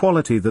distinct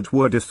quality that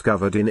were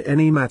discovered in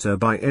any matter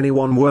by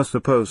anyone were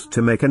supposed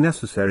to make a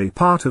necessary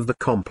part of the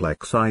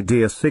complex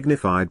idea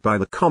signified by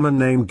the common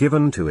name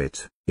given to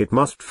it, it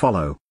must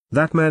follow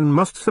that men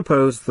must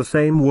suppose the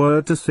same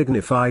word to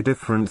signify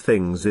different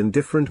things in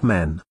different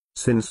men,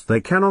 since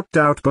they cannot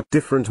doubt but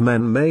different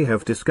men may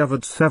have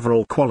discovered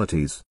several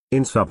qualities,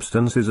 in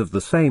substances of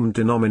the same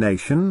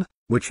denomination,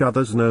 which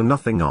others know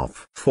nothing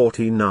of.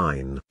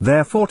 49.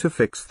 Therefore to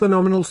fix the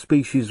nominal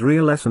species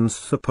real essence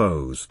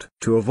supposed.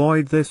 To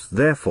avoid this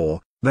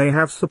therefore, they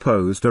have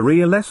supposed a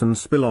real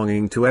essence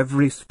belonging to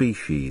every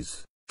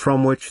species,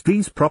 from which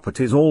these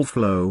properties all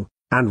flow,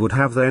 and would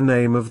have their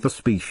name of the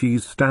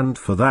species stand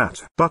for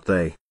that. But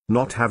they,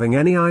 not having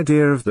any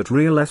idea of that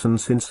real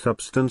essence in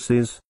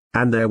substances,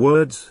 and their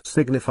words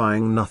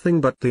signifying nothing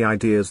but the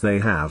ideas they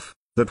have,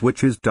 that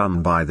which is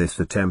done by this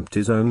attempt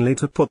is only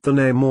to put the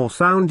name or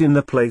sound in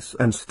the place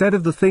instead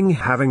of the thing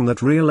having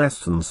that real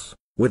essence,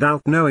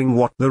 without knowing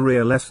what the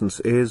real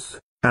essence is,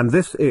 and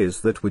this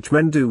is that which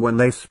men do when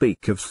they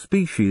speak of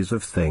species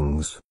of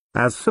things,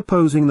 as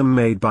supposing them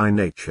made by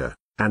nature,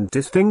 and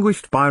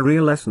distinguished by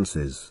real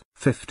essences.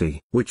 50.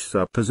 Which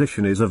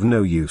supposition is of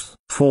no use.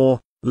 For,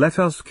 let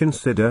us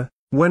consider,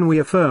 when we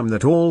affirm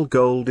that all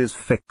gold is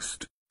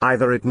fixed,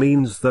 either it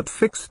means that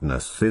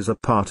fixedness is a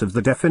part of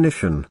the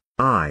definition,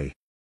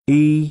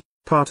 i.e.,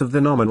 part of the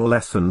nominal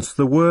essence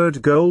the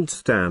word gold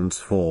stands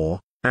for,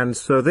 and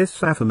so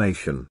this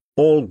affirmation,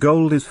 all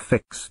gold is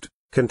fixed,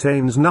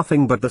 contains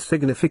nothing but the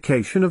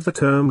signification of the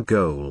term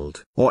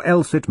gold. Or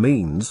else it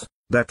means,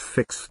 that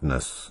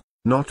fixedness,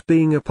 not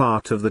being a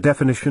part of the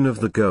definition of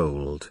the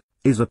gold,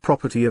 is a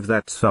property of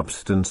that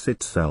substance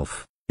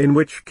itself, in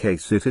which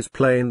case it is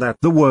plain that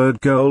the word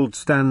gold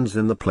stands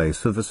in the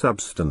place of a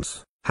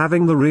substance,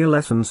 having the real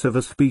essence of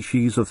a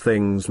species of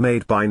things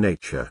made by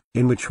nature,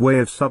 in which way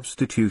of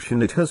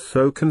substitution it has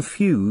so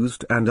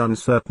confused and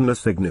uncertain a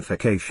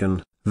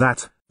signification,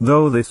 that,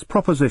 though this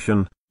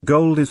proposition,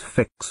 gold is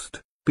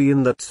fixed, be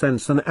in that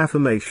sense an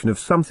affirmation of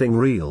something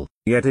real,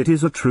 yet it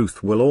is a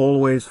truth will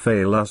always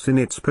fail us in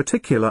its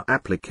particular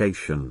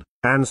application,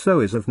 and so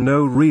is of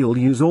no real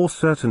use or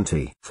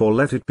certainty. For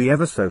let it be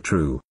ever so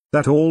true,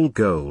 that all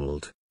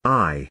gold,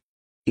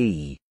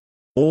 i.e.,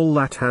 all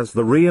that has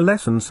the real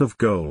essence of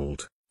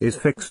gold, is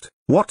fixed,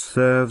 what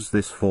serves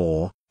this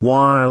for,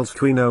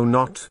 whilst we know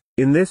not,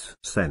 in this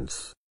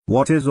sense,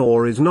 what is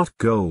or is not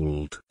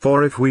gold?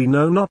 For if we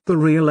know not the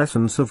real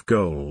essence of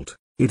gold,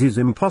 it is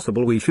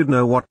impossible we should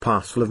know what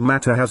parcel of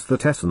matter has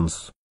that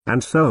essence,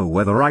 and so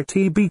whether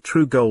it be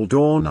true gold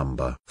or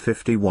number.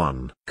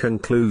 51.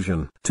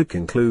 Conclusion. To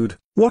conclude,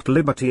 what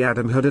liberty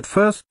Adam had at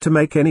first to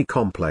make any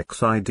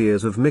complex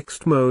ideas of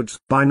mixed modes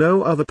by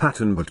no other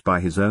pattern but by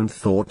his own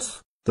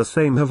thoughts, the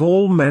same have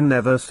all men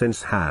ever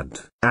since had,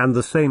 and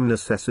the same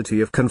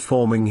necessity of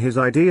conforming his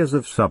ideas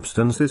of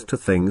substances to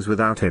things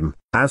without him,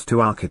 as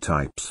to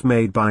archetypes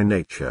made by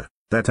nature,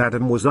 that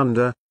Adam was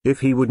under, if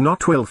he would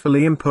not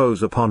wilfully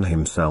impose upon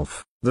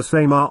himself, the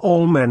same are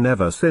all men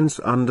ever since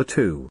under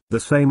too. The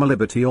same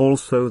liberty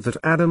also that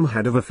Adam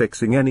had of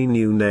affixing any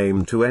new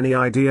name to any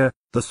idea,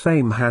 the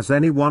same has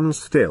any one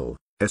still,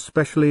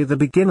 especially the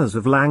beginners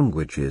of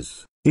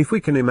languages, if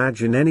we can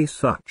imagine any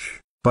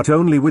such, but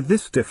only with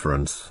this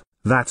difference,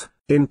 that,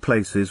 in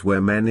places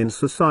where men in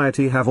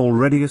society have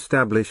already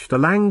established a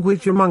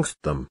language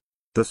amongst them,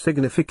 the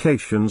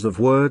significations of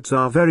words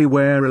are very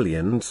warily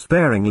and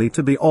sparingly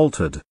to be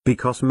altered,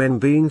 because men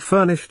being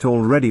furnished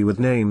already with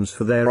names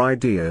for their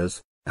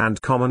ideas,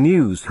 and common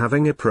use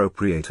having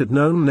appropriated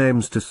known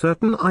names to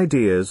certain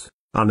ideas,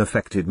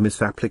 unaffected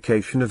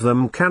misapplication of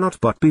them cannot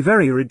but be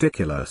very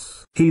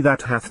ridiculous. He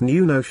that hath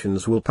new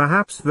notions will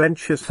perhaps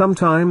venture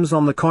sometimes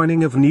on the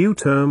coining of new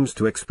terms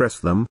to express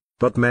them,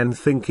 but men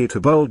think it a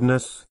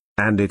boldness,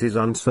 and it is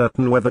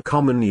uncertain whether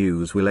common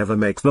use will ever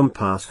make them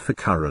pass for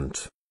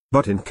current.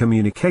 But in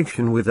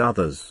communication with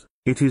others,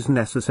 it is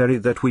necessary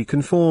that we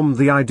conform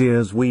the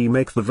ideas we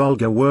make the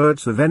vulgar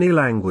words of any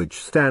language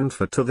stand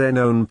for to their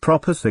known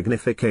proper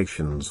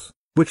significations,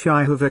 which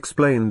I have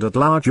explained at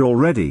large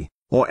already,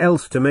 or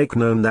else to make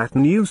known that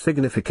new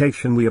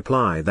signification we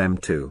apply them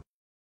to.